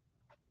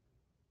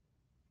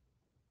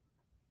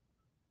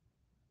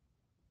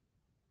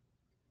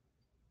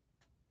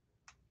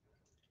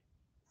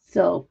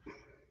 So,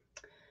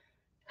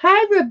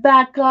 hi,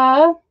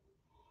 Rebecca.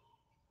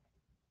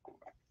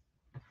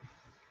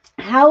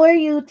 How are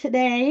you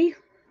today?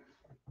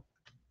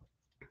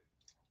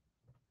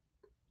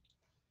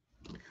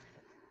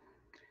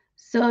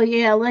 So,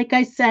 yeah, like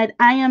I said,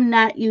 I am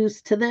not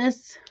used to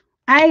this.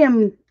 I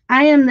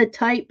am the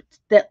type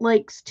that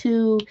likes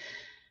to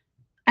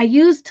I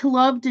used to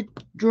love to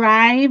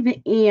drive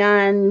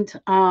and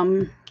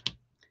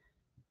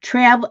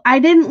travel. I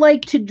didn't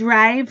like to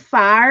drive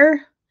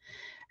far.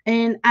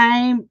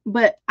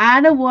 But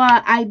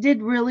Ottawa, I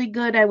did really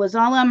good. I was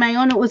all on my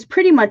own. It was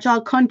pretty much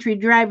all country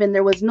driving.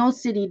 There was no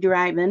city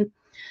driving.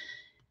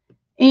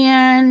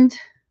 And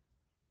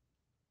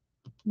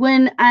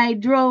when I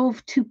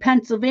drove to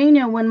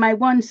Pennsylvania, when my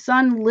one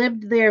son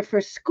lived there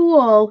for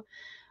school,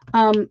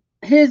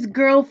 his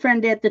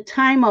girlfriend at the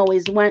time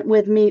always went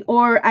with me,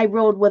 or I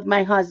rode with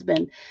my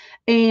husband.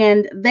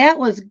 And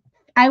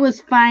I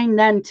was fine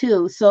then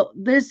too. So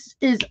this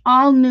is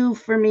all new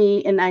for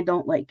me, and I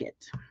don't like it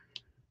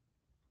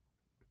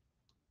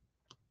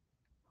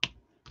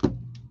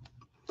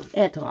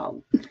at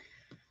all.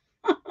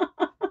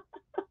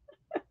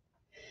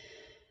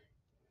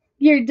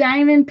 You're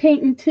diamond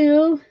painting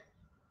too?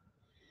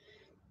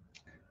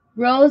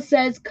 Rose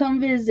says, come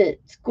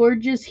visit. It's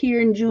gorgeous here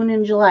in June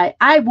and July.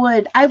 I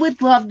would. I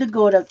would love to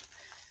go to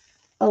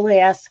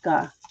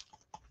Alaska.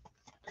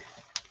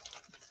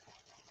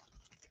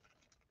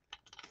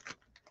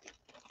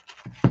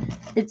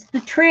 It's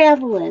the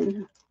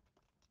traveling.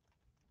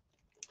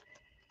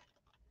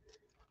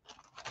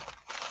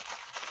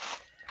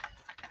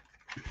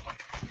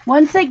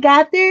 Once I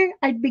got there,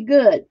 I'd be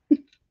good.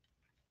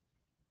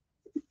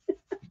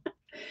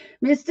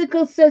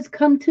 Mystical says,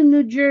 come to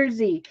New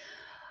Jersey.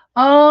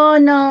 Oh,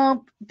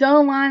 no,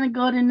 don't want to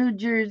go to New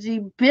Jersey.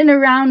 Been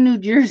around New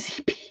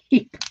Jersey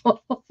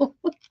people.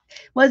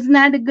 Was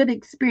not a good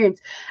experience.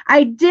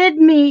 I did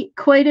meet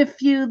quite a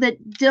few that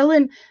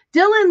Dylan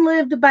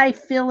lived by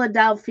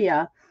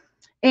Philadelphia,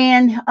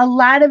 and a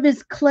lot of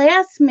his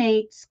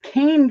classmates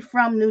came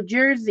from New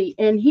Jersey,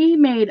 and he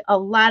made a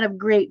lot of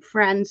great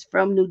friends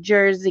from New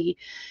Jersey.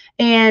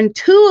 And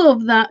two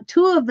of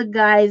the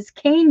guys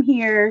came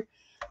here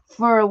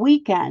for a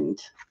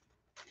weekend.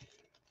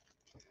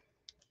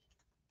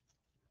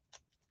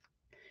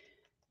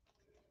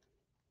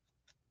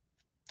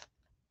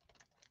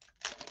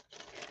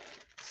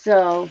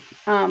 So,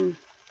 but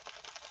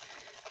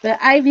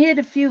I've had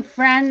a few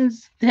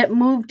friends that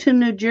moved to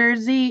New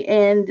Jersey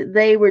and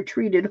they were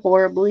treated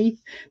horribly.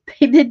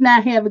 They did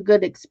not have a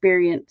good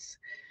experience.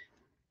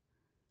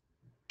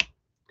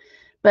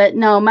 But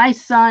no, my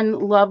son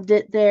loved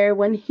it there.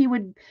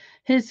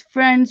 His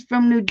friends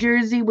from New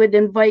Jersey would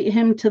invite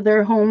him to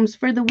their homes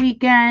for the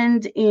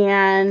weekend,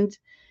 and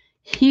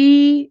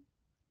he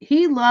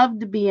he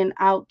loved being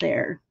out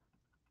there.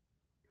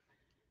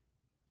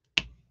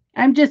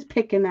 I'm just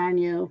picking on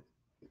you.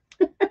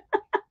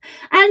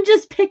 I'm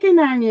just picking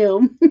on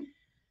you.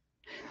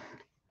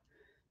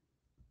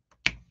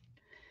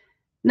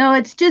 No,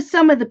 it's just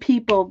some of the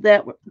people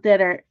that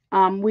are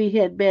we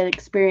had bad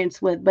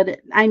experience with, but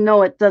I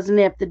know it doesn't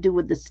have to do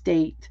with the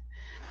state.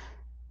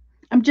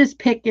 I'm just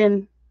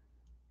picking.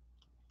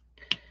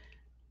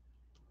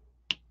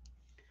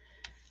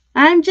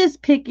 I'm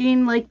just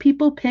picking like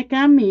people pick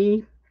on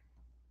me.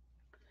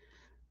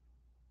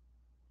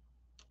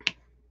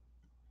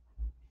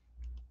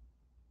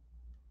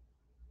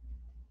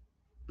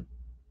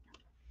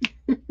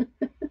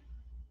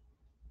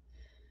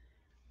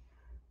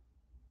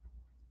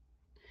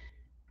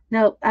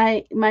 No,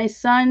 my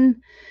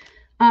son,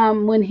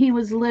 when he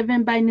was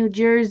living by New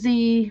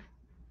Jersey,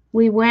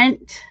 we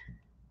went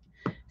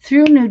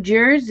through New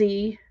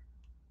Jersey,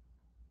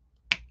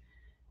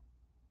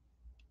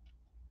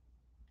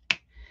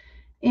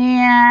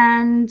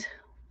 and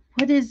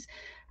what is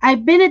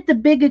I've been at the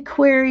big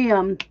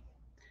aquarium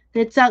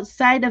that's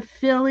outside of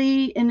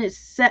Philly, and it's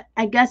set,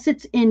 I guess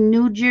it's in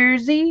New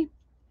Jersey.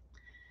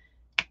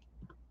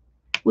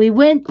 We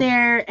went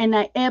there, and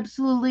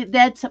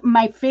that's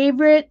my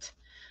favorite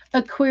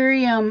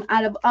aquarium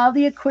out of all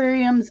the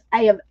aquariums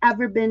I have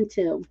ever been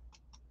to.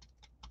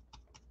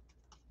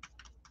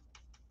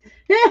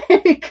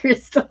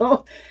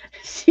 Crystal,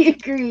 she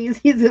agrees.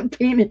 He's a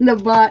pain in the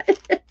butt.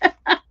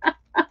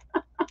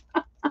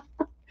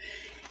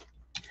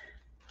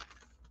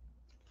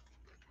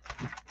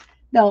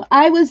 No,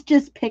 I was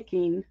just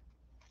picking.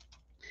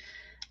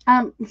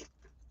 Um,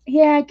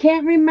 yeah, I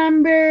can't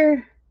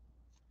remember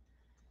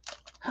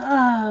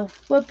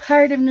what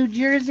part of New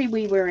Jersey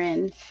we were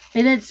in,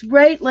 and it's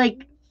right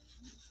like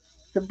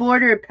the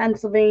border of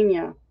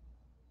Pennsylvania.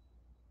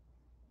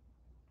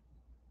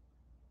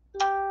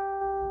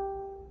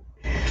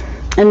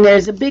 And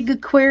there's a big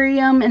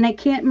aquarium, and I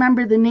can't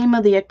remember the name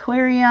of the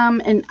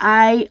aquarium, and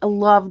I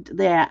loved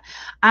that.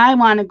 I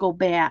want to go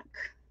back.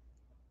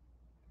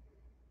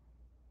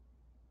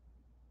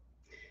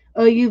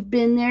 Oh, you've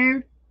been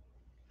there?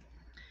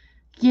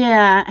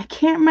 Yeah, I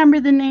can't remember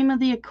the name of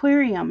the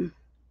aquarium.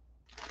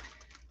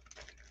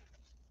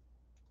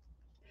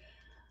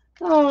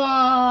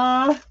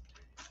 Oh,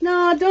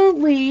 no,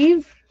 don't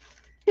leave.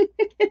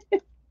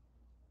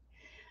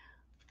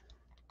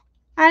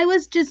 I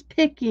was just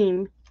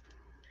picking.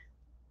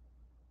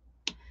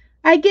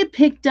 I get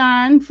picked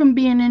on from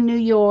being in New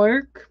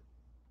York.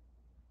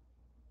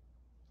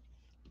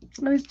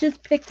 I was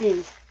just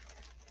picking.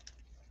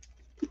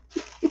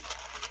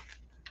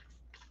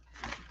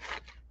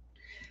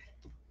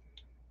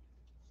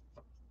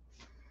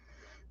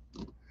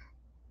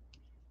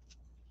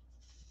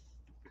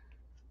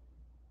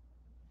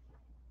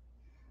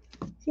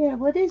 Yeah,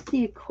 what is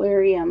the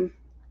aquarium?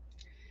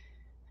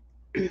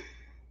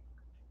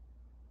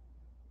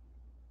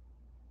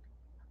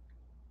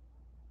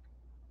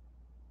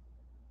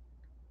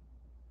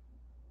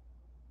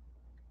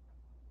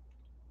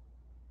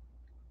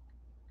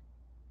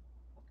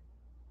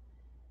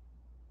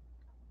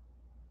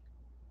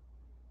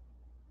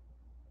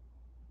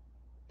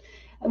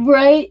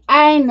 Right?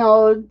 I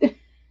know.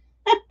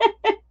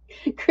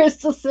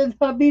 Crystal said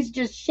hubby's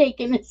just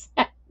shaking his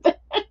head.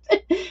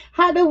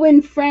 How to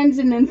win friends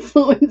and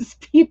influence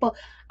people.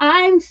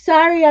 I'm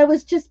sorry, I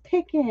was just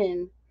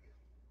picking.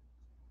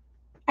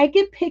 I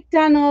get picked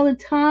on all the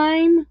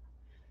time.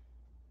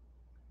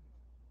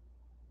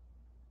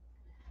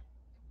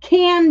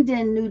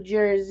 Camden, New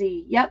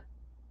Jersey. Yep.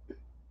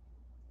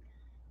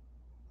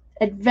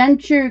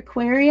 Adventure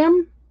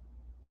Aquarium.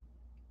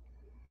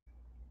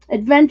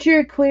 Adventure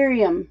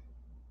Aquarium.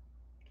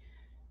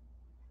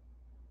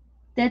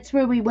 That's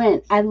where we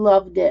went. I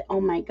loved it.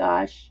 Oh my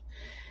gosh.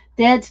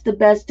 That's the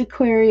best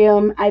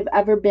aquarium I've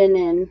ever been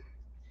in.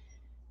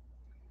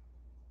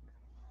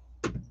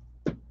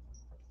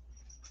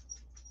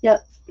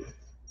 Yep.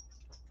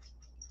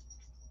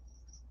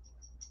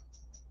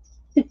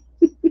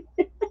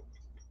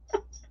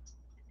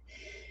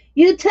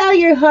 You tell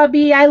your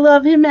hubby I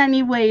love him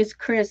anyways,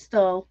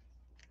 Crystal.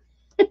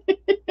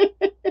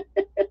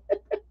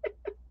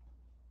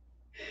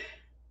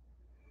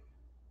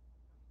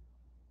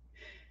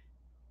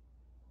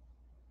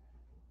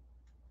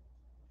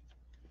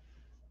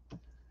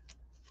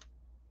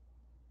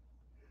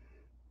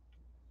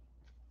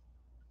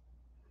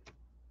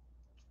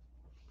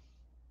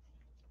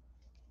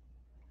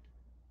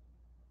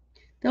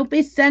 Don't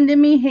be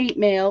sending me hate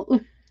mail.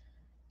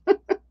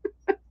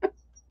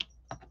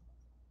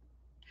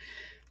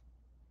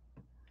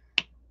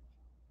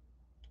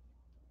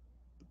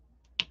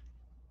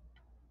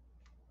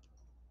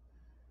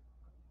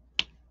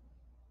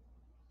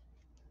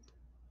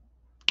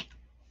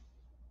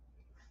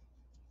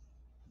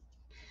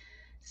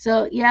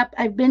 So, yep,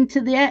 I've been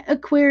to the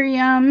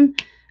aquarium.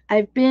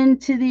 I've been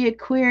to the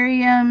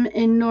aquarium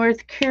in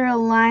North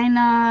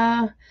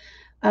Carolina,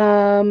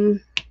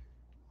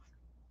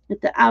 at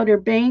the Outer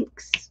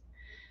Banks.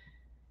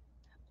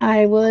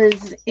 I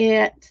was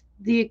at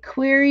the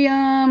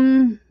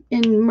aquarium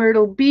in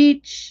Myrtle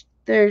Beach.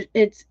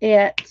 It's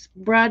at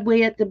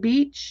Broadway at the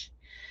beach,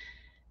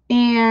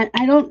 and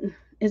I don't.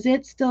 Is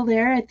it still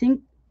there? I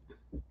think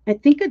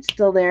it's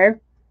still there.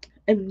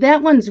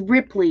 That one's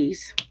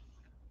Ripley's.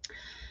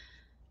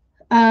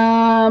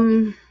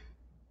 Um,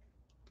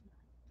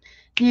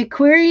 the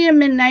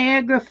aquarium in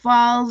Niagara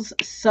Falls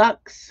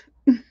sucks.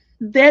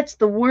 That's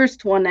the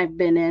worst one I've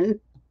been in.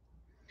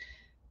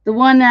 The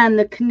one on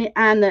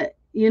the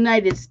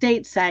United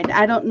States side.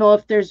 I don't know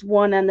if there's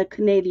one on the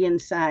Canadian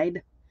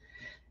side.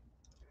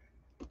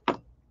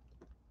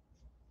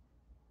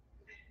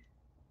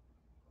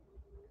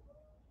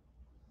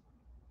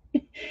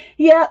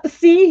 Yeah,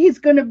 see, he's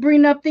going to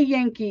bring up the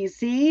Yankees.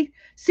 See?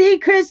 See,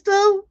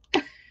 Crystal?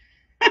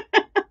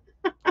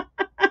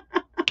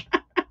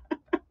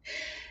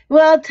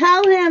 Well,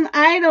 tell him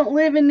I don't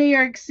live in New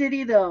York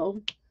City,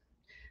 though.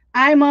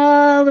 I'm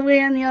all the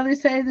way on the other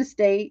side of the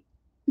state.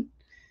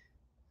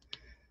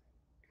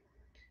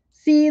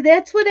 See,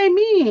 that's what I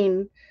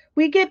mean.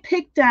 We get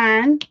picked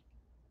on.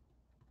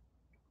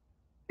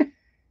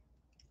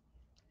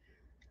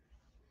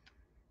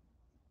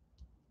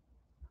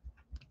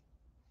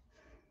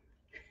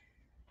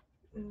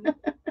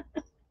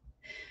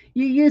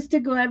 You used to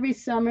go every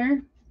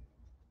summer.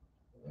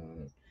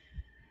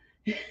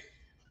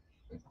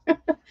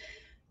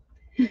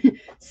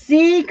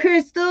 See,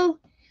 Crystal?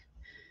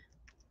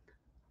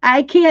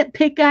 I can't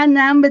pick on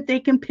them, but they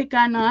can pick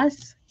on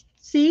us.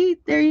 See,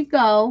 there you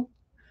go.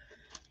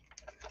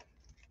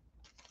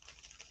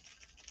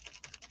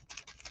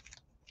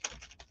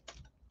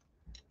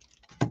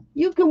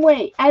 You can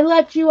wait. I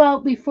let you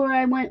out before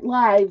I went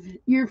live.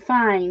 You're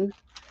fine.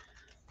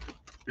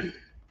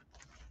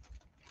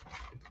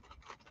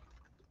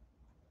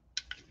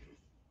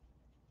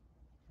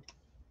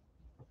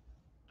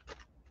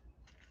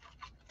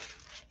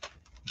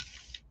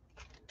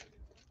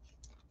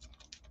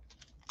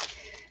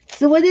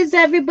 So, what is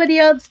everybody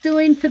else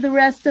doing for the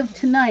rest of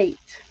tonight?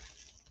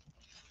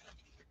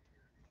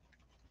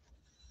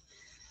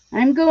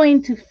 I'm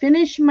going to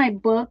finish my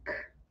book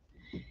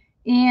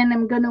and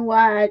I'm going to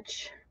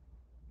watch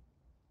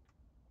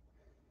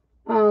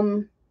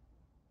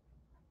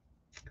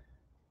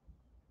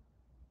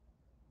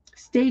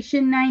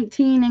Station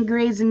 19 and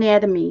Grey's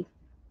Anatomy.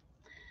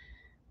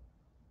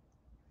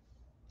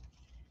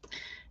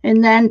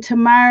 And then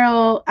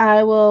tomorrow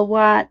I will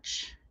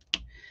watch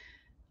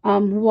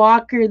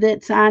Walker,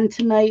 that's on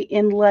tonight,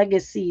 and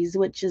Legacies,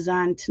 which is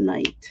on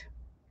tonight.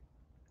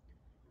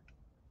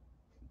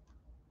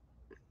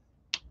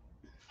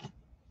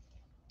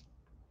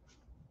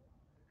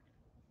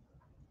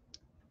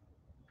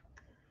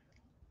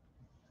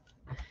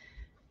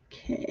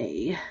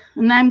 Okay,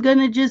 and I'm going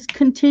to just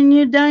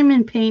continue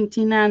diamond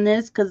painting on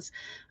this because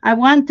I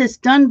want this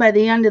done by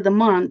the end of the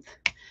month.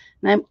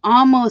 And I'm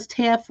almost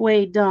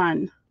halfway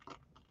done.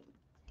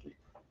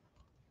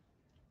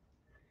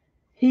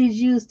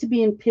 He's used to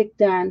being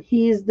picked on.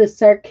 He is the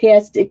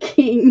sarcastic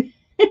king.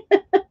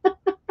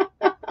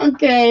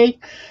 Okay.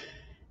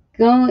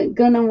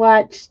 Gonna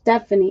watch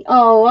Stephanie.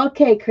 Oh,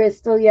 okay,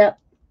 Crystal. Yep.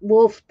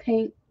 Wolf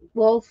paint.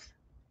 Wolf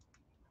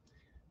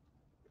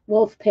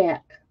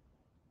pack.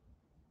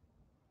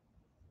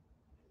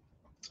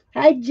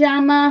 Hi,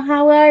 Jama.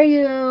 How are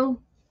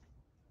you?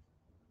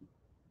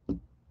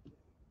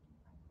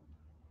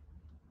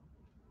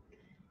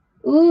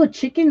 Ooh,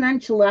 chicken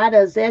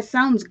enchiladas. That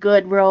sounds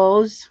good,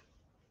 Rose.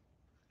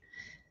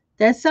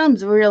 That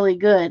sounds really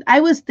good.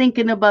 I was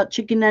thinking about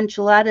chicken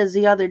enchiladas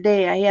the other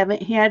day. I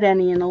haven't had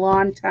any in a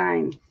long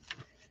time.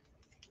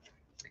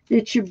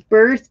 It's your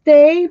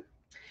birthday.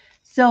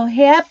 So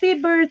happy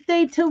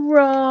birthday to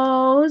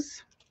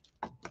Rose.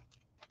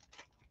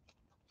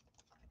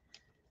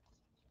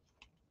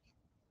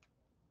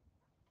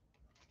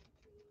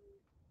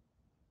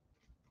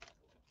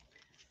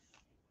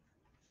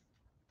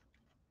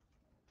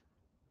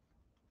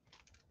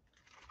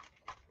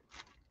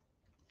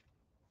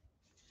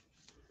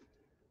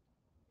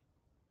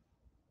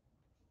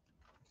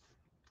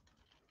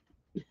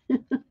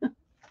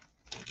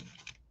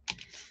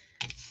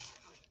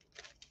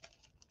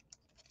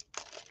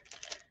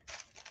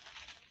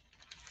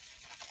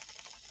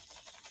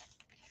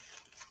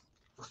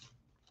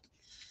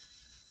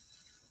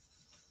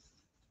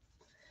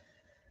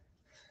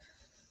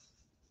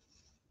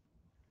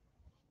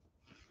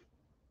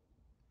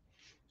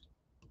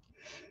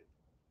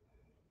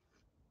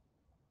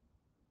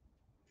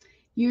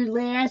 Your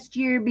last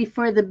year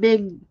before the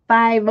big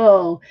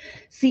 5-0.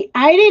 See,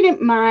 I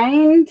didn't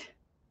mind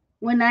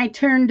when I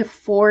turned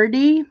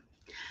 40.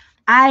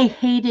 I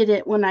hated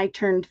it when I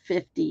turned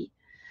 50.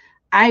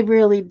 I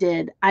really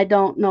did. I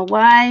don't know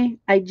why.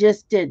 I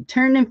just did.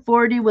 Turning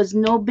 40 was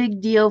no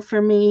big deal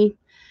for me,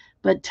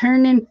 but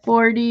turning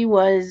 40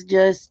 was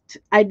just,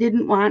 I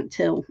didn't want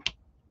to.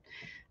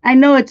 I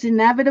know it's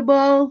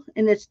inevitable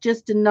and it's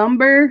just a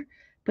number,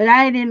 but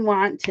I didn't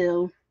want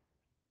to.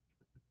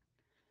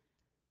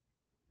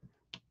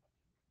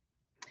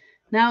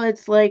 Now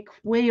it's like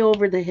way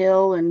over the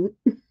hill and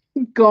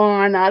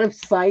gone out of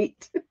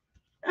sight.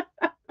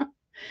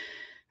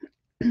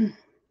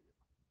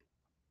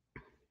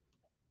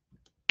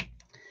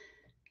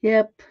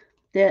 Yep,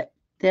 that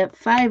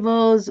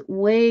 5-0's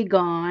way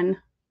gone.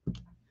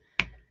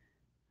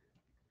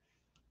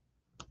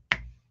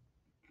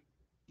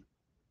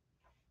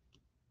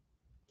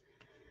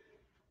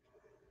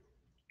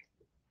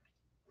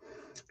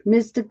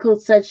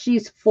 Mystical says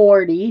she's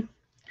 40.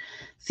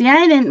 See,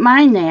 I didn't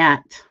mind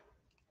that.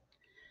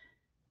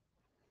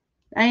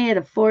 I had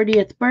a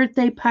 40th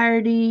birthday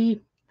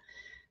party.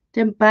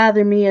 Didn't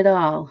bother me at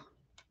all.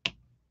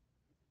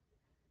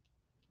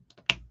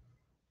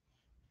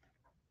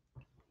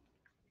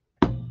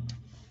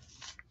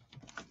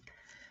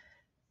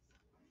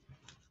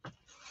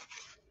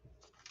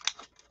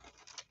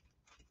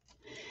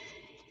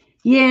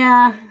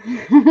 Yeah.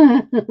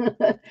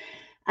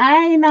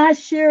 I'm not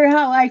sure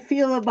how I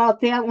feel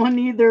about that one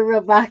either,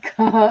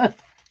 Rebecca.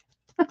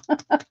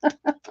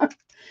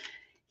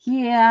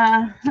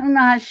 Yeah, I'm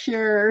not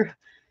sure.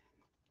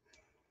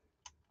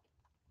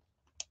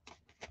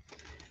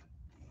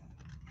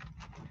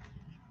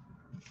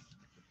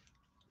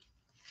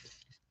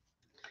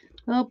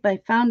 Oh, I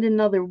found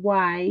another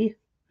Y.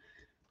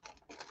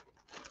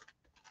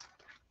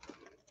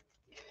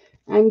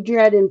 I'm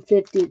dreading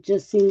 50. It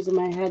just seems in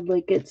my head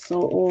like it's so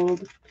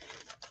old.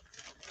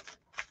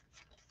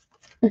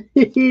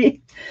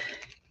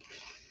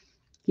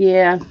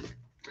 Yeah,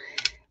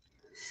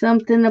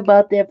 something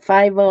about that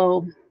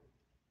 50.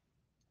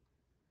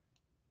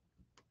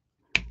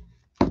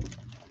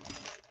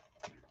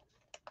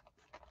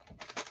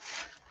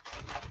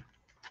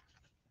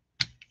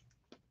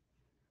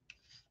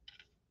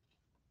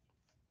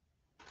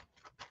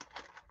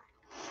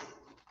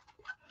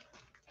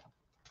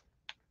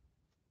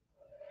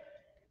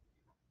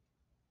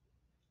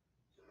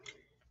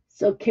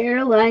 So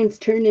Caroline's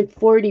turning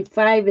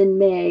 45 in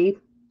May.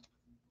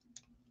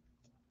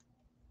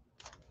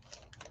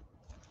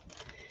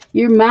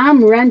 Your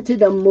mom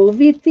rented a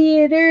movie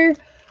theater?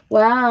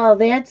 Wow,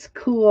 that's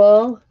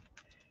cool.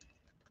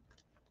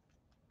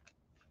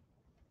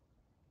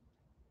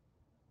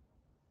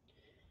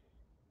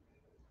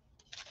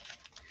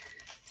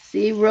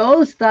 See,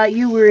 Rose thought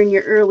you were in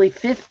your early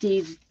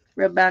 50s,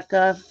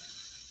 Rebecca.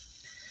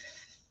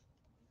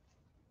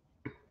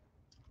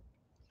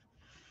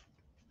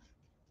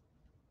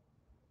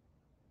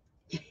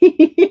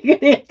 You're going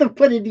to have to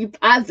put a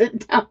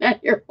deposit down on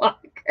your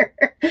walker.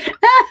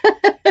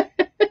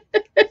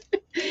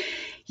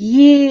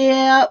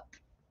 Yeah.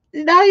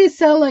 Now you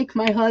sound like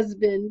my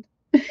husband.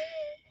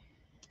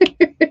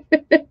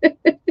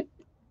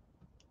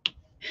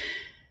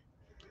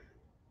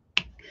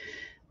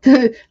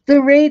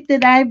 The rate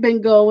that I've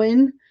been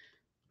going.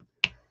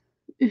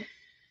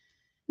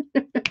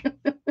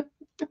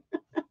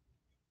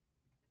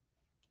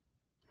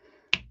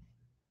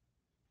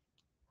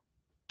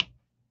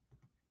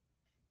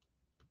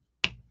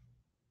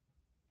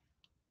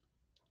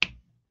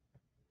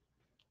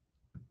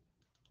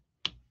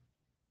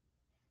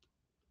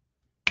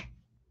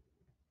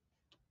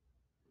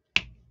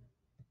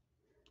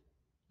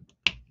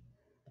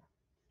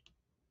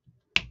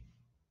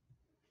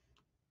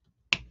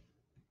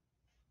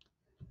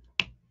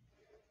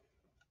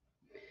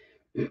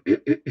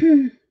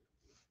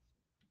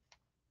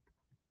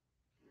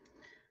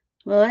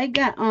 Well, I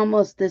got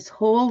almost this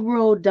whole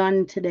row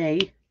done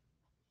today.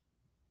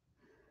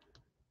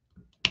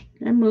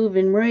 I'm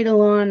moving right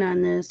along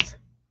on this.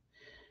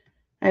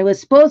 I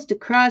was supposed to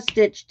cross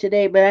stitch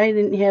today, but I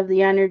didn't have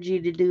the energy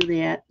to do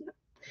that.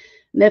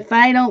 And if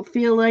I don't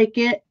feel like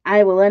it,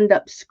 I will end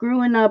up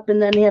screwing up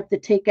and then have to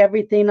take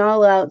everything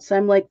all out. So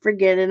I'm like,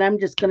 forget it. I'm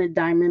just going to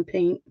diamond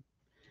paint.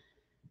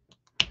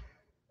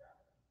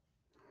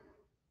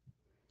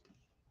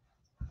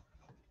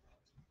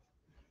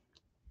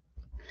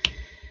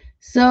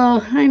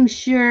 So I'm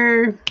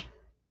sure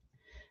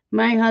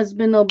my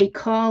husband will be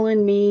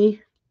calling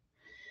me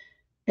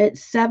at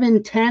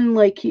 7:10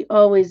 like he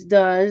always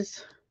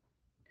does.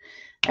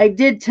 I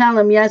did tell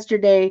him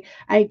yesterday,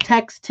 I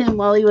texted him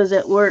while he was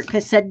at work. I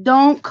said,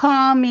 don't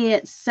call me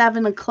at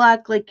 7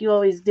 o'clock like you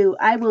always do.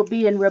 I will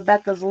be in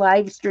Rebecca's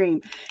live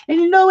stream. And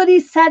you know what he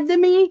said to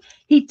me?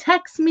 He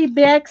texted me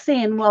back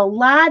saying, well,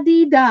 la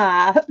di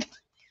da.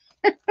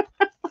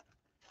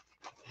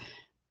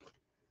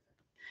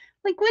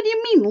 Like, what do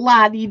you mean,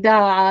 la di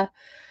da?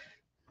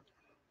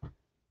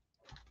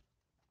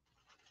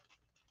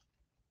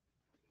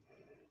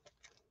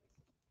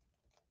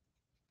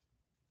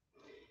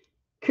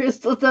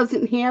 Crystal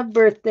doesn't have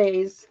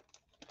birthdays.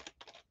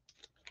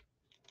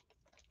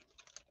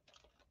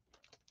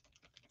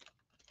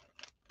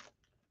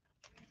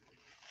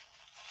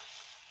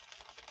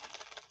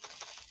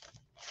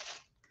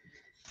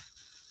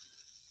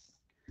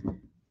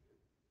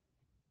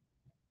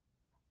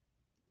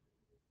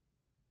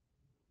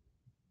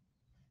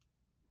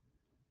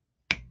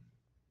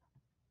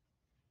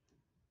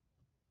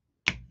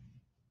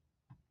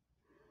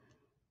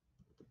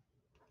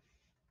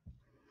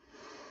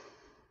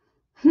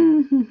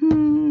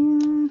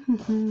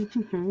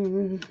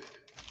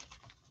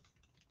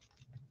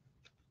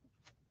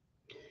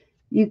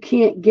 You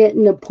can't get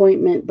an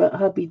appointment, but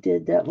hubby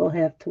did. That will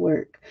have to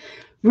work.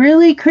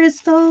 Really,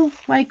 Crystal?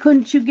 Why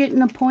couldn't you get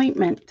an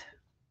appointment?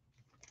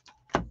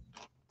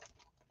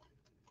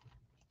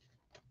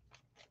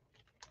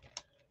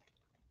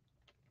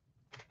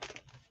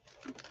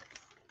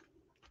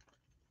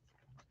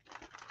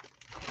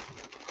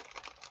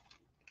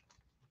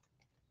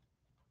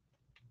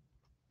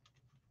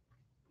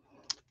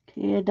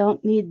 Okay, I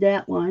don't need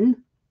that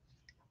one.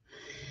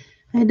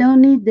 I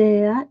don't need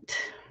that.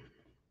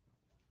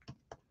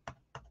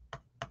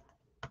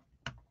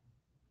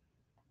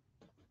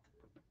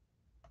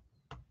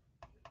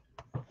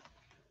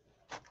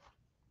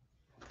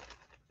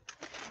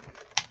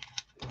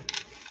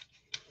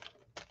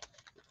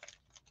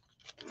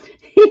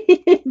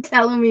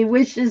 telling me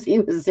wishes he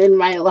was in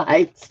my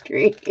live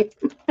stream.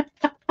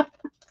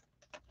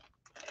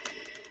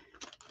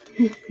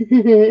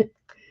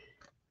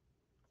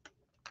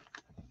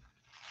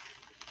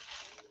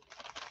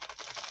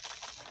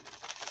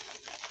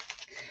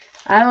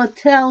 I will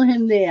tell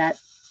him that.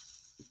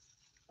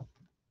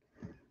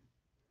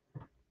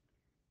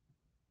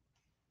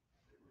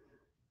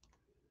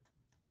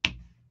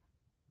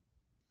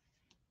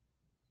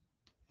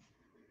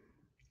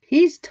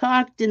 He's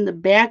talked in the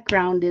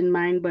background in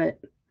mine, but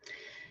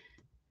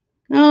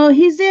no,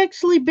 he's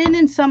actually been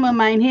in some of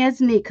mine,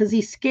 hasn't he? Because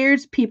he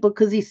scares people.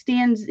 Because he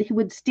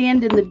would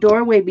stand in the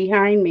doorway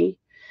behind me.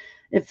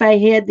 If I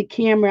had the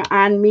camera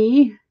on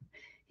me,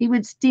 he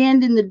would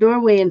stand in the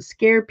doorway and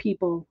scare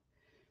people.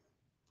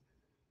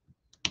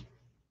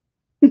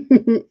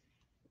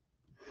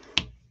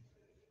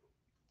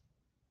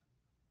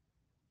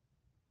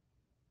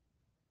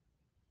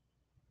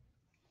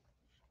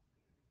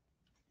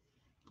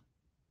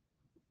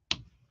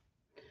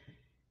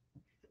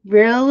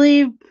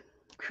 Really,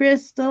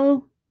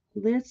 Crystal?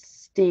 This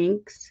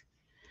stinks.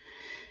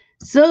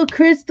 So,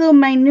 Crystal,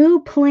 my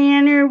new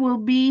planner will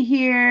be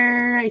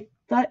here.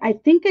 I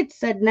think it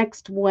said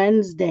next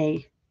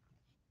Wednesday.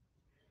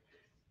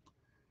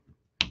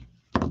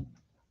 I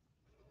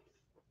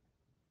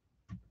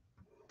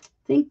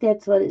think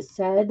that's what it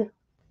said.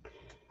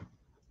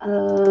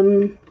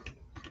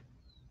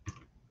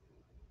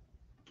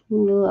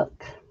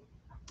 Look.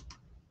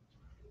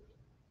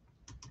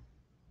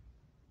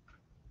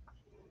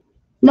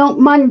 No,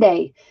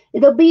 Monday.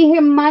 It'll be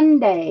here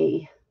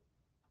Monday.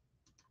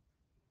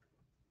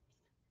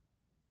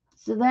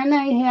 So then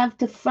I have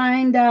to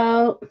find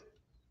out.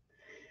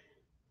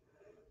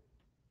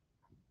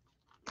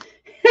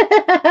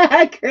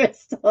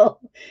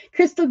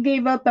 Crystal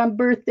gave up on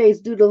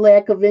birthdays due to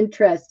lack of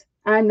interest.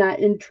 I'm not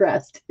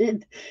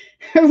interested.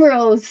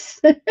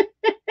 Rose.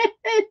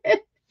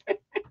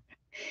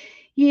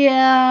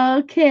 Yeah,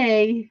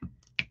 okay.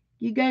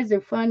 You guys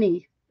are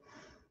funny.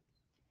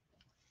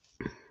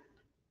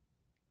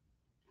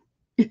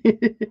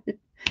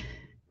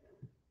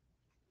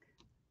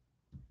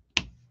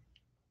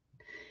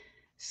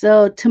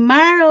 So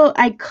tomorrow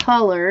I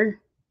color,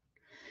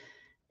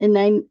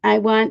 and I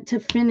want to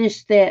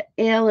finish that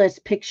Alice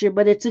picture,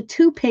 but it's a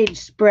 2-page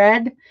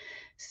spread,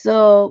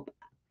 so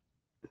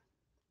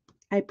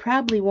I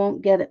probably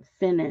won't get it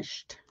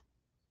finished.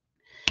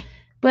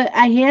 But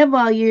I have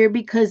all year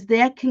because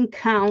that can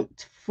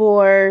count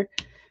for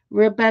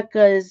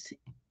Rebecca's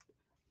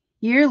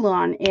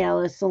year-long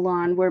Alice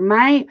salon, where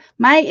my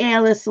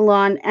Alice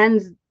salon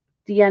ends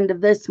the end of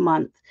this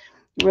month.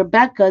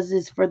 Rebecca's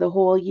is for the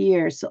whole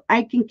year, so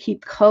I can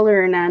keep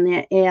coloring on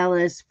that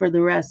Alice for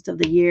the rest of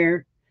the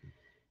year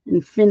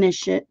and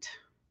finish it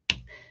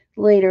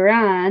later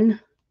on.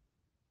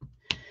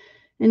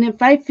 And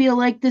if I feel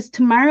like this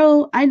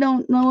tomorrow, I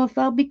don't know if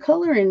I'll be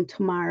coloring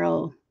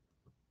tomorrow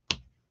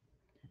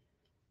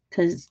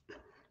because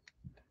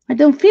I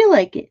don't feel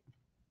like it.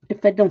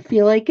 If I don't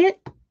feel like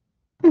it,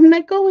 I'm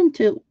not going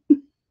to.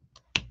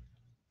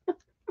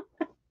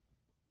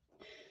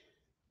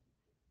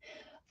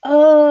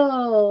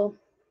 Oh,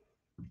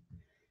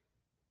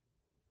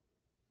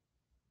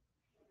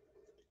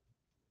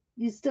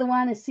 you still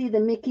want to see the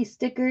Mickey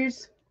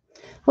stickers?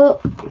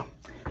 Well,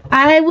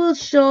 I will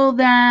show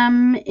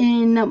them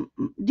in.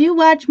 Do you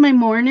watch my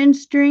morning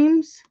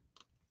streams?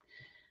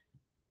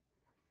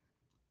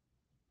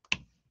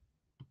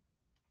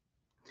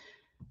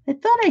 I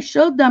thought I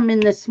showed them in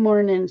this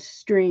morning's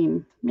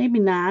stream. Maybe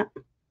not.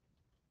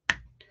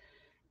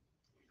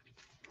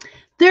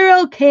 They're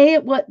okay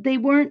at what they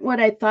weren't what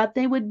I thought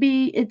they would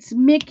be. It's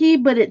Mickey,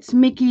 but it's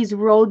Mickey's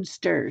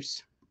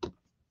Roadsters.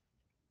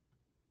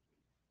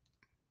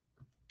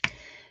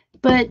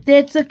 But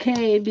that's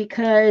okay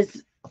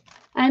because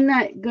I'm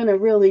not going to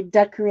really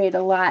decorate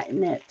a lot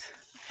in it.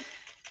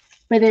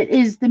 But it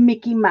is the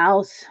Mickey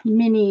Mouse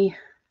mini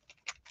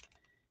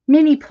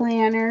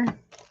planner.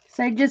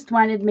 So I just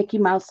wanted Mickey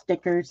Mouse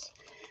stickers.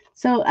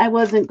 So I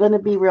wasn't going to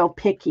be real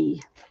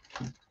picky.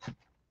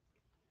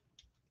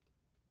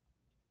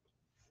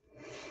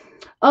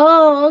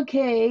 Oh,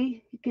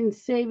 okay. You can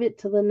save it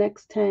till the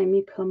next time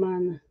you come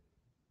on.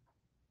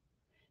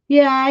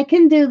 Yeah, I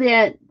can do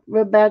that,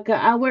 Rebecca.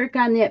 I'll work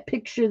on that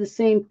picture the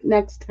same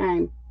next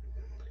time.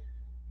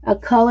 I'll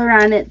color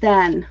on it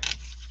then.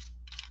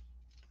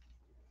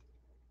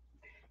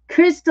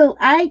 Crystal,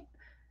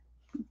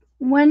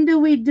 when do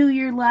we do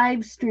your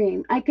live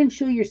stream? I can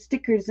show your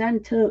stickers then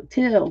too.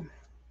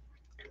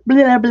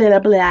 Blah, blah,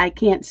 blah. I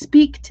can't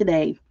speak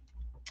today.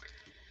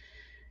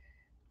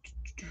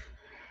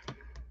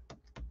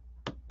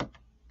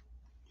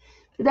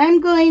 But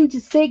I'm going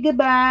to say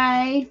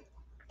goodbye.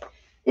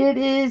 It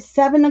is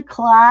 7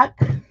 o'clock.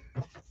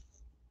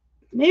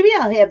 Maybe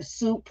I'll have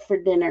soup for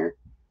dinner.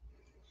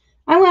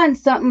 I want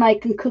something I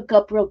can cook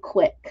up real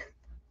quick.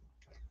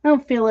 I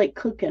don't feel like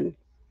cooking.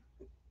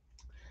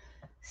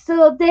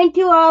 So thank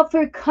you all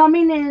for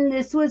coming in.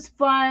 This was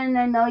fun.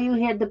 I know you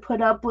had to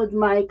put up with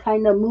my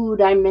kind of mood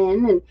I'm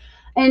in, and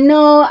And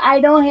no, I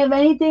don't have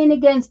anything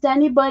against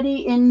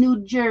anybody in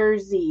New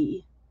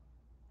Jersey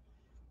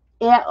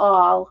at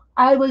all.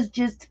 I was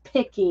just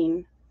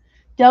picking.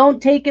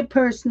 Don't take it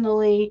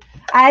personally.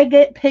 I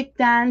get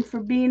picked on for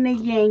being a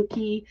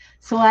Yankee,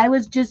 so I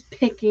was just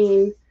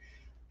picking.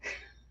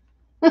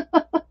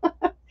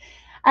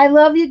 I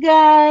love you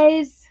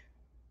guys.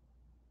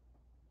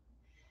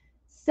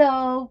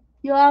 So,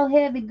 you all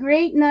have a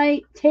great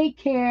night. Take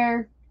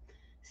care.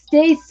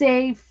 Stay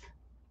safe.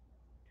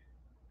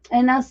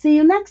 And I'll see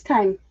you next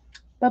time.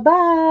 Bye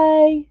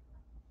bye.